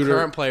Nothing good of a about shooter.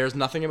 current players,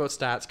 nothing about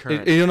stats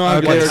current. You don't know how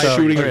Okay, good they are so-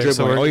 shooting okay, and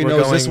so dribbling. All you we're know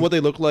is this is going- what they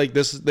look like.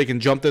 They can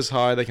jump this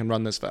high. They can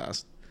run this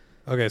fast.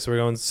 Okay, so we're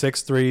going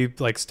 6'3",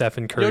 like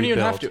Stephen You Curry don't even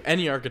build. have to.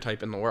 Any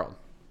archetype in the world.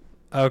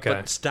 Okay.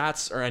 But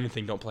stats or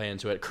anything don't play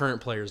into it.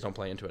 Current players don't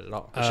play into it at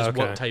all. It's just Okay.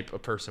 what type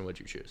of person would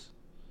you choose?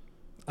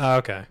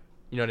 Okay.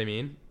 You know what I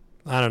mean?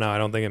 I don't know. I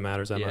don't think it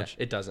matters that Yeah, much.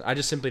 it doesn't. I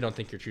just simply don't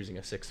think you're choosing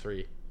a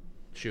 6'3"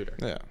 shooter.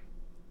 Yeah.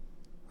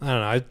 I don't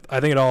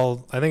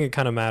know. I think it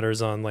kind of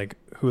matters on like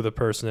who the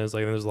person is.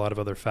 Like there's a lot of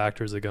other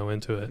factors that go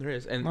into it. There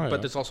is, and Oh, yeah.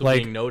 but there's also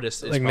Like- being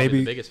noticed is like probably maybe-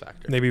 the biggest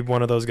factor. Maybe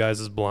one of those guys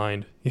is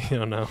blind. You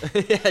don't know.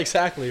 Yeah,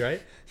 exactly,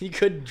 right? You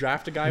could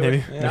draft a guy Maybe,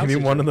 with maybe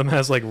one of them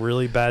has like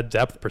really bad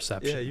depth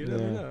perception. Yeah, you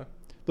never Yeah. know.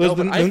 But No,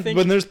 but I think-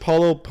 when there's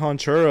Paulo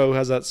Ponchero who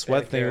has that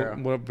sweat Banchero.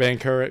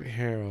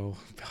 thing,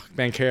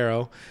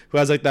 Banchero, who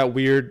has like that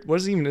weird.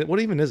 What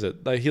even is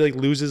it? Like he like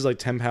loses like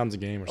 10 pounds a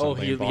game or Oh,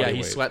 something. he in body he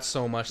weight. sweats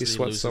so much. He that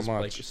sweats he so loses,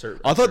 much. Like,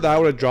 certain, I thought that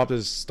would have dropped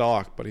his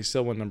stock, but he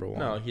still went number one.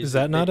 No, he's Is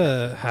that not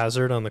a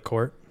hazard on the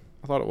court?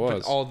 I thought it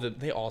But was.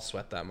 they all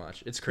sweat that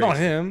much. It's crazy. Not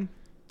him.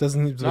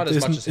 Doesn't Not as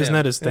isn't, much as isn't him.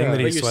 that his thing Yeah. that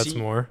he But you sweats see-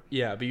 more?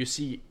 Yeah, but you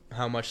see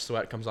how much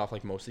sweat comes off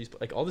like most of these,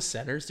 like all the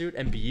centers, dude.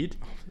 Embiid,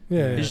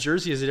 Yeah. his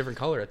jersey is a different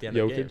color at the end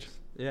of Jokic. games.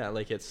 Yeah,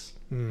 like it's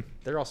Mm.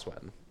 they're all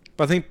sweating.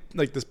 But I think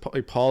like this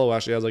like Paulo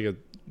actually has like a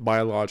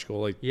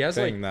biological like He has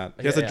thing like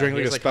that he has to drink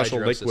he like has, a special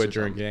hydrosis liquid or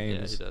during something.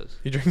 games. Yeah, he does.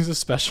 He drinks a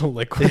special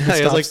liquid Yeah, to he has,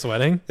 stop like-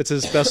 sweating. It's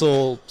his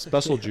special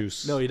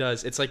juice. No, he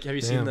does. It's like, have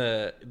you seen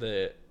Damn.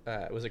 the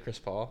was it Chris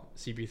Paul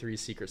CP3's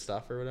secret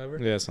stuff or whatever?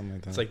 Yeah, something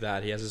like that. It's like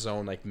that. He has his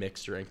own like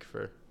mixed drink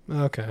for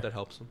Okay. that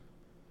helps him.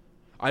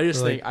 I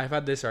just Like- think I've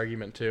had this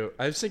argument too.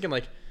 I was thinking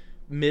like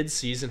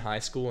mid-season high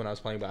school when I was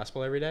playing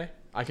basketball every day,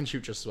 I can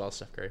shoot just as well as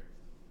Steph Curry.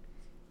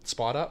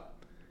 Spot up.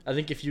 I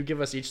think if you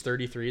give us each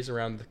 33s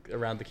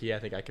around the key, I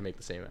think I can make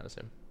the same amount as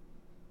him.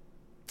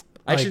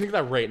 I actually Like- think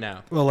that right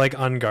now. Well, like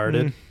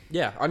unguarded. Mm.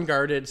 Yeah,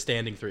 unguarded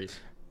standing threes.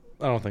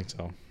 I don't think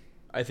so.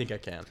 I think I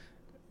can.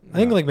 I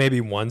think like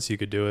maybe once you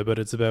could do it, but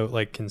it's about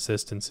like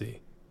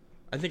consistency.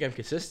 I think I'm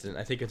consistent.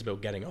 I think it's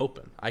about getting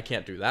open. I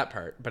can't do that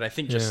part, but I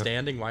think just Yeah.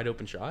 standing wide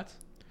open shots.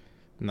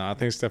 No, I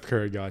think Steph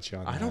Curry got you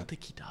on I that. don't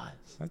think he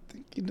does. I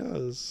think he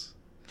does.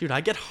 Dude,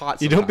 I get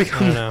hot. You don't sometimes.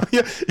 become.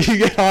 I don't you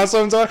get hot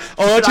sometimes.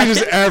 Oh, that Dude, I changes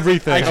get-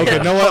 everything. I Okay, get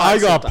you know what? hot I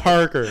got sometimes.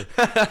 Parker.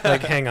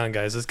 Like, hang on,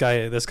 guys. This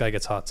guy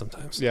gets hot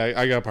sometimes. Yeah,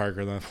 I got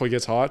Parker. Then if he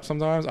gets hot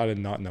sometimes, I did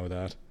not know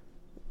that.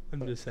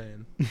 I'm just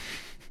saying.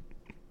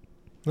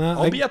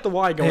 No, I'll be at the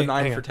Y going Hey,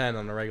 9 hang for on. 10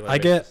 on a regular I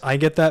basis.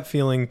 get that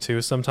feeling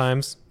too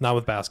sometimes. Not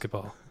with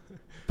basketball,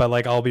 but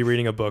like I'll be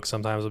reading a book.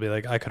 Sometimes I'll be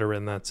like, I could have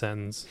written that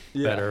sentence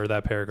Yeah. better, or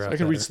that paragraph. I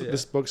can read better.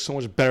 this book so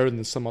much better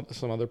than some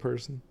other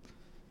person.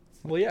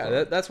 Well,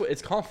 yeah, that's what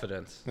it's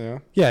confidence. Yeah,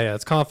 Yeah,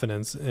 it's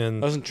confidence,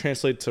 and doesn't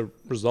translate to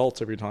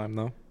results every time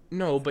though.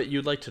 No, but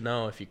you'd like to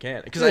know if you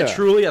can. Because Yeah. I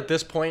truly, at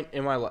this point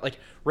in my life, like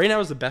right now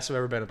is the best I've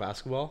ever been at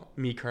basketball.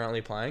 Me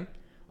currently playing,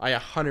 I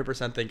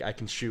 100% think I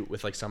can shoot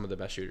with like some of the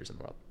best shooters in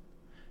the world.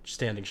 Just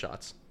standing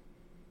shots.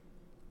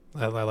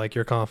 I like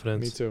your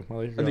confidence. Me too. I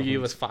like I think you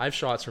give us 5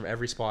 shots from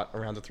every spot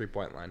around the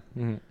 3-point line.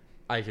 Mm-hmm.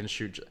 I can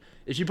shoot.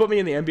 If you put me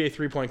in the NBA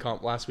 3-point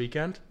comp last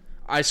weekend,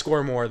 I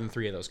score more than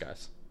 3 of those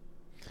guys.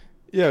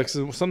 Yeah, because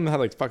some of them had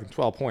like fucking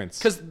 12 points.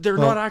 Because they're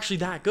Well, not actually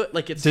that good.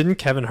 Like it's Didn't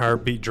Kevin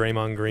Hart beat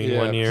Draymond Green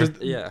one year?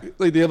 'cause, Yeah.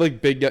 like they have like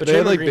big. but They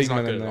have Draymond like Green's big not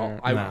men good in at all.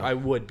 there. I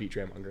would beat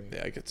Draymond Green.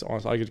 Yeah, I could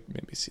honestly, I could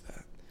maybe see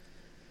that.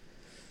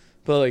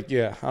 But like,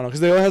 yeah, I don't know,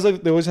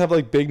 because they always have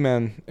like big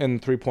men in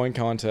 3-point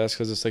contests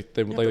because it's like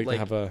they but, like, like,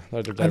 have a.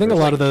 I think a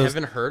lot of those.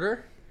 Kevin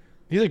Herter.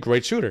 He's a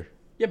great shooter.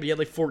 Yeah, but he had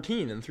like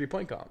 14 in the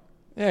 3-point comp.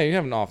 Yeah, you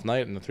have an off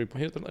night in the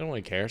 3-point. He don't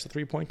really care. It's a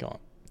 3-point comp.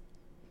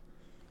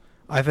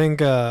 I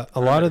think a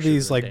lot better of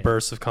these shooter than like Dame.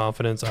 bursts of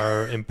confidence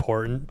are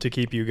important to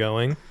keep you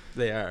going.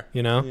 They are.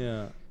 You know.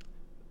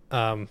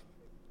 Yeah.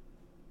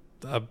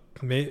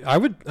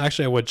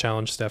 I would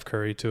challenge Steph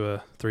Curry to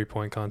a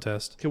 3-point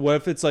contest. Okay, what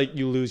if it's like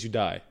you lose, you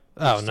die?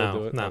 Oh still do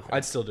no, it? no. Okay.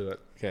 I'd still do it.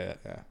 Okay,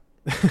 yeah.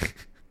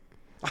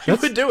 I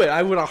would do it.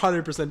 I would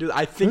 100% do it.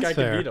 I think That's I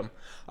can fair. beat him.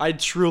 I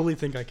truly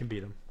think I can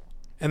beat him.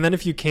 And then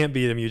if you can't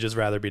beat him, you just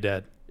rather be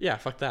dead. Yeah,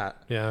 fuck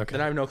that. Yeah. Okay.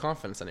 Then I have no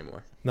confidence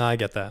anymore. No, I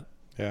get that.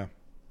 Yeah.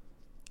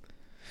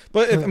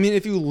 But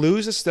if you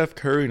lose to Steph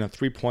Curry in a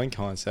 3-point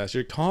contest,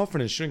 your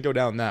confidence shouldn't go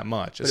down that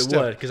much. But It's it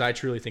still- would, because I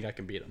truly think I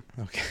can beat him.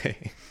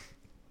 Okay.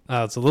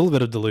 It's a little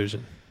bit of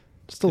delusion,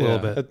 just a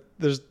little Yeah. bit.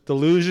 There's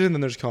delusion,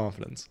 then there's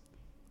confidence.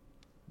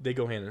 They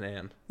go hand in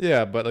hand.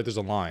 Yeah, but like there's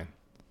a line.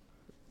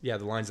 Yeah,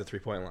 the line's the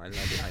 3-point line, and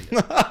I'm behind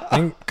it. I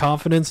think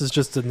confidence is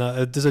just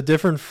there's a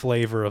different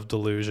flavor of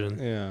delusion.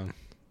 Yeah.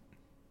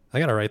 I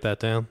gotta write that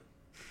down.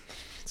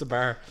 It's a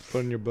bar. Put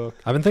in your book.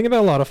 I've been thinking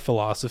about a lot of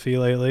philosophy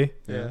lately.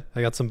 Yeah.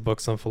 I got some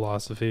books on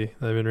philosophy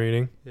that I've been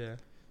reading. Yeah.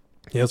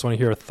 You guys want to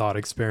hear a thought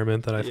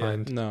experiment that I Yeah.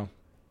 find? No.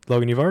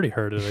 Logan, you've already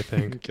heard it, I I'm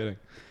think. kidding.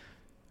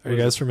 Are you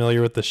guys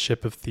familiar with the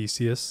ship of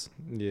Theseus?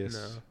 Yes.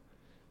 No.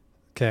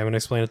 Okay, I'm gonna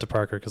explain it to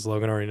Parker because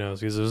Logan already knows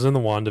because it was in the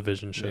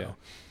WandaVision show. Yeah.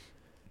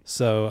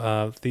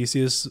 So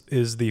Theseus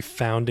is the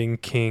founding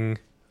king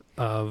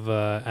of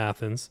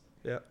Athens,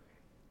 Yeah.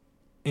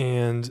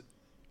 and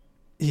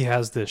he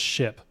has this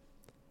ship,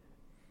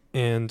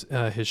 and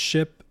his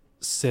ship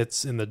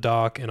sits in the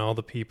dock, and all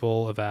the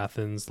people of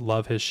Athens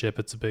love his ship.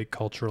 It's a big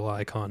cultural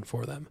icon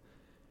for them.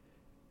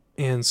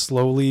 And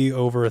slowly,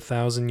 over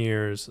 1,000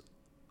 years,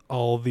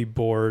 all the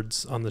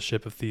boards on the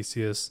ship of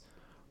Theseus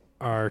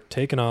are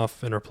taken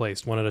off and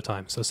replaced one at a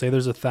time. So say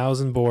there's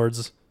 1,000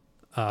 boards,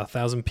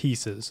 1,000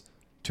 pieces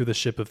to the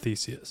ship of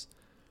Theseus.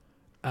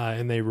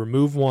 And they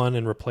remove one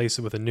and replace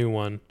it with a new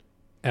one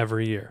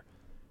every year.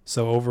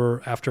 So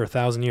after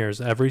 1,000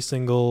 years, every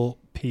single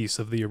piece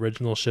of the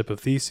original ship of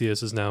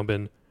Theseus has now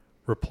been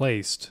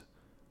replaced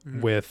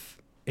with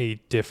a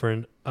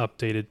different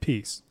updated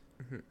piece.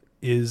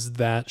 Is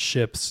that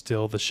ship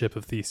still the ship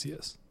of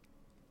Theseus?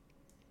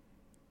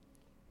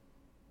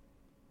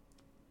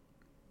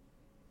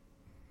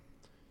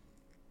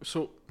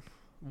 So,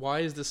 why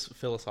is this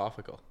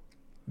philosophical?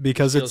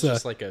 Because Feels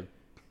just like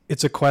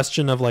it's a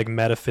question of like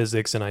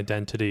metaphysics and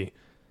identity.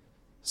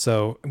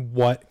 So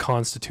what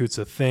constitutes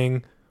a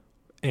thing,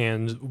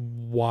 and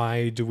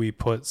why do we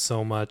put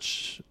so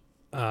much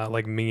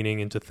like meaning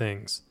into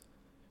things?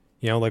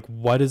 You know, like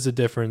what is the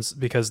difference?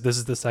 Because this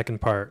is the second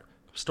part.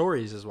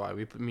 stories is why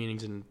we put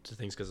meanings into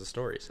things because of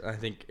stories. And I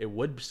think it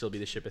would still be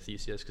the ship of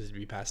Theseus because it'd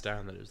be passed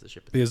down that it was the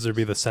ship of Because Theseus. there'd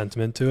be the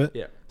sentiment to it.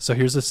 Yeah. So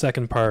here's the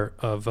second part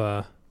of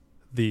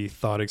the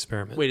thought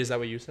experiment. Wait, is that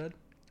what you said?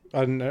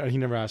 He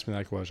never asked me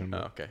that question. Oh,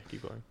 But okay.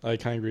 Keep going. I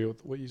kind of agree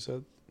with what you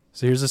said.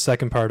 So here's the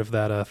second part of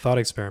that thought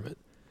experiment.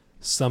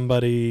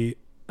 Somebody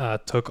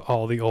took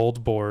all the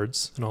old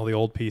boards and all the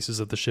old pieces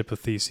of the ship of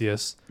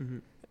Theseus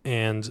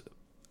and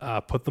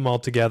put them all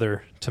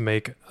together to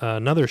make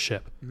another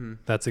ship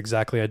that's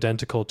exactly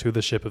identical to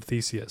the ship of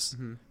Theseus.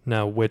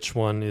 Now, which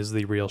one is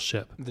the real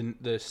ship?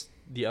 The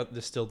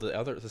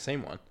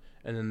same one,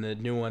 and then the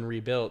new one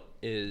rebuilt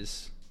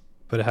is.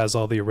 But it has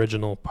all the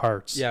original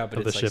parts Yeah, but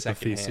of the it's like ship of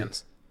secondhand.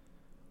 Theseus.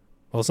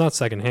 Well, it's not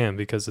secondhand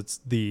because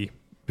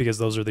because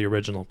those are the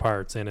original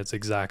parts and it's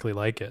exactly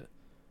like it.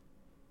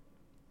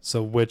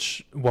 So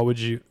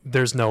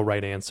there's no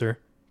right answer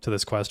to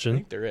this I question.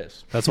 think there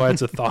is. That's why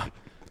it's a thought.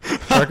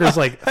 Parker's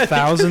like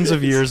thousands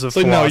of years of It's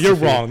like, no, you're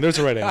philosophy. wrong. There's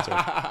a right answer.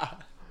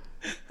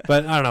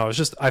 But I don't know. It's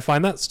just, I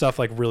find that stuff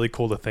like really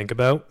cool to think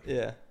about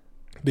Yeah.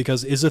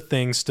 because is a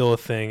thing still a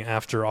thing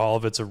after all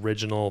of its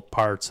original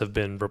parts have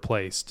been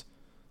replaced?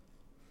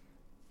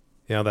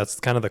 You know, that's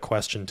kind of the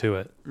question to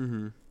it.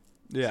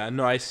 Yeah.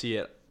 No, I see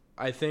it.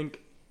 I think.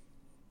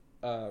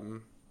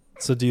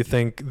 So do you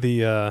think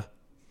the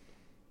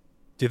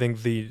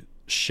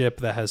ship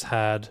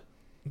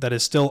that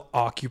is still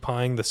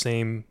occupying the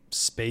same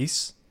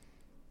space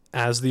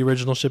as the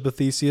original ship of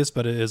Theseus,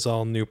 but it is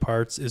all new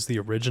parts, is the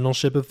original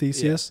ship of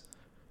Theseus?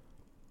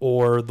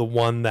 Or the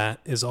one that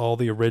is all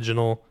the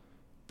original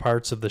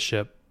parts of the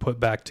ship put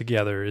back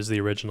together is the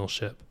original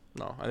ship?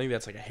 No, I think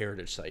that's like a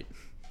heritage site.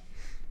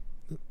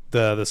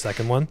 The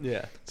second one?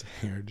 Yeah. It's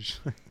a heritage.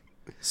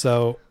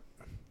 So,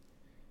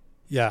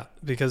 yeah,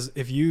 because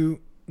if you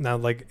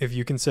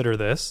consider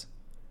this,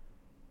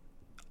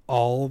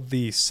 all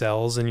the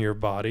cells in your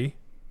body,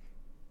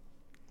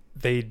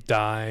 they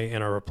die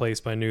and are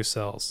replaced by new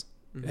cells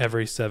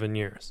every 7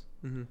 years.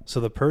 So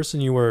the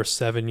person you were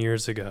 7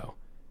 years ago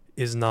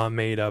is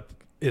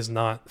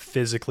not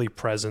physically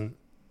present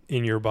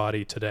in your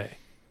body today.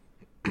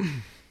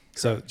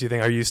 So do you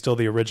think, are you still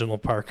the original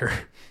Parker?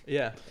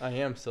 Yeah, I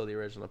am still the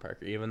original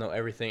Parker, even though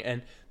everything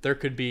and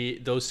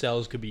those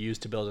cells could be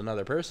used to build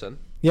another person.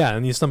 Yeah,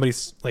 and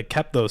somebody's like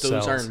kept those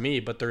cells. Those aren't me,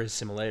 but there is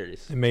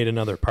similarities. and made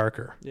another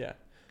Parker. Yeah,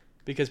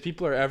 because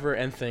people are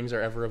and things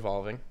are ever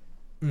evolving.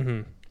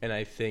 And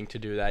I think to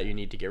do that, you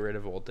need to get rid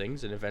of old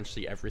things, and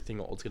eventually everything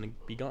old's going to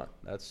be gone.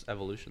 That's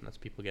evolution. That's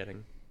people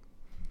getting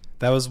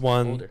That was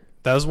one. older.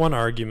 That was one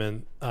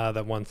argument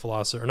that one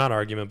philosopher, or not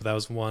argument, but that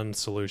was one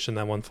solution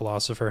that one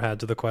philosopher had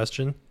to the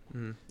question.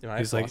 Am I a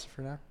He's like-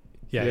 philosopher now?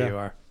 Yeah, Yeah. you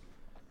are.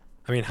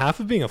 I mean,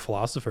 half of being a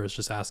philosopher is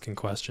just asking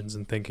questions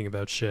and thinking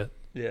about shit.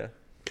 Yeah.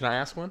 Can I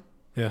ask one?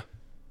 Yeah.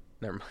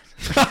 Never mind.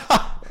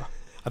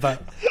 I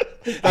thought,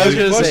 I was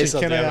going to question, say can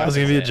something. I I'm not ask? I was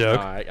gonna be a say it.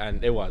 joke.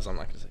 No, it was. I'm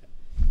not going to say it.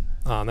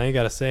 oh, now you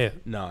got to say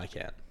it. No, I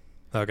can't.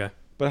 Okay.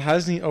 But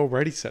hasn't he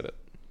already said it?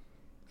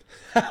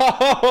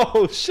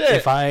 Oh,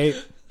 shit.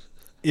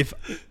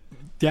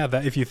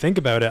 If you think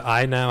about it,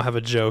 I now have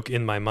a joke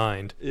in my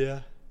mind.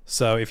 Yeah.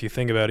 So if you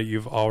think about it,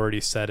 you've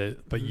already said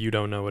it, but you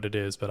don't know what it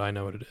is, but I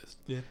know what it is.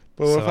 Yeah.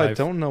 But what So if I I've-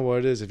 don't know what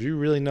it is? If you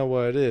really know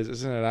what it is,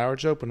 isn't it our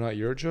joke but not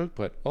your joke?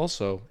 But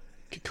also,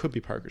 it could be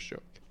Parker's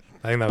joke.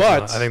 I think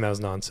that was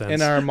nonsense.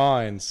 In our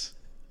minds,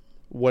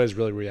 what is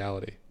really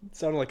reality? It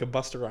sounded like a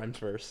Busta Rhymes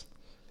verse.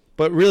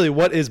 But really,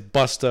 what is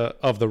Busta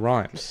of the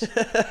rhymes?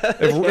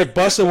 if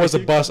Busta was to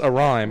bust a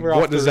rhyme, We're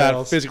what off the does that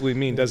rails. physically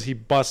mean? Does he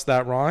bust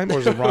that rhyme, or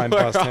does the rhyme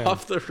bust We're him?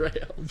 off the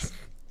rails.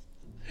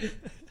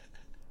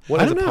 What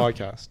I is a don't know.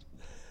 podcast?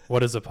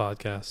 What is a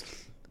podcast?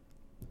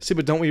 See,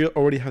 but don't we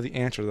already have the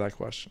answer to that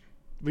question?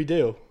 We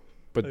do.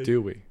 But do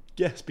we?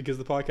 Yes, because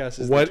the podcast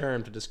is What- the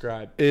term to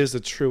describe. Is the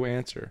true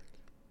answer?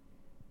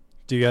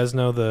 Do you guys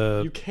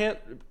know You can't.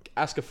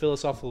 ask a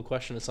philosophical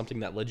question of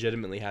something that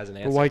legitimately has an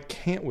answer. But why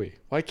can't we?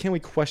 Why can't we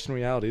question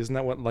reality? Isn't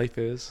that what life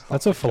is?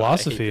 That's what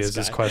philosophy this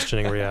is guy.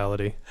 questioning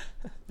reality.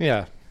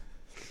 Yeah.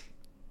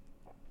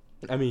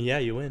 I mean, yeah,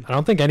 you win. I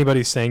don't think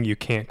anybody's saying you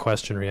can't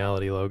question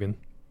reality, Logan.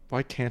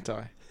 Why can't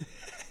I?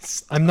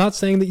 I'm not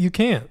saying that you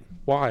can't.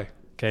 Why?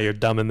 Okay, you're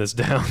dumbing this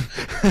down.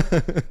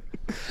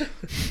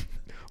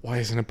 Why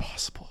isn't it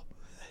possible?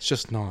 It's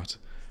just not.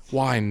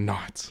 Why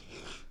not?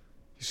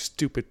 You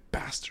stupid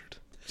bastard.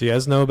 Do you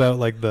guys know about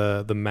like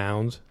the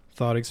mound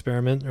thought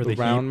experiment or The the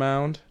round heap?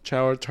 mound?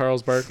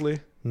 Charles Barkley?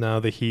 No,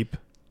 the heap.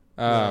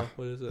 No,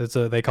 what is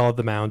it? They call it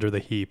the mound or the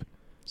heap.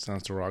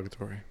 Sounds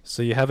derogatory.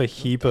 So you have a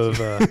heap of.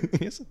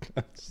 Yes, it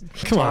does.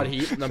 Come Todd on,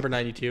 Heap, number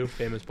 92,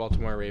 famous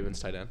Baltimore Ravens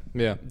tight end.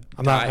 Yeah.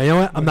 I'm not. You know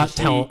what? I'm not He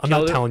telling. I'm not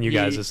killed- telling you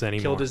guys he this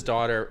anymore. Killed his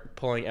daughter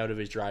pulling out of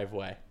his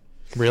driveway.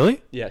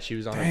 Really? Yeah, she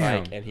was on a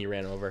Damn. bike and he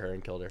ran over her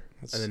and killed her,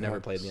 That and then never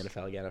sucks. played in the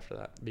NFL again after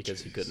that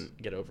because he couldn't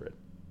get over it.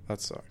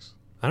 That sucks.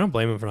 I don't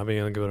blame him for not being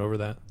able to go over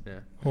that. Yeah.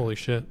 Holy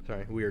shit!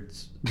 Sorry, weird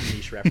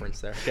niche reference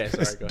there. Okay,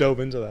 sorry. Just Go ahead. dove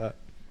into that.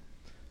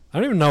 I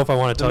don't even know if I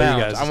want to The tell you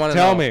mound. guys. I wanna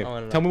Tell know. me. I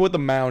wanna Tell know. me what the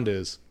mound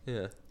is.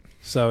 Yeah.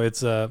 So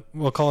it's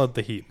we'll call it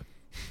the heap.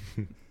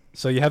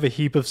 So you have a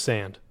heap of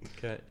sand,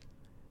 Okay.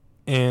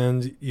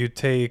 and you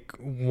take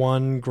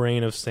 1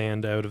 grain of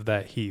sand out of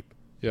that heap.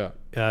 Yeah.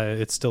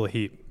 It's still a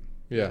heap.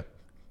 Yeah.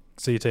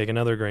 So you take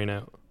another grain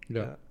out.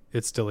 Yeah.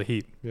 It's still a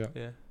heap. Yeah.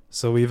 Yeah.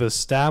 So we've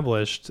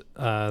established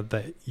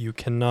that you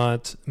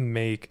cannot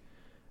make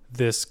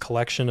this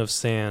collection of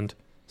sand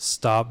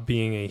stop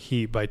being a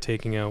heap by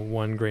taking out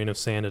 1 grain of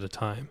sand at a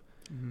time.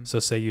 Mhm. So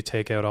say you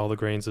take out all the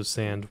grains of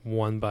sand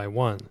one by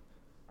one.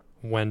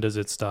 When does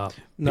it stop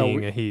No,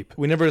 being a heap?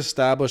 We never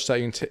established that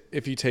if you take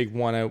if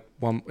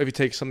you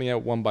take something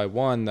out one by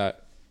one,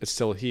 that it's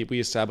still a heap.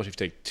 We established if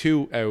you take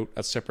 2 out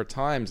at separate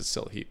times, it's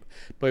still a heap.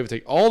 But if you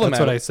take all of them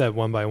That's out, what I said,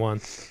 one by one.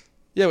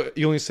 yeah,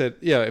 you only said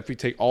if we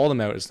take all of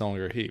them out, it's no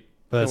longer a heap.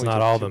 But that's Then we not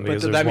took all of 2 them out.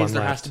 because But there's that means one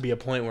there has left. to be a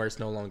point where it's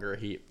no longer a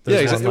heap. There's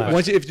Yeah, one exactly.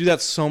 left. If you do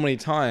that so many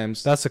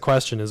times, That's the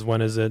question: is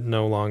when is it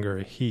no longer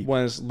a heap?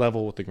 when it's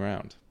level with the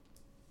ground.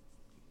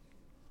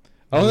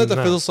 I don't think that's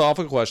a No.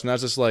 philosophical question.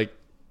 That's just like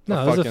No,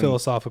 that's a fucking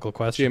philosophical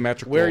question.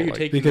 geometrical. Where are you like,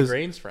 taking the because-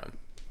 grains from?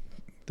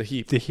 the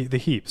heap? The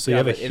heap. So yeah, you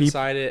have a but heap.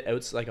 inside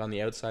it, like on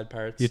the outside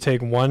parts. You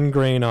take 1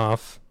 grain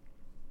off,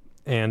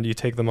 and you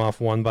take them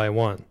off one by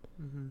one.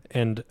 Mhm.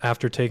 And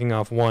after taking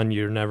off 1,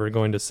 you're never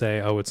going to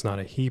say, "Oh, it's not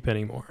a heap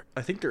anymore,"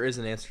 I think there is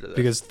an answer to this.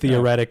 because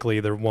theoretically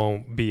there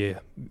won't be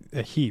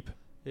a heap,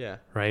 yeah.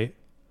 right?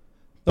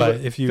 No,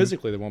 But if you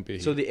physically there won't be a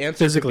heap. So the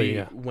answer Physically,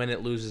 could be yeah. when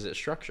it loses its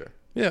structure.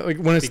 yeah, like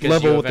when it's Because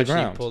level you with the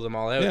eventually ground. pull them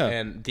all out, Yeah.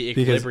 and the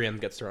Because- equilibrium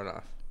gets thrown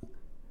off.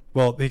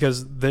 well,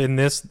 because in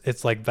this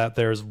it's like that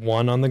there's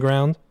 1 on the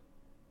ground,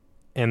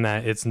 and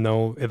that it's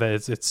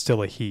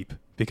still a heap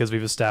because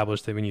we've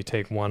established that when you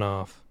take 1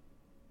 off,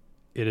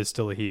 it is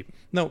still a heap.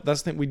 No,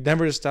 that's the thing. We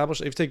never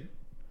established. If you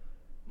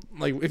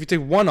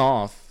take 1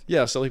 off,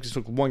 yeah. So like, you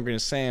took 1 grain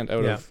of sand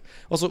out Yeah. of.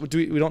 Also, we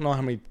don't know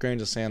how many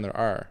grains of sand there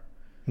are.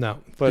 No,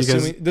 But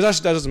because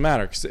that doesn't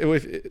matter because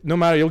no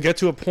matter, you'll get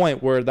to a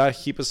point where that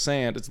heap of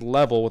sand it's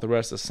level with the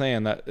rest of the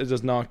sand, that it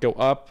does not go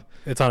up.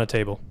 it's on a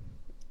table.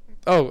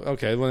 Oh,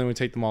 okay. Well, then we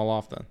take them all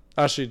off then.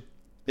 Actually,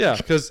 yeah,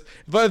 because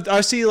if I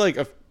see like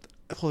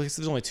well, I guess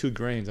there's only 2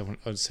 grains. I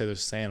would say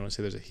there's sand. I wouldn't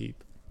say there's a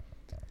heap.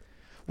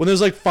 When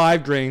there's like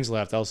 5 grains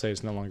left, I'll say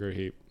it's no longer a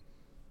heap.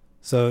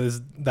 So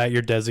is that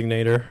your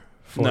designator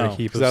for No, a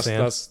heap 'cause of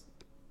sand? that's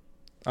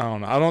I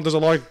don't know. I don't. There's a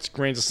lot of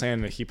grains of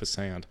sand in a heap of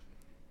sand.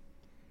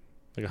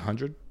 Like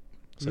 100.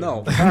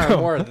 No, far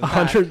more than that.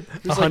 100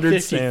 There's 100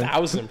 like sand.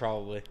 50,000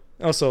 probably.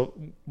 Also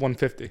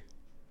 150.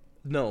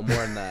 No, more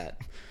than that.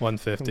 I'm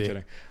 150.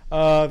 kidding.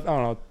 I don't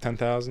know.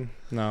 10,000.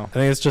 No. I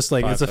think it's just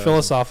like it's a 5,000.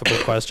 philosophical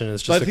question.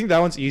 It's So I just think that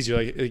one's easier.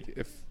 I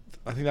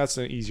think that's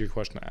an easier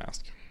question to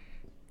ask,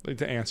 like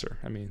to answer.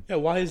 I mean, Yeah,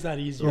 why is that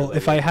easier? well,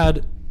 if I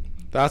had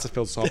that's a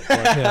philosophical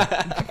question.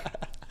 yeah,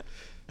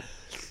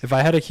 if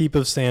I had a heap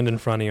of sand in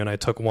front of you and I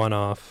took 1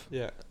 off,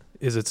 yeah,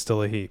 is it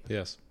still a heap?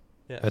 Yes.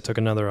 yeah. I took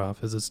another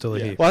off, is it still a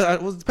Yeah. heap?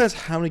 Well, it depends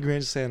how many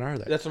grains of sand are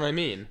there. That's what I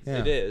mean. Yeah.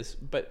 It is,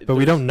 but But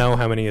we there's- don't know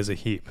how many is a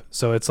heap.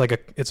 So it's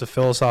like it's a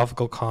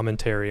philosophical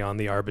commentary on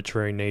the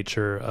arbitrary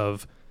nature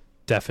of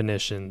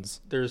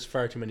definitions. There's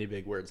far too many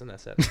big words in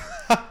that sentence.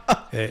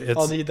 It's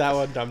I'll need that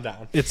one dumbed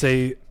down. it's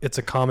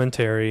a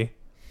commentary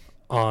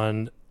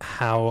on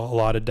how a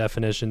lot of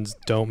definitions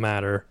don't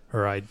matter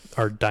or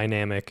are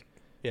dynamic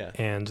Yeah,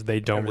 and they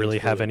don't really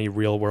Everything's have fluid. any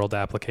real world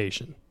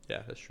application.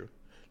 yeah, that's true.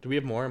 Do we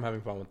have more? I'm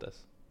having fun with this.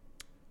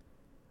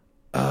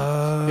 You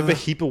have a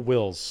heap of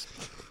wills.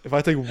 If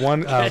I take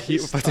one, if I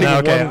take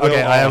okay, one will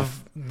okay. I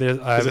off,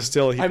 have is it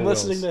still a heap I'm of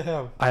listening wills? to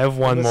him. I have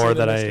one more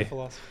that I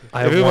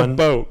I have if you have one. a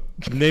boat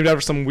named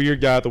after some weird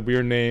guy with a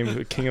weird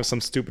name, king of some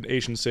stupid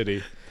Asian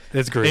city,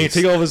 It's and you Greece.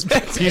 take all of his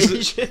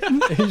pieces.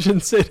 Asian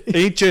city.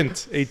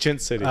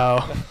 Ancient city.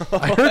 Oh,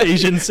 I heard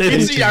Asian city.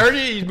 He's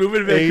already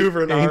moving to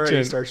Vancouver and already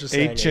Ancient- starts just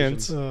saying ancient.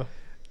 Asian.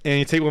 And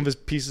you take one of his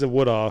pieces of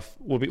wood off.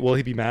 Will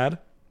he be mad?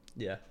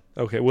 Yeah,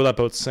 Okay. Will that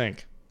boat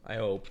sink? I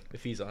hope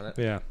if he's on it.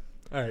 Yeah.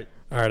 All right.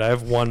 All right, I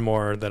have one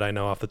more that I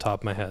know off the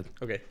top of my head.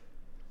 Okay.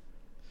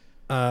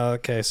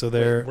 Okay, so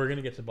there. We're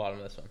gonna get to the bottom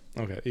of this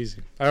one. Okay,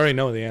 easy. I already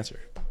know the answer.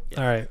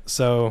 All right,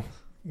 so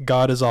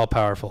God is all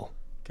powerful.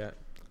 Okay.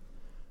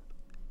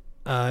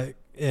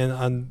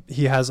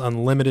 He has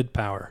unlimited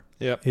power.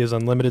 Yep. He has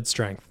unlimited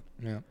strength.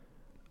 Yeah.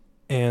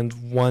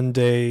 And one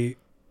day,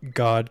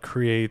 God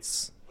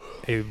creates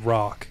a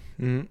rock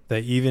Mm.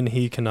 that even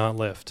he cannot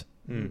lift.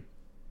 Mm.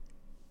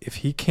 If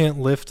he can't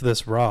lift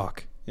this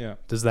rock, Yeah.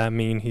 does that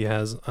mean he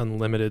has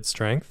unlimited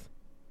strength?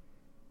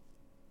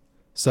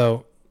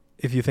 So,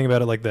 if you think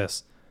about it like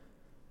this,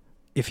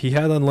 if he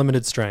had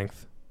unlimited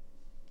strength,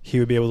 he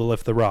would be able to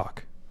lift the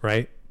rock,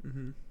 right?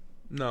 Mm-hmm.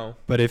 No.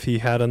 But if he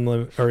had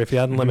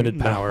unlimited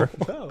No. power,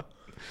 No.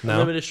 no.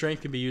 Unlimited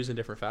strength can be used in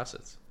different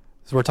facets.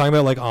 So we're talking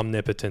about like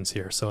omnipotence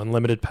here. So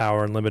unlimited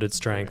power, unlimited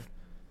strength.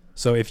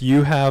 So if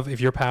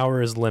your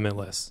power is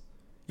limitless,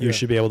 you Yeah.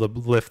 should be able to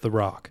lift the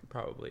rock.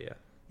 Probably, yeah.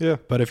 Yeah.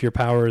 But if your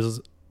power is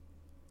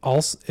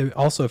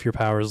also if your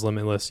power is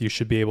limitless, you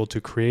should be able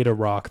to create a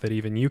rock that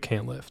even you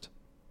can't lift.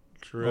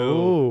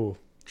 Oh.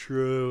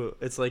 True.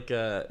 It's like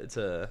it's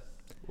a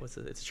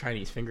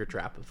Chinese finger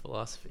trap of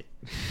philosophy.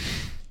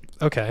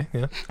 Okay,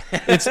 yeah.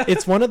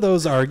 It's one of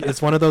those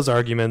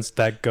arguments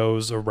that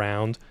goes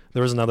around.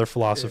 There was another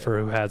philosopher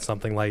who had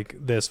something like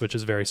this, which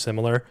is very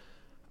similar.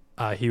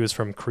 He was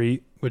from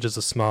Crete, which is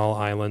a small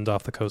island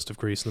off the coast of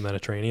Greece in the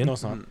Mediterranean. No,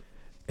 it's not.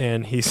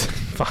 And he's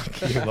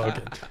fuck you,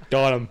 Logan.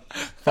 Got him.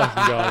 Fucking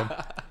got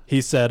him. He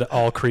said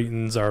all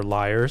Cretans are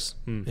liars,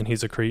 Hmm. and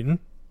he's a Cretan.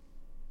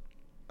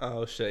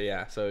 Oh shit,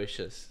 yeah. So it's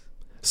just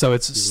So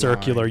it's He's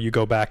circular. lying. You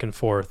go back and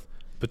forth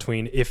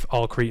between if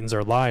all Cretans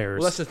are liars.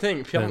 well, that's the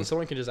thing. Then-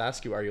 Someone can just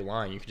ask you, "Are you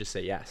lying?" You could just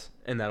say yes,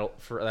 and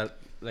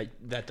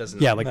that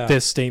doesn't. yeah, like No.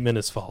 this statement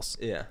is false.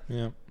 Yeah.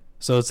 Yeah.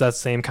 So it's that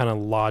same kind of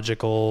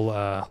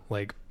logical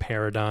like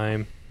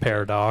paradox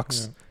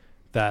Yeah.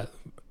 that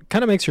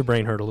kind of makes your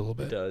brain hurt a little It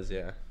bit. does,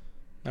 yeah.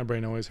 My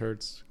brain always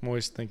hurts. I'm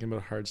always thinking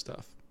about hard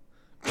stuff.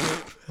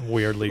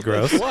 Weirdly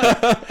gross.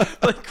 What?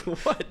 Like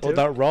what? Oh, Dude?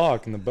 that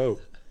rock in the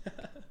boat.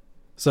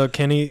 So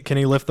can he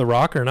lift the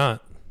rock or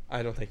not?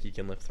 I don't think he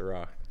can lift the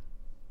rock.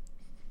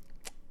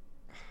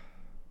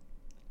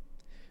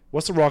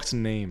 What's the rock's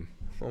name?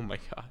 Oh my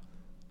god.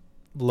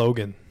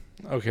 Logan.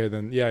 Okay,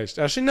 then yeah.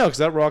 Actually, no, because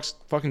that rock's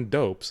fucking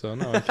dope. So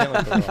no, I can't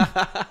lift the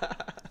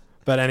rock.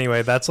 But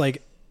anyway, that's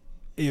like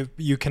if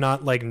you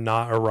cannot like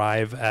not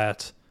arrive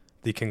at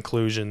the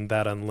conclusion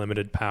that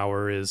unlimited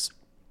power is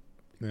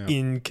Yeah.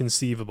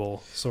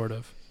 inconceivable, sort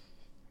of.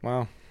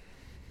 Wow.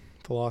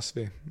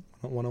 Philosophy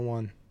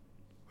 101.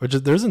 Which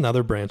is, there's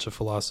another branch of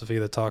philosophy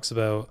that talks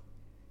about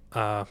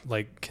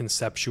like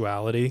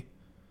conceptuality,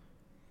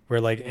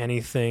 where like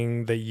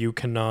anything that you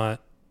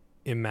cannot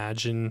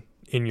imagine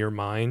in your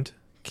mind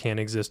can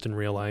exist in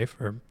real life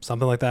or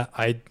something like that.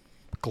 I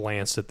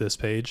glanced at this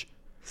page,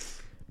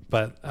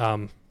 but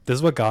this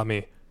is what got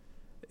me.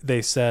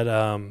 They said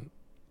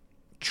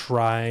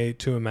try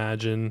to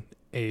imagine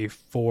a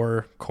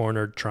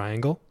 4-cornered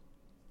triangle,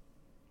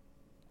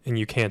 and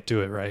you can't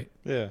do it, right?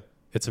 Yeah.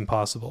 It's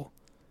impossible.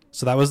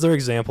 So that was their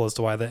example as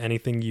to why that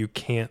anything you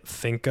can't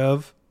think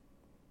of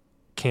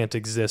can't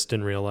exist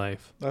in real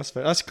life. That's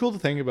fair. That's cool to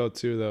think about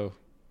too, though.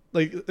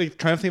 Like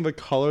trying to think of a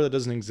color that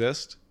doesn't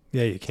exist,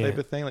 Yeah, you type can't.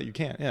 of thing. Like you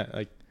can't. Yeah.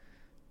 Like.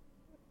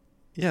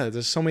 Yeah,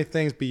 there's so many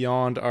things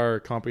beyond our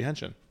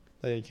comprehension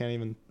that you can't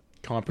even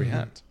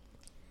comprehend.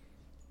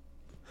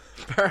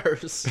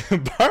 Bars.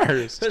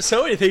 Bars. There's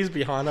so many things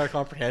beyond our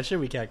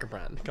comprehension we can't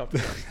comprehend.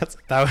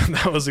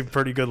 That was a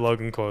pretty good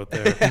Logan quote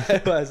there.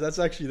 It was. That's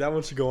actually, that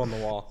one should go on the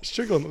wall.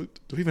 Should go. Do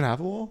we even have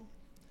a wall?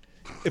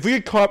 If we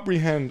could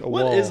comprehend a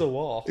wall. What is a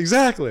wall?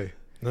 Exactly.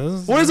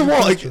 This What is a good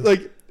wall? question.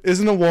 Like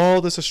isn't a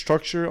wall just a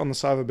structure on the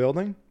side of a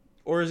building?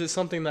 Or is it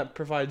something that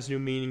provides new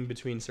meaning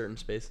between certain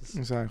spaces?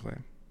 Exactly.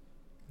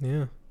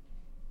 Yeah.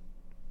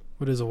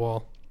 What is a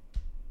wall?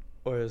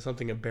 Or is it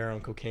something a bear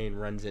on cocaine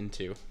runs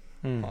into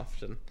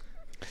often?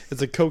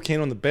 It's a cocaine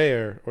on the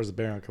bear, or is a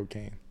bear on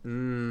cocaine?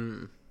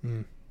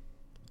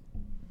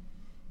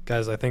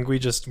 Guys, I think we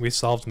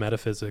solved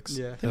metaphysics.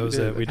 Yeah. I think That we was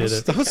did it. it. We did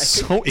it. That was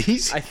so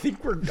easy. I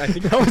think we're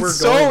That was we're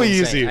so going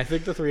insane. easy. I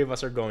think the three of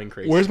us are going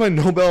crazy. Where's my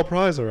Nobel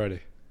Prize already?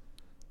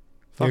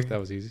 Fuck, You're- that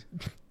was easy.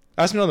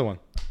 Ask me another one.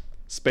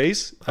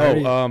 Space? I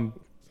already- Oh,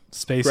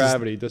 Space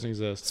gravity doesn't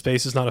exist.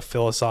 Space is not a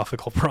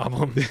philosophical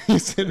problem. You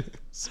said it.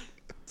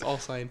 It's all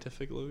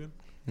scientific, Logan.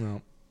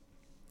 No.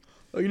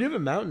 Oh, you have a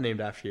mountain named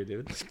after you,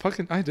 dude. It's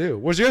fucking, I do.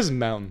 Where's yours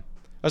mountain?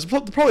 There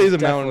probably is a mountain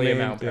Definitely a named.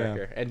 Mount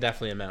Parker, and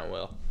definitely a Mount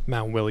Will.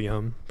 Mount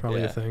William,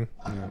 probably Yeah. a thing.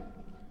 Yeah.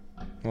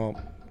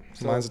 Well,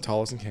 So- mine's the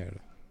tallest in Canada.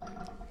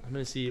 I'm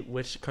gonna see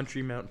which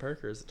country Mount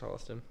Parker is the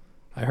tallest in.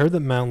 I heard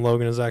that Mount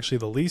Logan is actually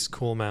the least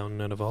cool mountain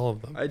out of all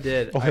of them. I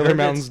did. All I the other heard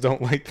mountains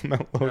don't like the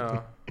Mount it's- Logan.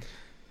 No.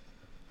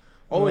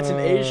 Oh, it's in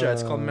Asia.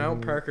 It's called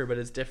Mount Parker, but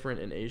it's different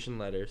in Asian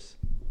letters.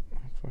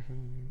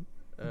 Fucking-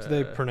 Do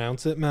they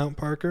pronounce it Mount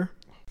Parker?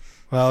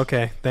 Well,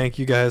 okay. Thank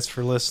you guys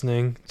for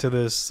listening to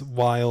this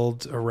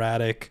wild,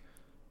 erratic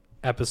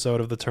episode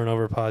of the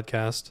Turnover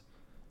Podcast.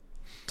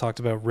 Talked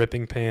about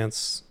ripping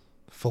pants,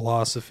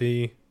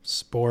 philosophy,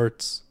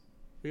 sports.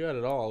 We got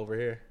it all over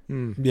here.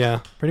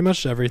 Yeah, pretty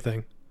much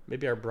everything.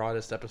 Maybe our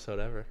broadest episode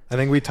ever. I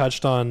think we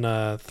touched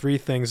on 3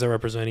 things that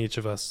represent each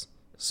of us: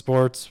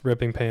 sports,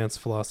 ripping pants,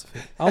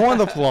 philosophy. I want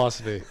the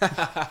philosophy.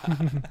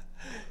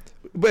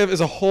 But is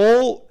a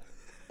hole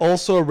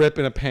also a rip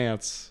in a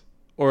pants,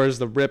 or is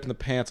the rip in the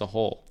pants a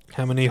hole?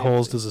 How many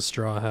holes does a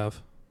straw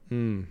have?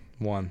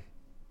 1.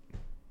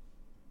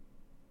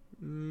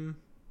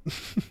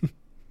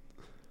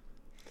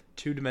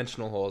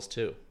 Two-dimensional holes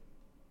too.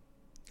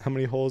 How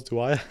many holes do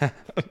I have?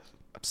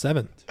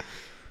 7.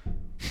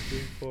 3,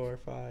 4,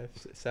 5,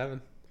 6,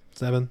 7.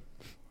 7.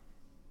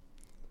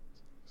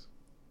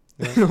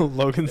 Yeah.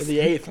 Logan's The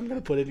 8th, I'm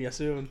gonna put in you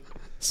soon.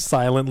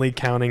 silently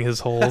counting his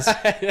holes.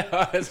 I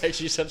know, it's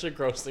actually such a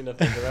gross thing to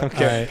think about.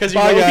 Okay. Because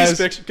Bye, guys.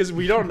 because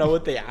we don't know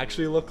what they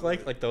actually look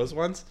like those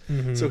ones.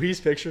 Mhm. So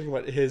he's picturing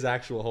what his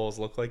actual holes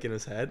look like in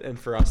his head, and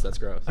for us, that's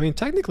gross. I mean,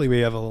 technically, we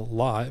have a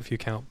lot if you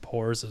count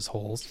pores as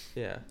holes.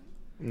 Yeah.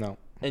 No.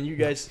 And you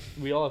guys,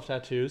 we all have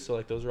tattoos, so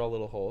like those are all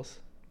little holes.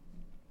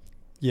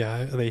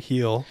 Yeah, they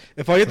heal.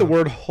 If I get the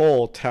word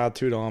hole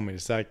tattooed on me,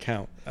 does that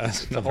count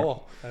as It's a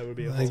hole. That would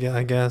be a hole.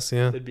 I guess,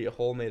 yeah. It'd be a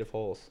hole made of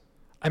holes.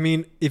 I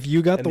mean, if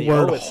you got And the the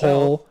word O itself-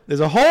 hole,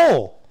 There's a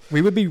hole.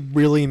 we would be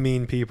really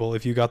mean people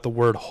if you got the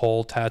word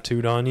hole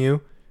tattooed on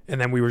you, and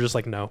then we were just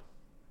like, no.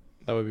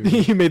 That would be.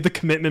 You made the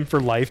commitment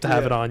for life to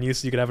have Yeah. it on you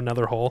so you could have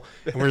another hole,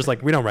 and we're just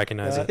like, we don't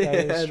recognize it. That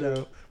is Yeah, true.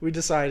 no. We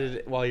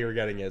decided while you were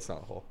getting it, it's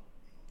not a hole.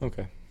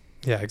 Okay.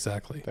 Yeah,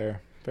 exactly.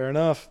 Fair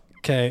enough.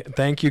 Okay,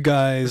 thank you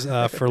guys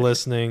for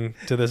listening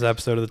to this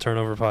episode of the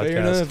Turnover Fair Podcast.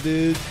 enough,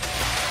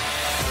 dude.